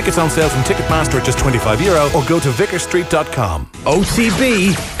April. Tickets on sale from Ticketmaster at just €25 or go to vicarstreet.com.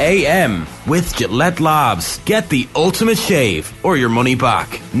 OTB AM with Gillette Labs. Get the ultimate shave or your money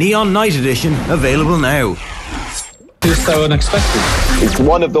back. Neon Night Edition available now. It's so unexpected. It's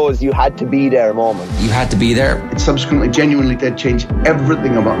one of those you had to be there moments. You had to be there. It subsequently genuinely did change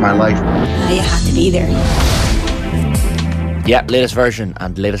everything about my life. You had to be there. Yeah, latest version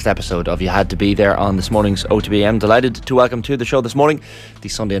and latest episode of You Had to Be There on this morning's OTB AM. Delighted to welcome to the show this morning the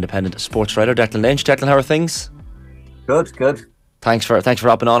Sunday Independent sports writer Declan Lynch. Declan, how are things? Good. Thanks for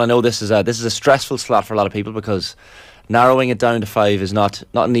hopping on. I know this is a stressful slot for a lot of people because narrowing it down to 5 is not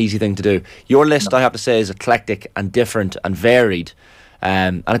an easy thing to do. Your list, I have to say, is eclectic and different and varied,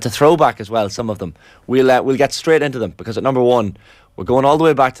 and it's a throwback as well. Some of them we'll get straight into them because at number 1 we're going all the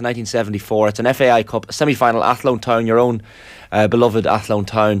way back to 1974. It's an FAI Cup semi-final, Athlone Town, your own beloved Athlone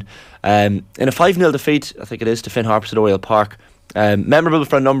Town, in a 5-0 defeat, I think it is, to Finn Harps at Oriel Park. Memorable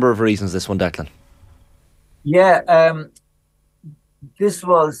for a number of reasons, this one, Declan. Yeah, this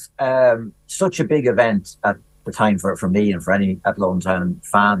was such a big event at the time for me and for any Athlone Town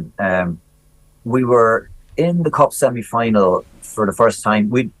fan. We were in the Cup semi-final for the first time.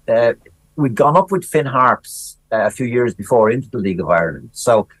 We'd gone up with Finn Harps a few years before into the League of Ireland.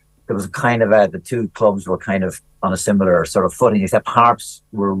 So there was kind of the two clubs were kind of on a similar sort of footing, except Harps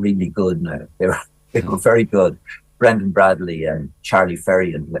were really good now. They were very good. Brendan Bradley and Charlie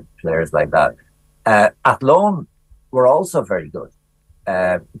Ferry and players like that. Athlone were also very good.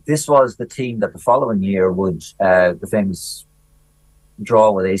 This was the team that the following year would the famous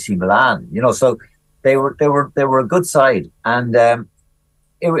draw with AC Milan. So they were a good side, and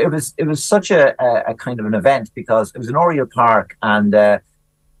it was such a kind of an event because it was in Oriel Park, and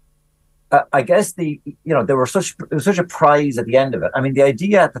I guess it was such a prize at the end of it. I mean, the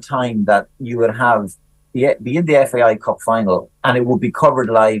idea at the time that you would have be in the FAI Cup final, and it would be covered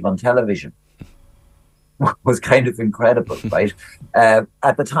live on television. Was kind of incredible, right?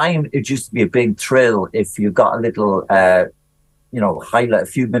 At the time, it used to be a big thrill if you got a little, highlight, a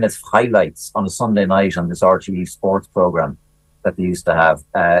few minutes of highlights on a Sunday night on this OTB SPORTS program that they used to have.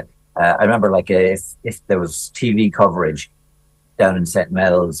 I remember, like, if there was TV coverage down in St.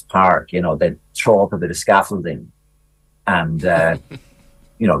 Mel's Park, they'd throw up a bit of scaffolding and,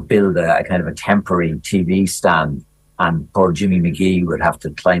 build a kind of a temporary TV stand. And poor Jimmy McGee would have to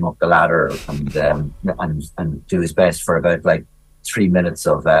climb up the ladder and do his best for about 3 minutes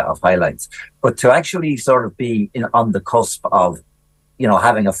of highlights. But to actually sort of be on the cusp of,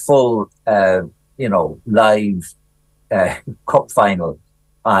 having a full, live cup final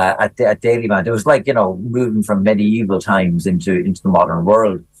at Dalymount, it was like, moving from medieval times into the modern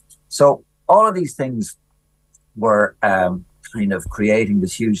world. So all of these things were kind of creating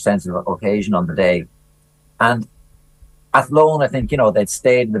this huge sense of occasion on the day. And Athlone, I think, they'd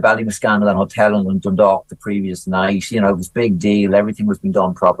stayed in the Ballymascanlan Hotel in Dundalk the previous night. It was a big deal. Everything was being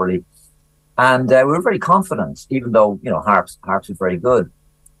done properly. And we were very confident, even though, Harps were very good.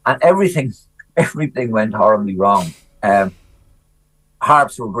 And everything went horribly wrong.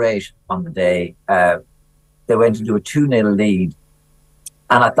 Harps were great on the day. They went into a 2-0 lead.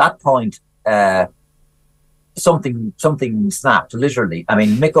 And at that point, something snapped, literally. I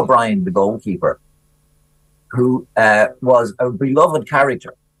mean, Mick O'Brien, the goalkeeper, who was a beloved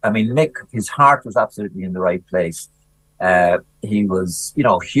character. I mean, Mick, his heart was absolutely in the right place. He was,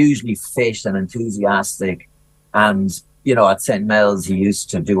 hugely fit and enthusiastic. And, at St. Mel's, he used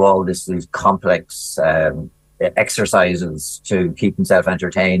to do all these complex exercises to keep himself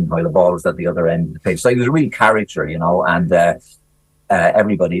entertained while the ball was at the other end of the pitch. So he was a real character, and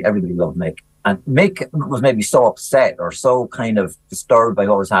everybody loved Mick. And Mick was maybe so upset or so kind of disturbed by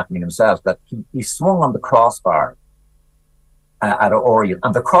what was happening himself that he swung on the crossbar at Oriel.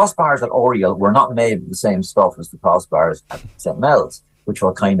 And the crossbars at Oriel were not made of the same stuff as the crossbars at St. Mel's, which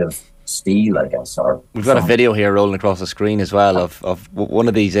were kind of steel, I guess. Or we've got a video here rolling across the screen as well of one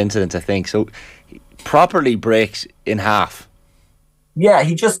of these incidents, I think. So he properly breaks in half. Yeah,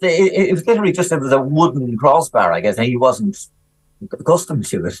 it was literally just, it was a wooden crossbar, I guess, and he wasn't accustomed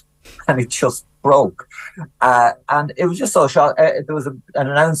to it, and it just broke. And it was just so shocking. There was an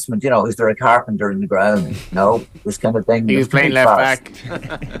announcement, is there a carpenter in the ground? No, this kind of thing. He was playing left back.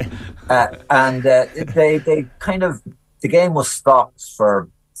 And they kind of, the game was stopped for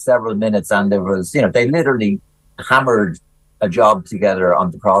several minutes, and there was, they literally hammered a job together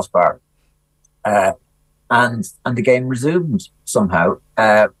on the crossbar. And the game resumed somehow.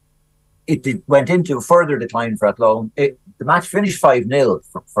 It went into a further decline for Athlone. The match finished 5-0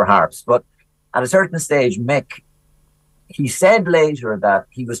 for Harps, but at a certain stage, Mick, he said later that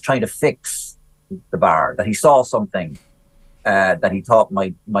he was trying to fix the bar, that he saw something that he thought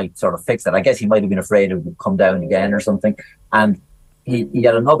might sort of fix it. I guess he might have been afraid it would come down again or something. And he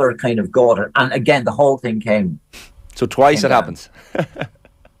had another kind of go at it. And again, the whole thing came. So twice it happens.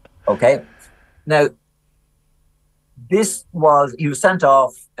 Okay. Now, he was sent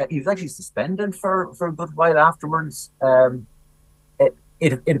off. He was actually suspended for a good while afterwards.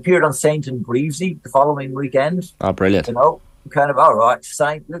 It appeared on Saint and Greavesy the following weekend. Oh, brilliant. Kind of, all right,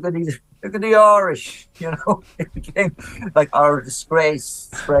 Saint, look at the Irish, It became like our disgrace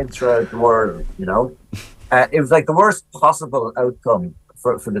spread throughout the world, It was like the worst possible outcome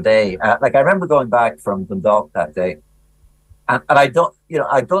for the day. I remember going back from Dundalk that day, and I don't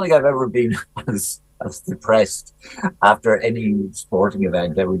think I've ever been as depressed after any sporting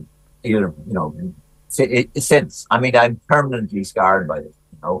event since. I mean, I'm permanently scarred by it,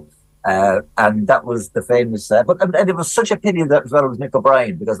 and that was the famous. And it was such a pity that as well it was Mick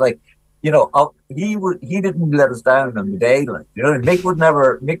O'Brien, because he didn't let us down on the day. Mick would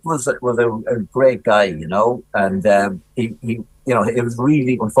never. Mick was a great guy, and he it was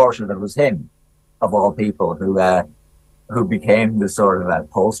really unfortunate that it was him, of all people, who became the sort of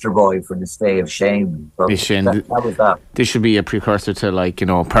poster boy for this day of shame. So that was that. This should be a precursor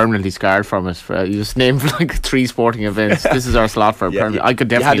to permanently scarred from it. You just named 3 sporting events. This is our slot for permanent. I could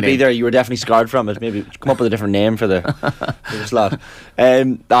definitely. You had to be there. You were definitely scarred from it. Maybe come up with a different name for the slot.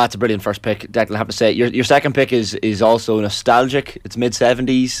 That's a brilliant first pick, Declan. I have to say, your second pick is also nostalgic. It's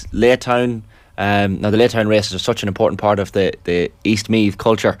mid-70s, Late Town. Now the Late Town races are such an important part of the East Meath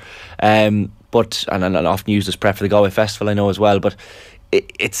culture. But and often used as prep for the Galway Festival, I know as well. But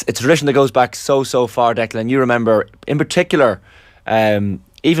it's a tradition that goes back so far, Declan. You remember, in particular, even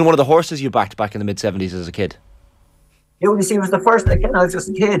one of the horses you backed back in the mid-70s as a kid. Yeah, you see, it was the first. Again, I was just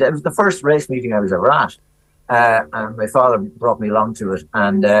a kid. It was the first race meeting I was ever at, and my father brought me along to it.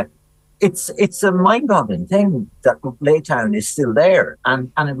 And it's a mind-boggling thing that Laytown is still there,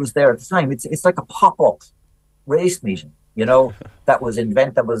 and it was there at the time. It's like a pop-up race meeting, that was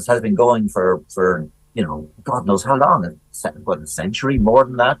has been going for God knows how long, a century, more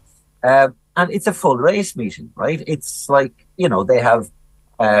than that, and it's a full race meeting, right? It's like they have,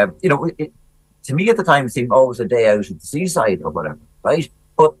 to me at the time it seemed always a day out at the seaside or whatever, right?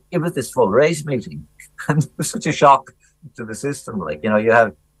 But it was this full race meeting, and it was such a shock to the system. Like you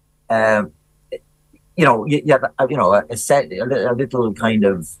have. You have a little kind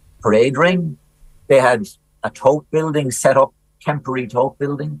of parade ring. They had a tote building set up, temporary tote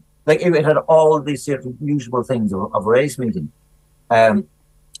building. Like it had all these sort of usual things of race meeting, and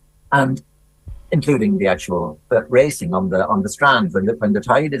including the actual racing on the strand when the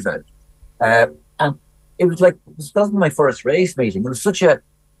tide is out. And it wasn't my first race meeting. It was such a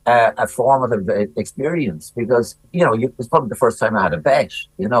formative experience because it was probably the first time I had a bet.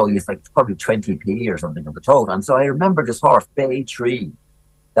 It's like probably 20p or something on the tote, and so I remember this horse Bay Tree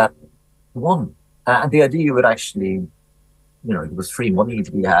that won, and the idea would actually, it was free money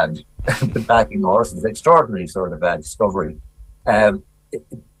to be had with backing horses. Extraordinary sort of discovery.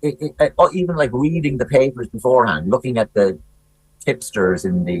 Even like reading the papers beforehand, looking at the tipsters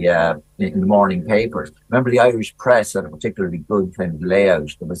in the morning papers. Remember the Irish press had a particularly good kind of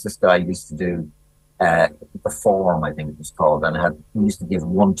layout. There was this guy who used to do the Form, I think it was called, and he used to give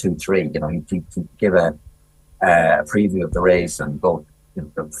 1, 2, 3. He'd give a preview of the race and go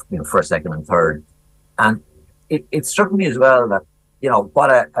first, second, and third. And it struck me as well that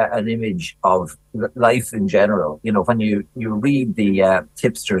what an image of life in general. When you read the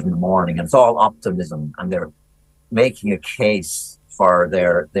tipsters in the morning, and it's all optimism, and they're making a case for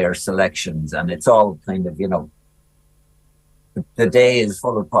their selections, and it's all kind of the day is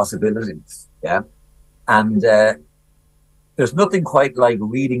full of possibilities, and there's nothing quite like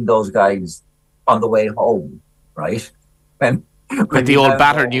reading those guys on the way home, right? With the old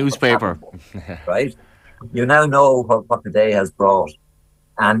battered newspaper, right? You now know what the day has brought,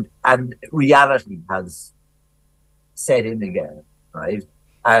 and reality has set in again, right?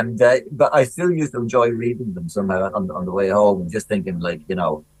 And but I still used to enjoy reading them somehow on the way home, and just thinking like,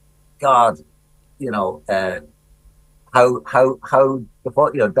 God, how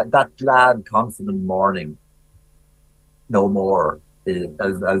that glad, confident morning, no more,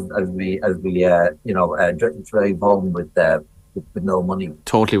 as we drive home with no money.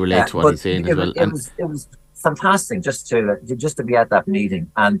 Totally relate to what he's saying as well. It was fantastic just to be at that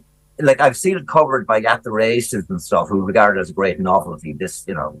meeting, and like I've seen it covered by At the Races and stuff, who regard it as a great novelty, this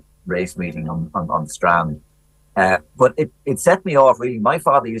race meeting on the Strand. But it set me off really. My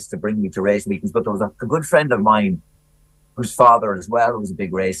father used to bring me to race meetings, but there was a good friend of mine whose father as well was a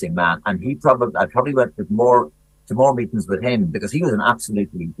big racing man, and I probably went to more meetings with him because he was an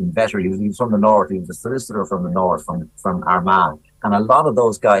absolutely inveterate. He was from the north. He was a solicitor from the north, from Armagh, and a lot of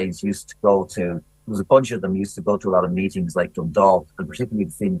those guys used to go to. There was a bunch of them used to go to a lot of meetings like Dundalk, and particularly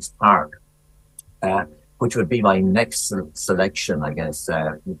Phoenix Park, which would be my next selection, I guess,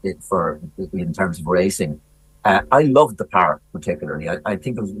 in terms of racing. I loved the park particularly. I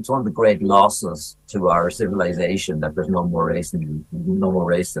think it's one of the great losses to our civilization that there's no more racing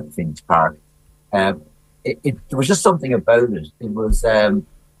at Phoenix Park. There was just something about it. It was it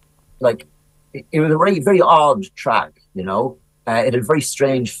was a very, very odd track. It had a very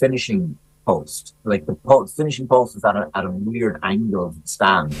strange finishing post. Like the finishing post was at a weird angle of the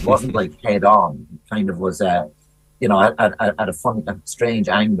stand. It wasn't like head on. It kind of was at a funny, strange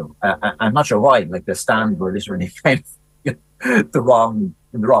angle. I'm not sure why. Like the stand were literally kind of in the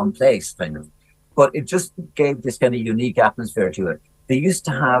wrong place, kind of. But it just gave this kind of unique atmosphere to it. They used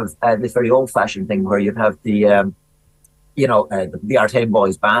to have this very old-fashioned thing where you'd have the Artane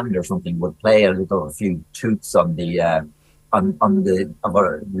Boys band or something would play a few toots on the at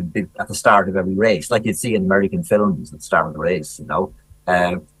the start of every race, like you'd see in American films at the start of the race,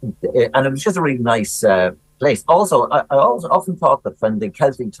 and it was just a really nice place. Also, I also often thought that when the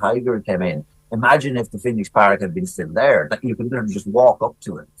Celtic Tiger came in, imagine if the Phoenix Park had been still there, that you could literally just walk up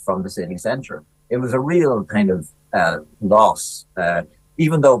to it from the city centre. It was a real kind of loss,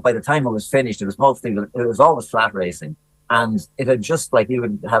 even though by the time it was finished, it was always flat racing, and it had just like you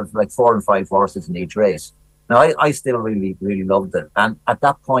would have like 4 and 5 horses in each race. Now, I still really, really loved it. And at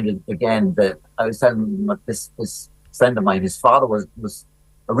that point, again, I was telling this friend of mine, his father was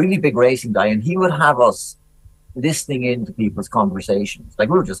a really big racing guy, and he would have us listening into people's conversations. Like,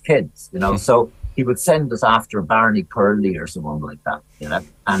 we were just kids, so he would send us after Barney Curley or someone like that,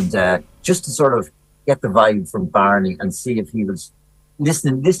 and just to sort of get the vibe from Barney and see if he was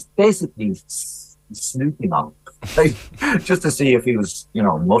listening, basically snooping on like, just to see if he was,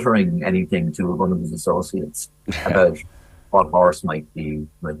 muttering anything to one of his associates about what horse might be,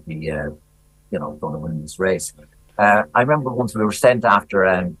 going to win this race. I remember once we were sent after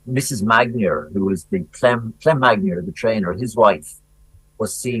Mrs. Magnier, who was the Clem Magnier, the trainer. His wife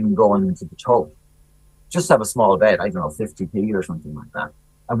was seen going into the tub, just have a small bet, I don't know, 50p or something like that.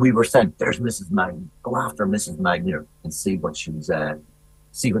 And we were sent, there's Mrs. Magnier, go after Mrs. Magnier and see what she's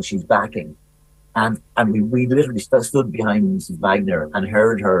backing. And we literally stood behind Mrs. Magnier and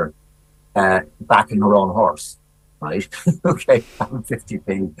heard her backing her own horse. Right, okay,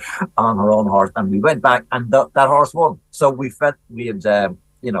 50p on her own horse, and we went back, and that horse won. So we had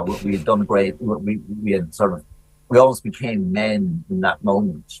done great. We had we almost became men in that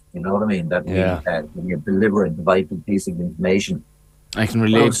moment. You know what I mean? That we had delivered the vital piece of information. I can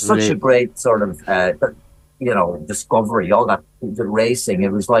relate. It was such a great sort of discovery. All that the racing.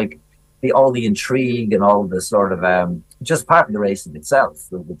 It was like all the intrigue and all the sort of just part of the racing itself,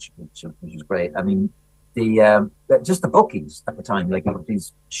 which was great. I mean. Just the bookies at the time, like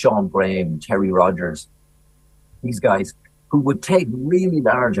these Sean Graham, Terry Rogers, these guys who would take really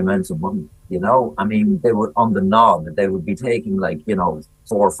large amounts of money. I mean, they would on the nod, they would be taking 4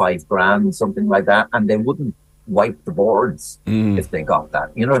 or 5 grand, something like that, and they wouldn't wipe the boards if they got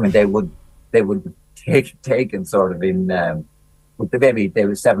that. You know what I mean? They would take and sort of in maybe they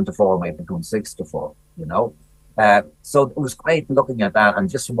were 7-4, might become 6-4. So it was great looking at that and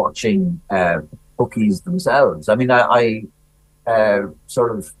just watching. Bookies themselves. I mean, I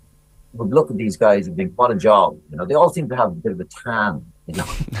sort of would look at these guys and think, what a job. They all seem to have a bit of a tan,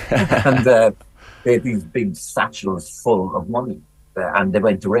 and they had these big satchels full of money, and they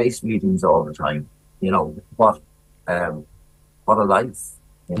went to race meetings all the time. What a life,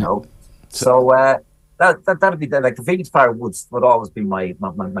 So that'd be like the Phoenix Park would always be my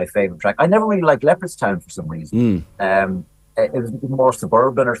favorite track. I never really liked Leopardstown for some reason. It was more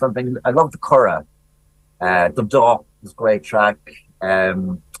suburban or something. I loved the Curran. The Dock was a great track. But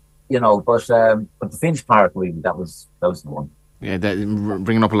the Finch Park, really, that was the one. Yeah,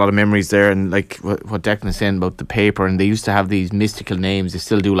 bringing up a lot of memories there, and like what Declan is saying about the paper, and they used to have these mystical names. They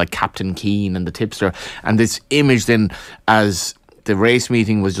still do, like Captain Keen and the Tipster, and this image then as the race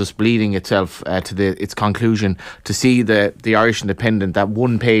meeting was just bleeding itself to its conclusion, to see the Irish Independent, that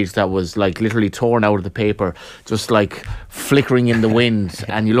one page that was like literally torn out of the paper, just like flickering in the wind,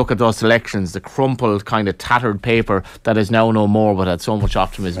 and you look at those selections, the crumpled kind of tattered paper that is now no more, but had so much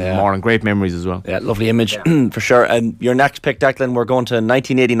optimism more, and great memories as well. Yeah, lovely image for sure. And your next pick, Declan, we're going to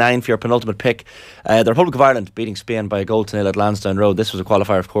 1989 for your penultimate pick. The Republic of Ireland beating Spain by a 1-0 at Lansdowne Road. This was a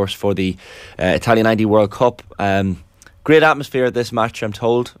qualifier, of course, for the Italia 90 World Cup. Great atmosphere at this match, I'm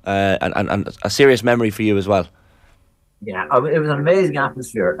told, and a serious memory for you as well. Yeah, it was an amazing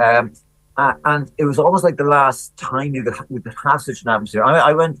atmosphere, and it was almost like the last time you could have such an atmosphere.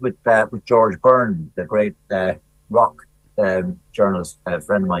 I went with George Byrne, the great rock journalist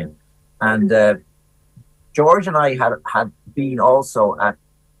friend of mine, and George and I had been also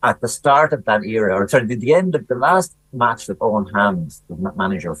at the start of that era, or sorry, the end of the last match that Owen Hamms was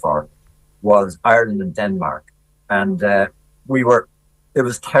manager for was Ireland and Denmark. And it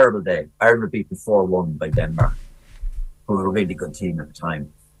was a terrible day. Ireland were beaten 4-1 by Denmark, who were a really good team at the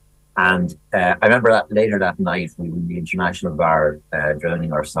time. And I remember that later that night, we were in the international bar,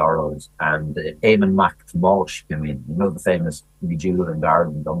 drowning our sorrows, and Eamon McTamosh came in. The famous Jewel and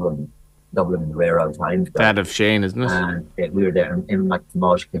Garden in Dublin in the rare old times. That of Shane, isn't it? And we were there, and Eamon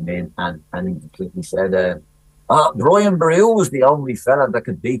McTamosh came in, and he said, Brian Brew was the only fella that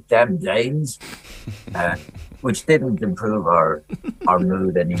could beat them Danes. Which didn't improve our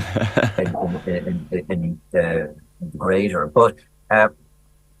mood any greater. But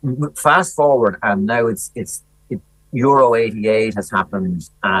fast forward, and now it's Euro '88 has happened,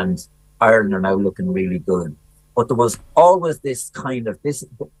 and Ireland are now looking really good. But there was always this kind of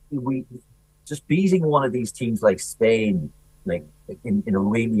we just beating one of these teams like Spain, like in a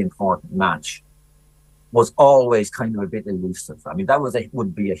really important match, was always kind of a bit elusive. I mean, that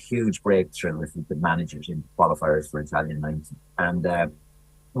would be a huge breakthrough if we could manage it in qualifiers for Italian 90. And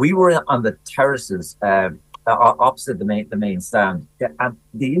we were on the terraces opposite the main stand. And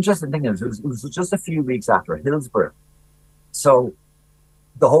the interesting thing is, it was just a few weeks after Hillsborough. So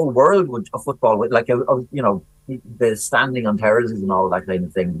the whole world of football, the standing on terraces and all that kind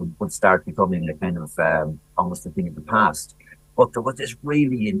of thing would start becoming a kind of almost a thing of the past. But there was this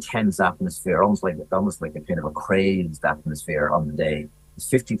really intense atmosphere, almost like a kind of a crazed atmosphere on the day. There's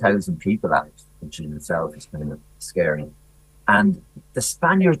 50,000 people at it, which in itself is kind of scary. And the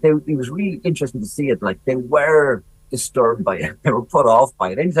Spaniards, it was really interesting to see it. Like, they were disturbed by it. They were put off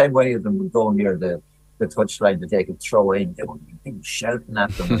by it. Anytime any of them would go near the the touchline to take a throw in, they were shouting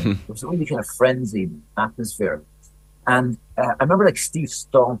at them. It was a really kind of frenzied atmosphere. And I remember like Steve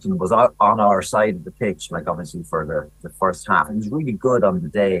Staunton was on our side of the pitch, like obviously for the first half. He was really good on the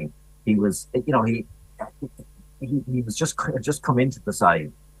day. He was, you know, he was just come into the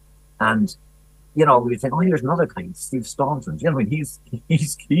side, and you know, we think, oh, here's another guy, Steve Staunton. You know, I mean,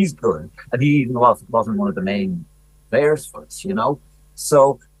 he's good, and he even wasn't one of the main players for us, you know.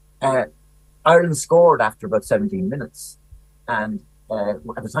 So Ireland scored after about 17 minutes, and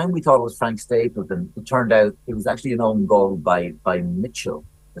at the time we thought it was Frank Stapleton. It turned out it was actually an own goal by Mitchell,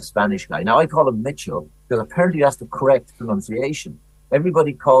 the Spanish guy. Now I call him Mitchell because apparently that's the correct pronunciation.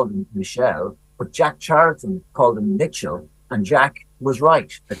 Everybody called him Michelle, but Jack Charlton called him Mitchell, and Jack was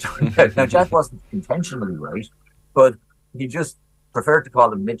right. Now Jack wasn't intentionally right, but he just preferred to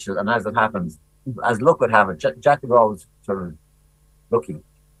call him Mitchell. And as it happens, as luck would have it, Jack was always sort of lucky,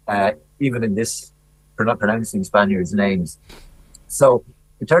 even in this pronouncing Spaniards' names. So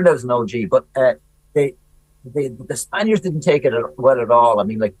it turned out it was an OG, but the Spaniards didn't take it well at all. I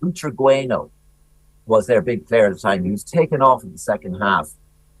mean, like Butragueno was their big player at the time. He was taken off in the second half,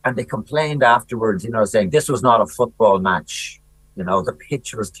 and they complained afterwards, you know, saying this was not a football match. You know, the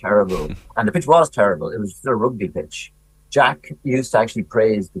pitch was terrible, and the pitch was terrible. It was a rugby pitch. Jack used to actually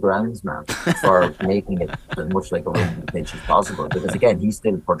praise the groundsman for making it as much like a rugby pitch as possible, because again, he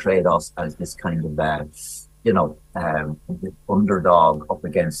still portrayed us as this kind of you know, underdog up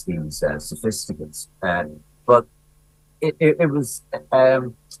against these sophisticates. But it was,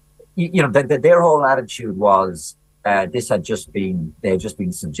 you know, their whole attitude was they had just been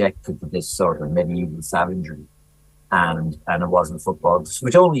subjected to this sort of medieval savagery, and it wasn't football,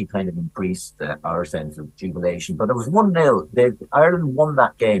 which only kind of increased our sense of jubilation. But it was 1-0. Ireland won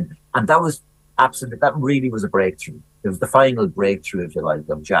that game, and that was absolutely, that really was a breakthrough. It was the final breakthrough, if you like,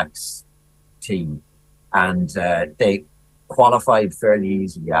 of Jack's team. And they qualified fairly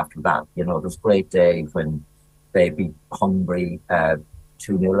easily after that. You know, it was a great day when they beat Hungary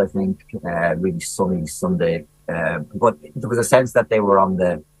 2-0, I think, really sunny Sunday. But there was a sense that they were on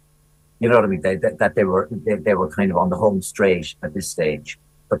the, you know what I mean, that they were kind of on the home straight at this stage.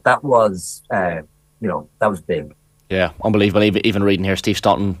 But that was, you know, that was big. Yeah, unbelievable. Even reading here, Steve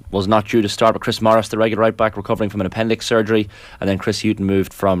Staunton was not due to start, but Chris Morris, the regular right back, recovering from an appendix surgery, and then Chris Hughton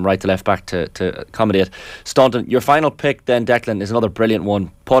moved from right to left back to accommodate Staunton. Your final pick then, Declan, is another brilliant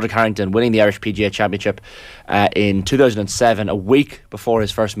one. Padraig Harrington winning the Irish PGA Championship in 2007, a week before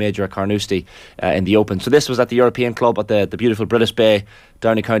his first major at Carnoustie in the Open. So this was at the European Club at the beautiful British Bay,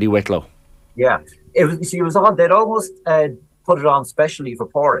 Downey County, Wicklow. Yeah, it was on. They'd almost put it on specially for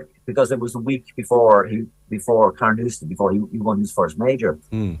Padraig, because it was a week before Carnoustie, before he won his first major.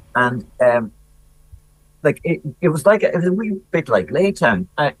 And like it was a wee bit like Laytown.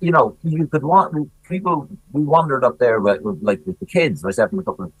 You know, you could people. We wandered up there with the kids, myself and a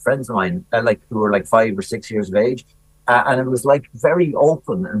couple of friends of mine, who were like 5 or 6 years of age, and it was like very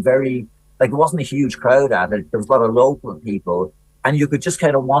open and very, like, it wasn't a huge crowd at it. There was a lot of local people, and you could just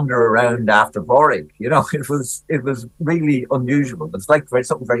kind of wander around after Padraig. You know, it was really unusual. It's like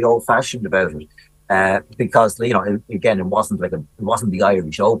something very old fashioned about it. Because, you know, again, it wasn't the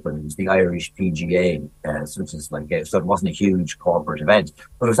Irish Open, it was the Irish PGA, which is like, so it wasn't a huge corporate event,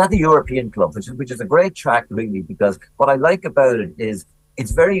 but it was at the European Club, which is a great track, really, because what I like about it is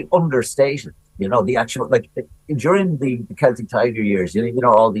it's very understated. You know, the actual, like, during the Celtic Tiger years, you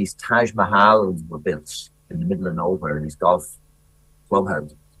know, all these Taj Mahals were built in the middle of nowhere, these golf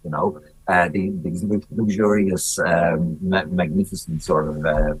clubhouses, you know, these luxurious, magnificent sort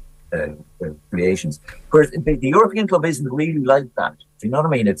of creations. Whereas the European Club isn't really like that. Do you know what I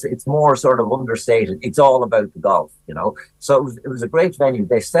mean? It's more sort of understated. It's all about the golf, you know. So it was a great venue.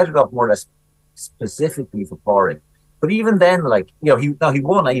 They set it up more or less specifically for Padraig. But even then, like, you know, he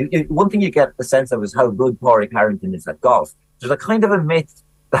won. One thing you get the sense of is how good Padraig Harrington is at golf. There's a kind of a myth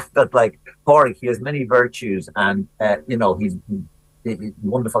that like Padraig, he has many virtues, and you know, he's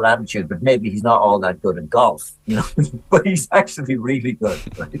wonderful attitude, but maybe he's not all that good at golf, you know. But he's actually really good,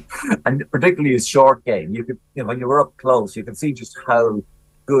 right? And particularly his short game. You could, you know, when you were up close, you could see just how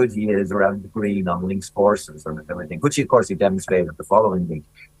good he is around the green on Lynch courses and everything, which of course he demonstrated the following week.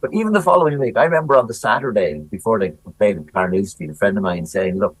 But even the following week, I remember on the Saturday before they played in Carnoustie, a friend of mine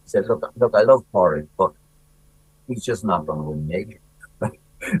saying, look, I love Padraig, but he's just not going to win major.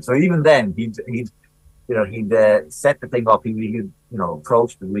 So even then, he'd set the thing up. He you know,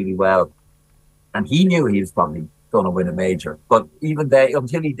 approached it really well, and he knew he was probably going to win a major. But even then,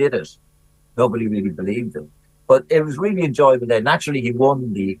 until he did it, nobody really believed him. But it was really enjoyable day. Naturally, he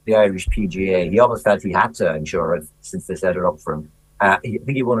won the Irish PGA. He almost felt he had to ensure it, since they set it up for him. I think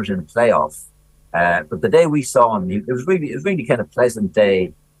he won it in a playoff, But the day we saw him, it was really kind of pleasant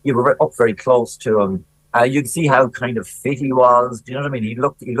day. You were up very close to him. You could see how kind of fit he was. Do you know what I mean? He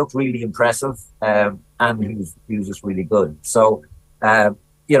looked really impressive, and he was just really good. So,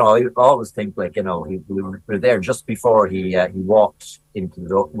 you know, I always think, like, you know, we were there just before he walked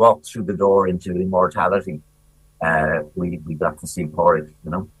through the door into immortality. We got to see Porrick,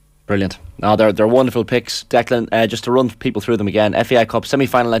 you know. Brilliant. Now they're wonderful picks. Declan, just to run people through them again. FAI Cup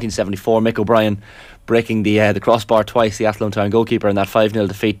semi-final 1974. Mick O'Brien breaking the crossbar twice, the Athlone Town goalkeeper, in that 5-0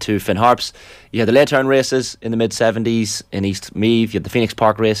 defeat to Finn Harps. You had the late turn races in the mid-70s in East Meath. You had the Phoenix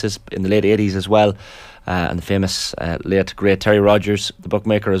Park races in the late 80s as well. And the famous late great Terry Rogers, the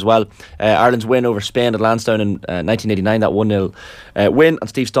bookmaker, as well. Ireland's win over Spain at Lansdowne in 1989, that 1-0 win, and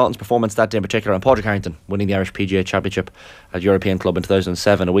Steve Staunton's performance that day in particular, and Padraig Harrington winning the Irish PGA Championship at European Club in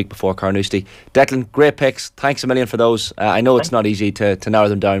 2007, a week before Carnoustie. Declan, great picks. Thanks a million for those. I know it's not easy to narrow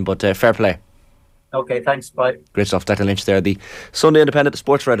them down, but fair play. Okay, thanks, bye. Great stuff. Declan Lynch there, the Sunday Independent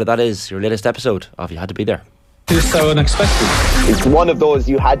sports writer. That is your latest episode of You Had to Be There. It's so unexpected. It's one of those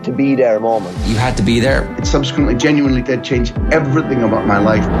you had to be there moments. You had to be there. It subsequently genuinely did change everything about my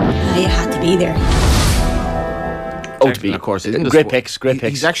life. I had to be there. OTB, of course, great picks.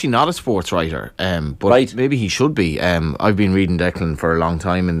 He's actually not a sports writer, but maybe he should be. I've been reading Declan for a long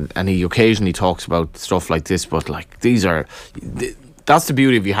time, and he occasionally talks about stuff like this, but like these are... That's the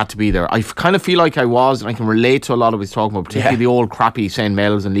beauty of You Had to Be There. I kind of feel like I was, and I can relate to a lot of what he's talking about, particularly the old crappy St.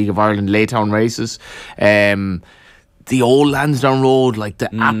 Mel's and League of Ireland Laytown races. The old Lansdowne Road, like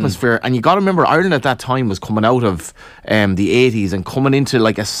the atmosphere. And you got to remember, Ireland at that time was coming out of the 80s and coming into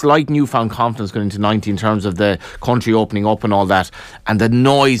like a slight newfound confidence going into 90 in terms of the country opening up and all that, and the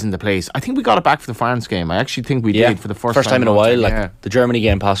noise in the place. I think we got it back for the France game. I actually think we did for the first time in a while. Like the Germany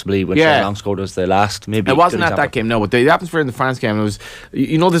game possibly, which long scored was the last. Maybe it wasn't at that game, no, but the atmosphere in the France game, it was,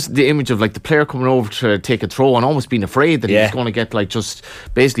 you know, the image of like the player coming over to take a throw and almost being afraid that he's going to get like just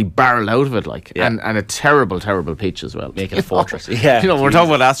basically barreled out of it, like, and a terrible pitch as well. Make it a fortress. You know, we're talking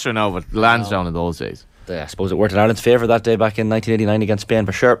about Astra now, but Lansdowne in those days. I suppose it worked in Ireland's favour that day back in 1989 against Spain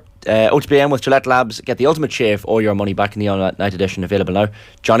for sure. OTBAM with Gillette Labs. Get the ultimate shave or your money back in the all-night edition, available now.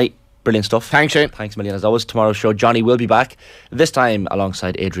 Johnny, brilliant stuff. Thanks, Shane. Thanks a million as always. Tomorrow's show, Johnny will be back, this time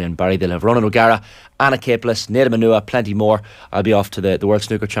alongside Adrian Barry. They'll have Ronan O'Gara, Anna Capeless, Neda Manua, plenty more. I'll be off to the World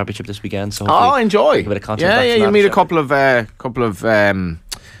Snooker Championship this weekend, so enjoy a bit of content. Yeah, you'll meet a couple of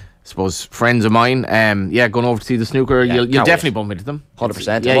I suppose friends of mine, going over to see the snooker. You'll definitely bump into them.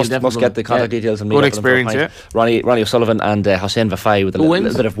 100%. Yeah, must get the contact details and meet good up experience. Yeah, Ronnie O'Sullivan and Hossein Vafai with a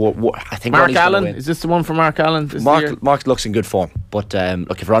little bit of war. I think Mark Allen. Is this the one for Mark Allen? Mark looks in good form, but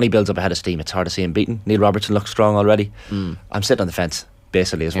look, if Ronnie builds up ahead of steam, it's hard to see him beaten. Neil Robertson looks strong already. I'm sitting on the fence,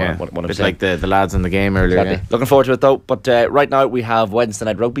 basically, is what I'm saying. Like the lads in the game earlier. Exactly. Looking forward to it though. But right now we have Wednesday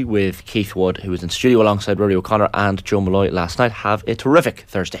Night Rugby with Keith Wood, who was in studio alongside Rory O'Connor and Joe Malloy last night. Have a terrific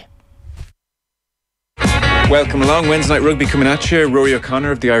Thursday. Welcome along. Wednesday Night Rugby coming at you. Rory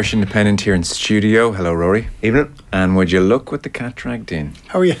O'Connor of the Irish Independent here in studio. Hello, Rory. Evening. And would you look what the cat dragged in?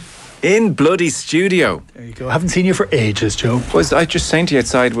 How are you? In bloody studio. There you go. I haven't seen you for ages, Joe. Was I just saying to you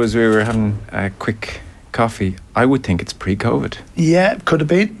outside was we were having a quick coffee. I would think it's pre-COVID. Yeah, could have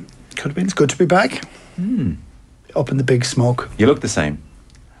been. It's good to be back. Up in the big smoke. You look the same.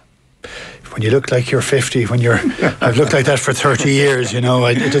 When you look like you're 50, I've looked like that for 30 years, you know,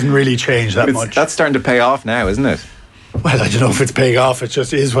 it doesn't really change that much. That's starting to pay off now, isn't it? Well, I don't know if it's paying off. It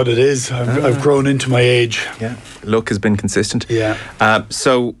just is what it is. I've grown into my age. Yeah, look has been consistent. Yeah.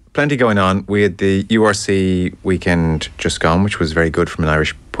 So plenty going on. We had the URC weekend just gone, which was very good from an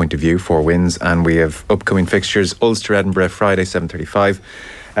Irish point of view. 4 wins, and we have upcoming fixtures: Ulster, Edinburgh, Friday 7:35.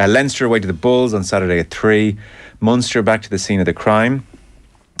 Leinster away to the Bulls on Saturday at 3. Munster back to the scene of the crime.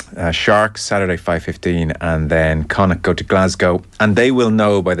 Sharks Saturday 5:15, and then Connacht go to Glasgow, and they will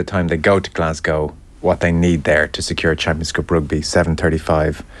know by the time they go to Glasgow what they need there to secure Champions Cup Rugby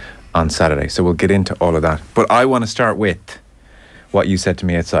 7:35 on Saturday. So we'll get into all of that, but I want to start with what you said to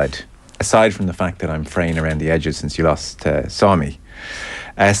me outside. Aside from the fact that I'm fraying around the edges since you saw me,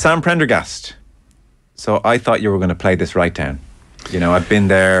 Sam Prendergast. So I thought you were going to play this right down. You know, I've been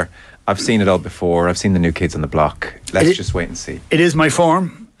there, I've seen it all before, I've seen the new kids on the block. Let's just wait and see. It is my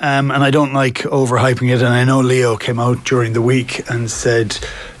form. And I don't like overhyping it. And I know Leo came out during the week and said,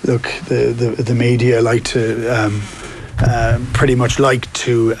 look, the media like to pretty much like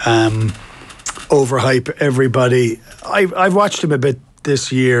to overhype everybody. I've watched him a bit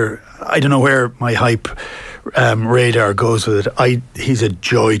this year. I don't know where my hype radar goes with it. He's a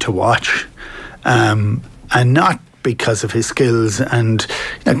joy to watch, and not because of his skills. And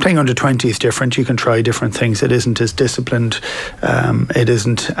playing under 20 is different. You can try different things. It isn't as disciplined. It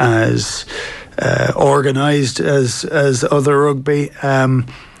isn't as organised as other rugby.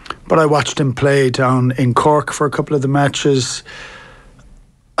 But I watched him play down in Cork for a couple of the matches.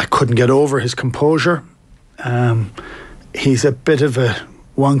 I couldn't get over his composure. He's a bit of a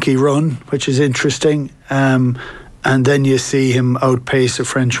wonky run, which is interesting. And then you see him outpace a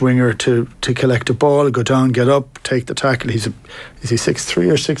French winger to collect a ball, go down, get up, take the tackle. Is he 6'3"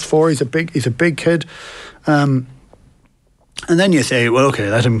 or 6'4"? He's a big kid. And then you say, well, okay,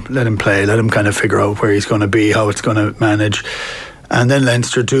 let him play, let him kind of figure out where he's going to be, how it's going to manage. And then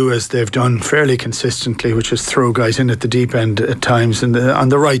Leinster do as they've done fairly consistently, which is throw guys in at the deep end at times and on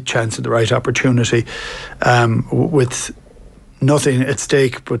the right chance and the right opportunity, with nothing at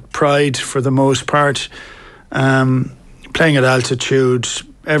stake but pride for the most part. Playing at altitude,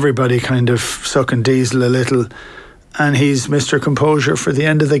 everybody kind of sucking diesel a little, and he's Mr. Composure for the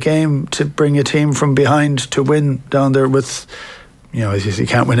end of the game to bring a team from behind to win down there with, you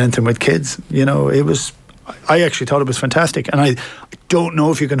can't win anything with kids. I actually thought it was fantastic, and I don't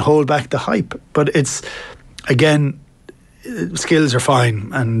know if you can hold back the hype, but it's, again, skills are fine,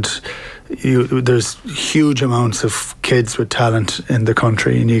 and there's huge amounts of kids with talent in the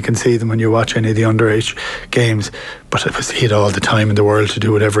country, and you can see them when you watch any of the underage games. But he had all the time in the world to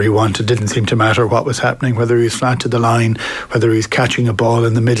do whatever he wanted. It didn't seem to matter what was happening, whether he was flat to the line, whether he was catching a ball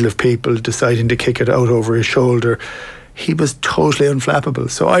in the middle of people, deciding to kick it out over his shoulder. He was totally unflappable.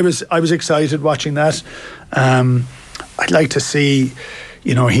 So I was excited watching that. I'd like to see,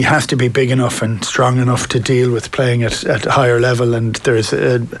 he has to be big enough and strong enough to deal with playing at a higher level, and there's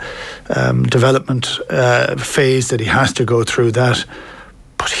a development phase that he has to go through that.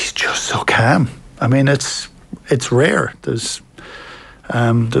 But he's just so calm. I mean, it's rare. There's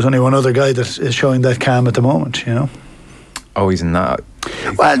only one other guy that is showing that calm at the moment. Oh, he's not.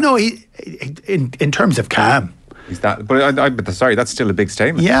 Well, no, he in terms of calm. He's that, but sorry, that's still a big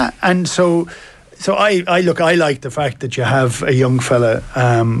statement. Yeah, and so I like the fact that you have a young fella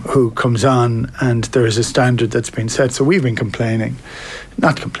who comes on, and there is a standard that's been set. So we've been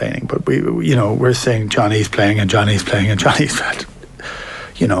not complaining, but we're saying Johnny's playing and Johnny's playing and Johnny's playing.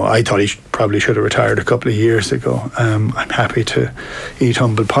 I thought he probably should have retired a couple of years ago. I'm happy to eat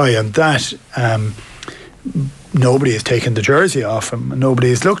humble pie on that. Nobody has taken the jersey off him.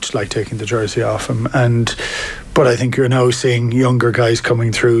 Nobody has looked like taking the jersey off him. But I think you're now seeing younger guys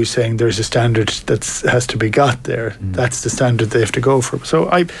coming through saying there's a standard that has to be got there. That's the standard they have to go for. So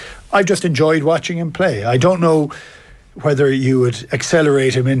I just enjoyed watching him play. I don't know whether you would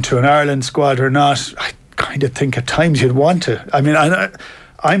accelerate him into an Ireland squad or not. I kind of think at times you'd want to. I mean,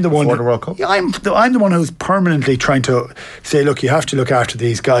 I'm the one. For the World Cup? I'm the one who's permanently trying to say, look, you have to look after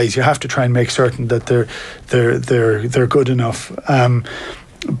these guys. You have to try and make certain that they're good enough.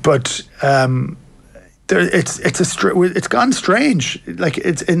 It's gone strange. Like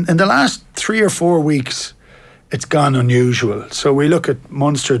it's in the last 3 or 4 weeks, it's gone unusual. So we look at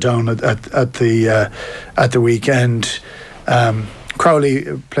Munster down at the weekend.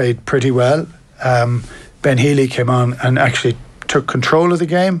 Crowley played pretty well. Ben Healy came on and actually took control of the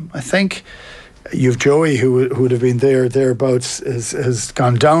game, I think. You've Joey, who would have been thereabouts, has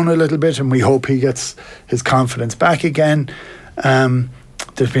gone down a little bit, and we hope he gets his confidence back again.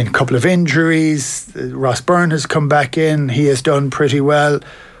 There's been a couple of injuries. Ross Byrne has come back in. He has done pretty well,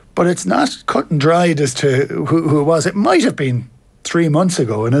 but it's not cut and dried as to who it was. It might have been 3 months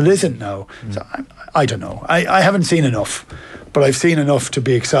ago, and it isn't now. So I don't know. I haven't seen enough, but I've seen enough to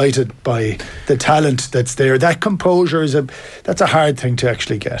be excited by the talent that's there. That composure that's a hard thing to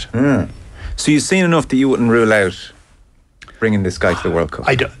actually get. So you've seen enough that you wouldn't rule out bringing this guy to the World Cup?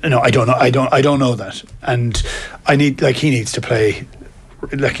 I don't know. I don't know that, and he needs to play.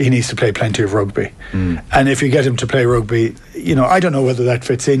 He needs to play plenty of rugby, and if you get him to play rugby, I don't know whether that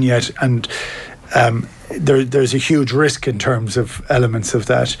fits in yet, and there's a huge risk in terms of elements of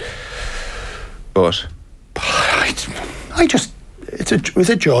that. But it was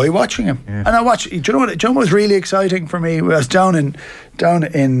a joy watching him, and I watched. Do you know what was really exciting for me? I was down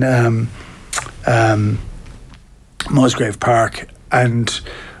in Musgrave Park and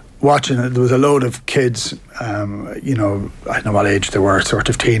watching it. There was a load of kids, I don't know what age they were, sort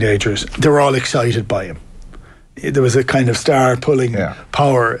of teenagers. They were all excited by him. There was a kind of star pulling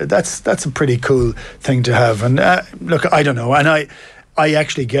power. That's a pretty cool thing to have. And look, I don't know, and I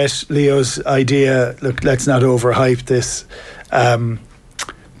actually get Leo's idea. Look, let's not overhype this,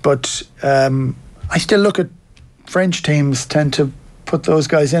 but I still look at French teams tend to put those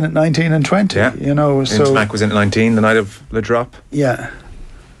guys in at 19 and 20. So Mac was in at 19 the night of Le Drop. Yeah.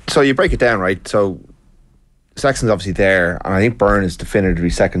 So you break it down, right? So Sexton's obviously there, and I think Byrne is definitively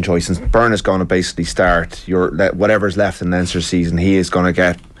second choice. And Byrne is going to basically start whatever's left in Leinster's season. He is going to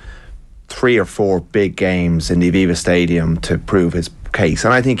get 3 or 4 big games in the Aviva Stadium to prove his case,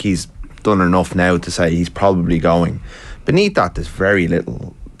 and I think he's done enough now to say he's probably going. Beneath that, there's very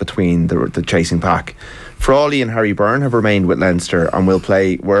little between the chasing pack. Frawley and Harry Byrne have remained with Leinster and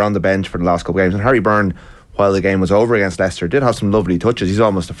were on the bench for the last couple of games, and Harry Byrne, while the game was over against Leicester, did have some lovely touches. He's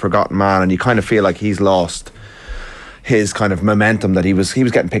almost a forgotten man, and you kind of feel like he's lost his kind of momentum that he was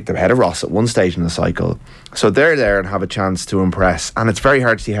getting picked up ahead of Ross at one stage in the cycle. So they're there and have a chance to impress, and it's very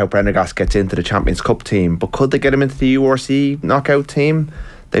hard to see how Prendergast gets into the Champions Cup team, but could they get him into the URC knockout team?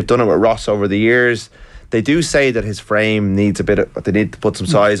 They've done it with Ross over the years. They do say that his frame needs they need to put some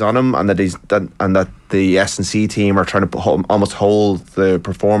size on him, and that the S&C team are trying to almost hold the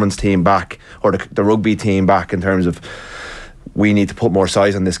performance team back, or the rugby team back, in terms of, we need to put more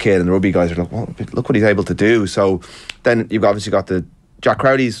size on this kid, and the rugby guys are like, well, look what he's able to do. So then you've obviously got Jack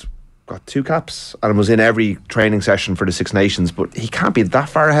Crowley's got 2 caps and was in every training session for the Six Nations, but he can't be that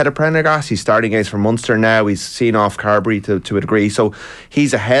far ahead of Prendergast. He's starting games for Munster now. He's seen off Carberry to a degree, so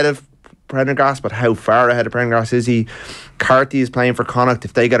he's ahead of Prendergast, but how far ahead of Prendergast is he? Carty is playing for Connacht.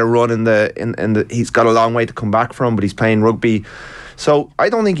 If they get a run in the he's got a long way to come back from, but he's playing rugby, so I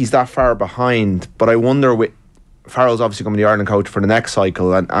don't think he's that far behind. But I wonder, Farrell's obviously going to be the Ireland coach for the next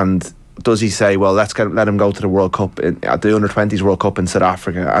cycle, and does he say, well, let him go to the World Cup, at the Under-20s World Cup in South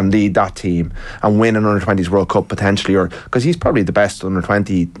Africa, and lead that team and win an Under-20s World Cup potentially, or because he's probably the best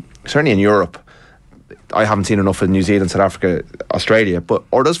Under-20 certainly in Europe. I haven't seen enough in New Zealand, South Africa, Australia,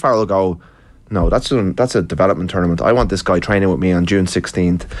 or does Farrell go, no, that's a development tournament. I want this guy training with me on June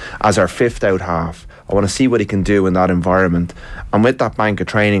 16th as our 5th out half. I want to see what he can do in that environment, and with that bank of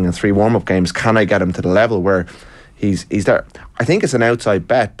training and 3 warm-up games, can I get him to the level where he's there? I think it's an outside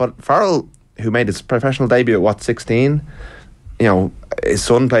bet, but Farrell, who made his professional debut at 16, his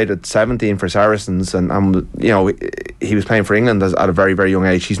son played at 17 for Saracens, and he was playing for England at a very, very young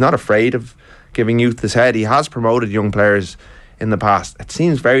age. He's not afraid of giving youth his head. He has promoted young players in the past. It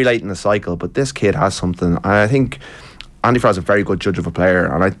seems very late in the cycle, but this kid has something, and I think Andy Farrell's a very good judge of a player,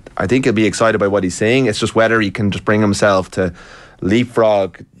 and I think he'll be excited by what he's seeing. It's just whether he can just bring himself to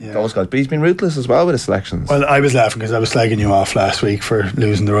leapfrog those guys. But he's been ruthless as well with his selections. Well, I was laughing because I was slagging you off last week for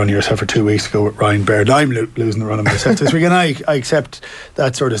losing the run of yourself for 2 weeks ago with Ryan Baird. I'm losing the run of myself this week, and I accept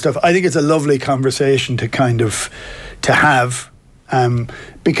that sort of stuff. I think it's a lovely conversation to have,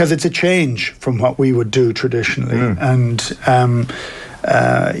 because it's a change from what we would do traditionally, and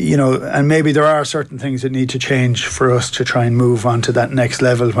and maybe there are certain things that need to change for us to try and move on to that next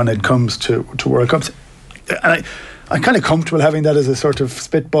level when it comes to World Cups. And I'm kind of comfortable having that as a sort of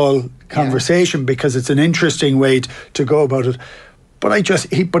spitball conversation, because it's an interesting way to go about it. But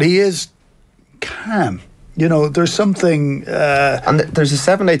he is calm. There's something... and there's a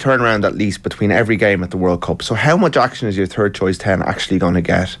 7-day turnaround at least between every game at the World Cup. So how much action is your third choice 10 actually going to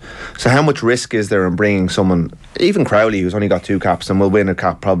get? So how much risk is there in bringing someone, even Crowley, who's only got 2 caps and will win a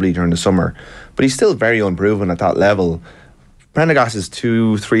cap probably during the summer, but he's still very unproven at that level. Prendergast is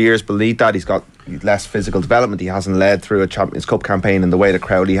 2-3 years beneath that. He's got less physical development. He hasn't led through a Champions Cup campaign in the way that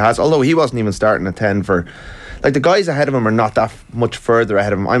Crowley has, although he wasn't even starting at 10 for... Like, the guys ahead of him are not that much further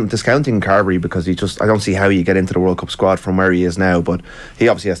ahead of him. I'm discounting Carberry because I don't see how you get into the World Cup squad from where he is now, but he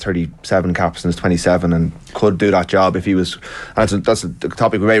obviously has 37 caps and is 27 and could do that job if he was... And that's a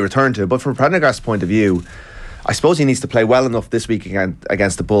topic we may return to. But from Prendergast's point of view, I suppose he needs to play well enough this week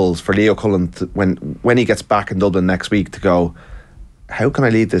against the Bulls for Leo Cullen to, when he gets back in Dublin next week, to go, how can I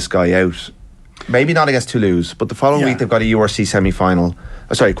lead this guy out? Maybe not against Toulouse, but the following week they've got a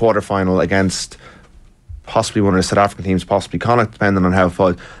URC quarter-final against possibly one of the South African teams, possibly Connacht, depending on how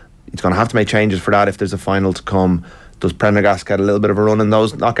far. He's going to have to make changes for that if there's a final to come. Does Prendergast get a little bit of a run in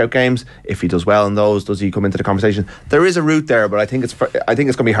those knockout games? If he does well in those, does he come into the conversation? There is a route there, but I think it's going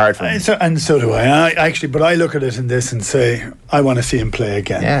to be hard for him. So do I. But I look at it in this and say, I want to see him play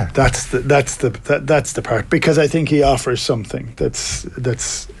again. Yeah, that's the part, because I think he offers something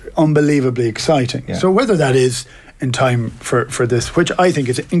that's unbelievably exciting. Yeah. So whether that is in time for this, which I think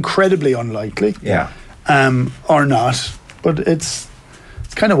is incredibly unlikely, or not, but it's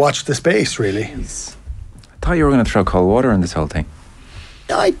kind of watch the space, really. I thought you were going to throw cold water on this whole thing.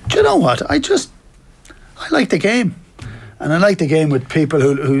 Do you know what? I like the game, and I like the game with people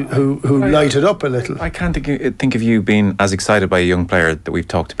who light it up a little. I can't think of you being as excited by a young player that we've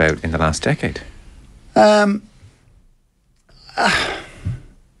talked about in the last decade.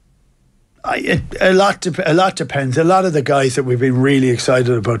 A lot depends. A lot of the guys that we've been really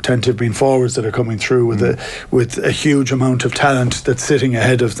excited about tend to have been forwards that are coming through with a huge amount of talent that's sitting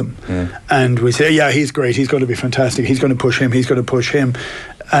ahead of them, and we say, he's great, he's going to be fantastic, he's going to push him,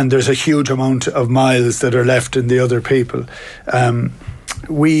 and there's a huge amount of miles that are left in the other people.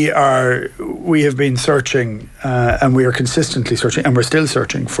 we have been searching, and we are consistently searching, and we're still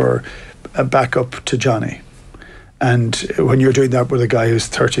searching for a backup to Johnny. And when you're doing that with a guy who's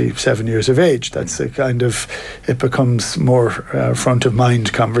 37 years of age, that's a kind of, it becomes more front of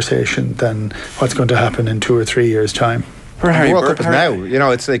mind conversation than what's going to happen in 2 or 3 years' time. The World Cup is now. You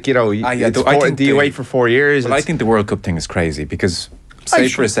know, it's like, you know, do you wait for 4 years? Well, I think the World Cup thing is crazy because, say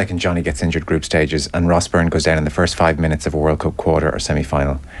for a second, Johnny gets injured group stages and Ross Byrne goes down in the first 5 minutes of a World Cup quarter or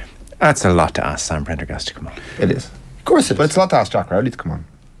semi-final. That's a lot to ask Sam Prendergast to come on. It is. Of course it is. But it's a lot to ask Jack Rowley to come on.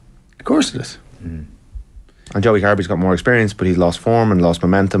 Of course it is. And Joey Carbery's got more experience, but he's lost form and lost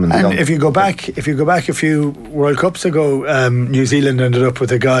momentum. And if you go back a few World Cups ago, New Zealand ended up with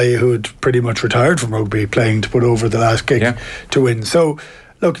a guy who had pretty much retired from rugby, playing to put over the last kick to win. So,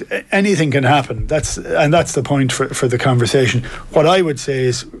 look, anything can happen. That's the point for the conversation. What I would say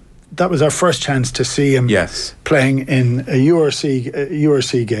is that was our first chance to see him playing in a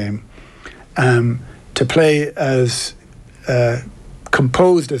URC game, to play as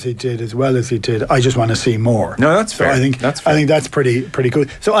composed as he did, as well as he did. I just want to see more. No, that's fair. I think that's pretty good.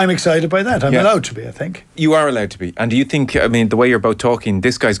 So I'm excited by that. I'm allowed to be, I think. You are allowed to be. And do you think, I mean, the way you're both talking,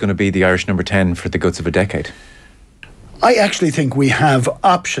 this guy's going to be the Irish number 10 for the guts of a decade? I actually think we have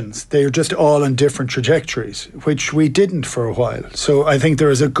options. They're just all on different trajectories, which we didn't for a while. So I think there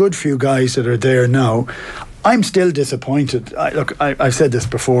is a good few guys that are there now. I'm still disappointed. I've said this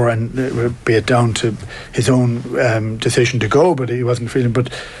before, and be it down to his own decision to go, but he wasn't feeling.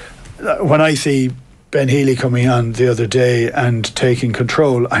 But when I see Ben Healy coming on the other day and taking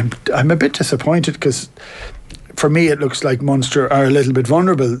control, I'm a bit disappointed because for me it looks like Munster are a little bit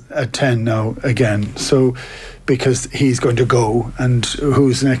vulnerable at 10 now again. So because he's going to go, and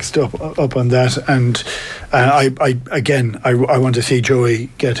who's next up on that? And I want to see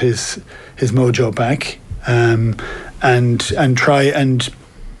Joey get his mojo back. And try and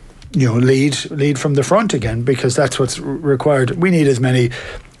lead from the front again, because that's what's required. We need as many.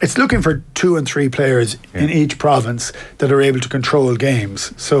 It's looking for 2 and 3 players in each province that are able to control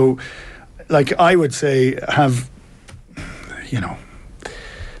games. So, like I would say, have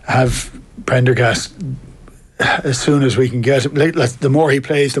Prendergast as soon as we can get him. The more he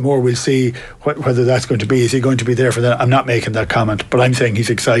plays, the more we'll see whether that's going to be. Is he going to be there for that? I'm not making that comment, but I'm saying he's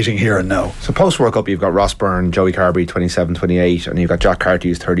exciting here and now. So post World Cup, you've got Ross Byrne, Joey Carbery 27, 28, and you've got Jack Carty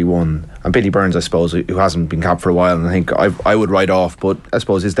who's 31, and Billy Burns, I suppose, who hasn't been capped for a while, and I think I would write off, but I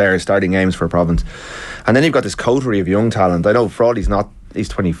suppose is there starting games for a province. And then you've got this coterie of young talent. I know Frawley's not. He's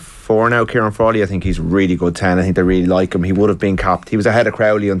 24 now, Kieran Frawley. I think he's really good 10. I think they really like him. He would have been capped. He was ahead of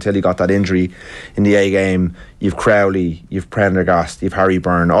Crowley until he got that injury in the A game. You've Crowley, you've Prendergast, you've Harry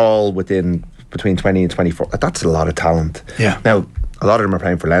Byrne, all between 20 and 24. That's a lot of talent. Yeah. Now, a lot of them are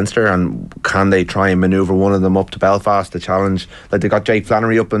playing for Leinster, and can they try and manoeuvre one of them up to Belfast to challenge? Like, they got Jake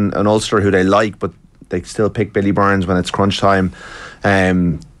Flannery up in Ulster, who they like, but they still pick Billy Burns when it's crunch time.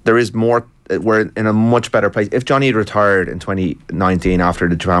 There is more. We're in a much better place. If Johnny had retired in 2019 after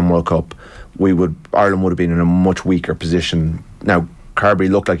the Japan World Cup, Ireland would have been in a much weaker position. Now, Carbery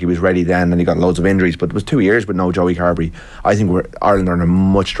looked like he was ready then, and he got loads of injuries, but it was 2 years with no Joey Carbery. I think Ireland are in a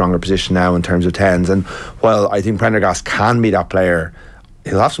much stronger position now in terms of 10s, and while I think Prendergast can be that player,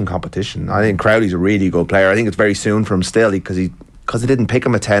 he'll have some competition. I think Crowley's a really good player. I think it's very soon for him still, because they didn't pick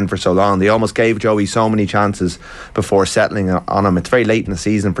him at 10 for so long. They almost gave Joey so many chances before settling on him. It's very late in the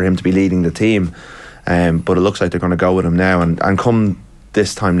season for him to be leading the team, but it looks like they're going to go with him now, and come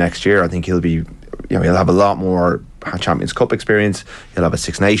this time next year, I think he'll have a lot more Champions Cup experience. He'll have a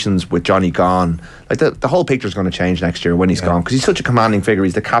Six Nations with Johnny gone. Like, the whole picture's going to change next year when he's gone, because he's such a commanding figure.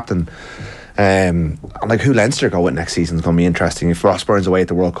 He's the captain. And like, who Leinster go with next season is going to be interesting. If Ross Byrne's away at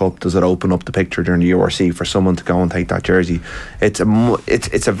the World Cup, does it open up the picture during the URC for someone to go and take that jersey? It's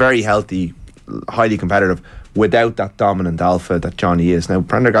a very healthy, highly competitive, without that dominant alpha that Johnny is. Now,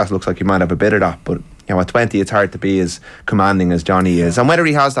 Prendergast looks like he might have a bit of that, but at 20 it's hard to be as commanding as Johnny is. And whether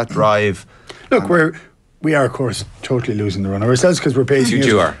he has that drive... Look, we are, of course, totally losing the run ourselves, because we're basing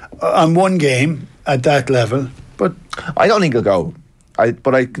it on one game at that level. But I don't think he'll go.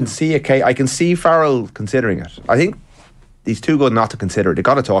 But I can see I can see Farrell considering it. I think he's too good not to consider it. They've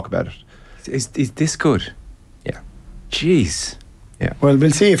got to talk about it. Is this good? Yeah. Jeez. Yeah. Well,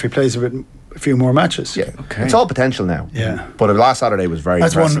 we'll see if he plays a few more matches. Yeah. Okay. It's all potential now. Yeah. But last Saturday was very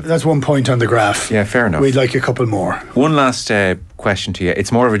impressive. That's 1 point on the graph. Yeah, fair enough. We'd like a couple more. One last question to you.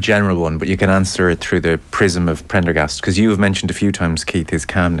 It's more of a general one, but you can answer it through the prism of Prendergast, because you have mentioned a few times, Keith, his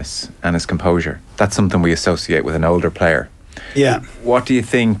calmness and his composure. That's something we associate with an older player. Yeah. What do you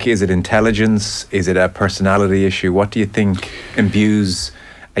think? Is it intelligence? Is it a personality issue? What do you think imbues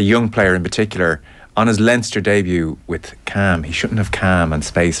a young player in particular? on his Leinster debut with Cam, he shouldn't have Cam and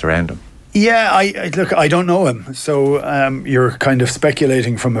space around him. Yeah, I don't know him, so you're kind of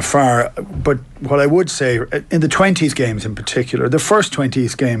speculating from afar. But what I would say, in the 20s games in particular, the first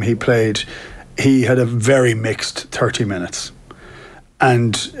 20s game he played, he had a very mixed 30 minutes.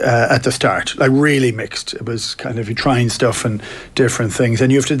 And at the start, like really mixed. It was kind of you trying stuff and different things,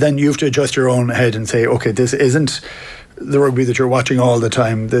 and you have to adjust your own head and say, okay, this isn't the rugby that you're watching all the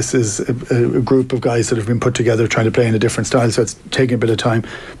time. This is a group of guys that have been put together trying to play in a different style, so it's taking a bit of time.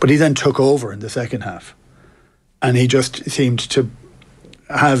 But he then took over in the second half, and he just seemed to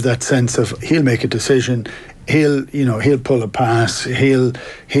have that sense of he'll make a decision, he'll pull a pass, he'll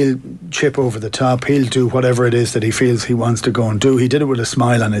chip over the top, he'll do whatever it is that he feels he wants to go and do. He did it with a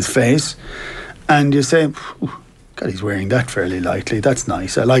smile on his face, and you say, God, he's wearing that fairly lightly. That's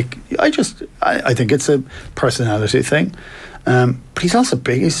nice. I think it's a personality thing. But he's also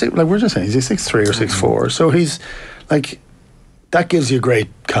big. He's like we're just saying, he's 6'3" or 6'4". So he's like, that gives you great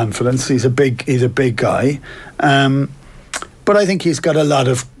confidence. He's a big guy. But I think he's got a lot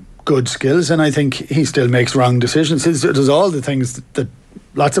of good skills, and I think he still makes wrong decisions. He does all the things that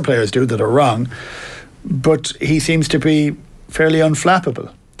lots of players do that are wrong, but he seems to be fairly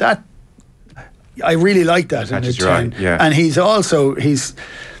unflappable. That I really like that in a 10. Right, yeah. And he's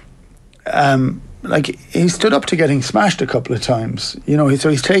he stood up to getting smashed a couple of times. So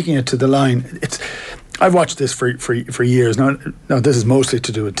he's taking it to the line. I've watched this for years now. This is mostly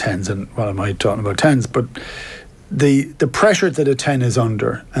to do with 10s, and am I talking about 10s? But the pressure that a 10 is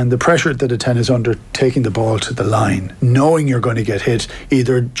under, and the pressure that a 10 is under taking the ball to the line, knowing you're going to get hit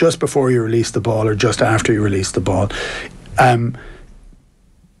either just before you release the ball or just after you release the ball.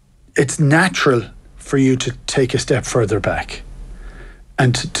 It's natural for you to take a step further back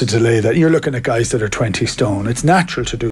and to delay that. You're looking at guys that are 20 stone. It's natural to do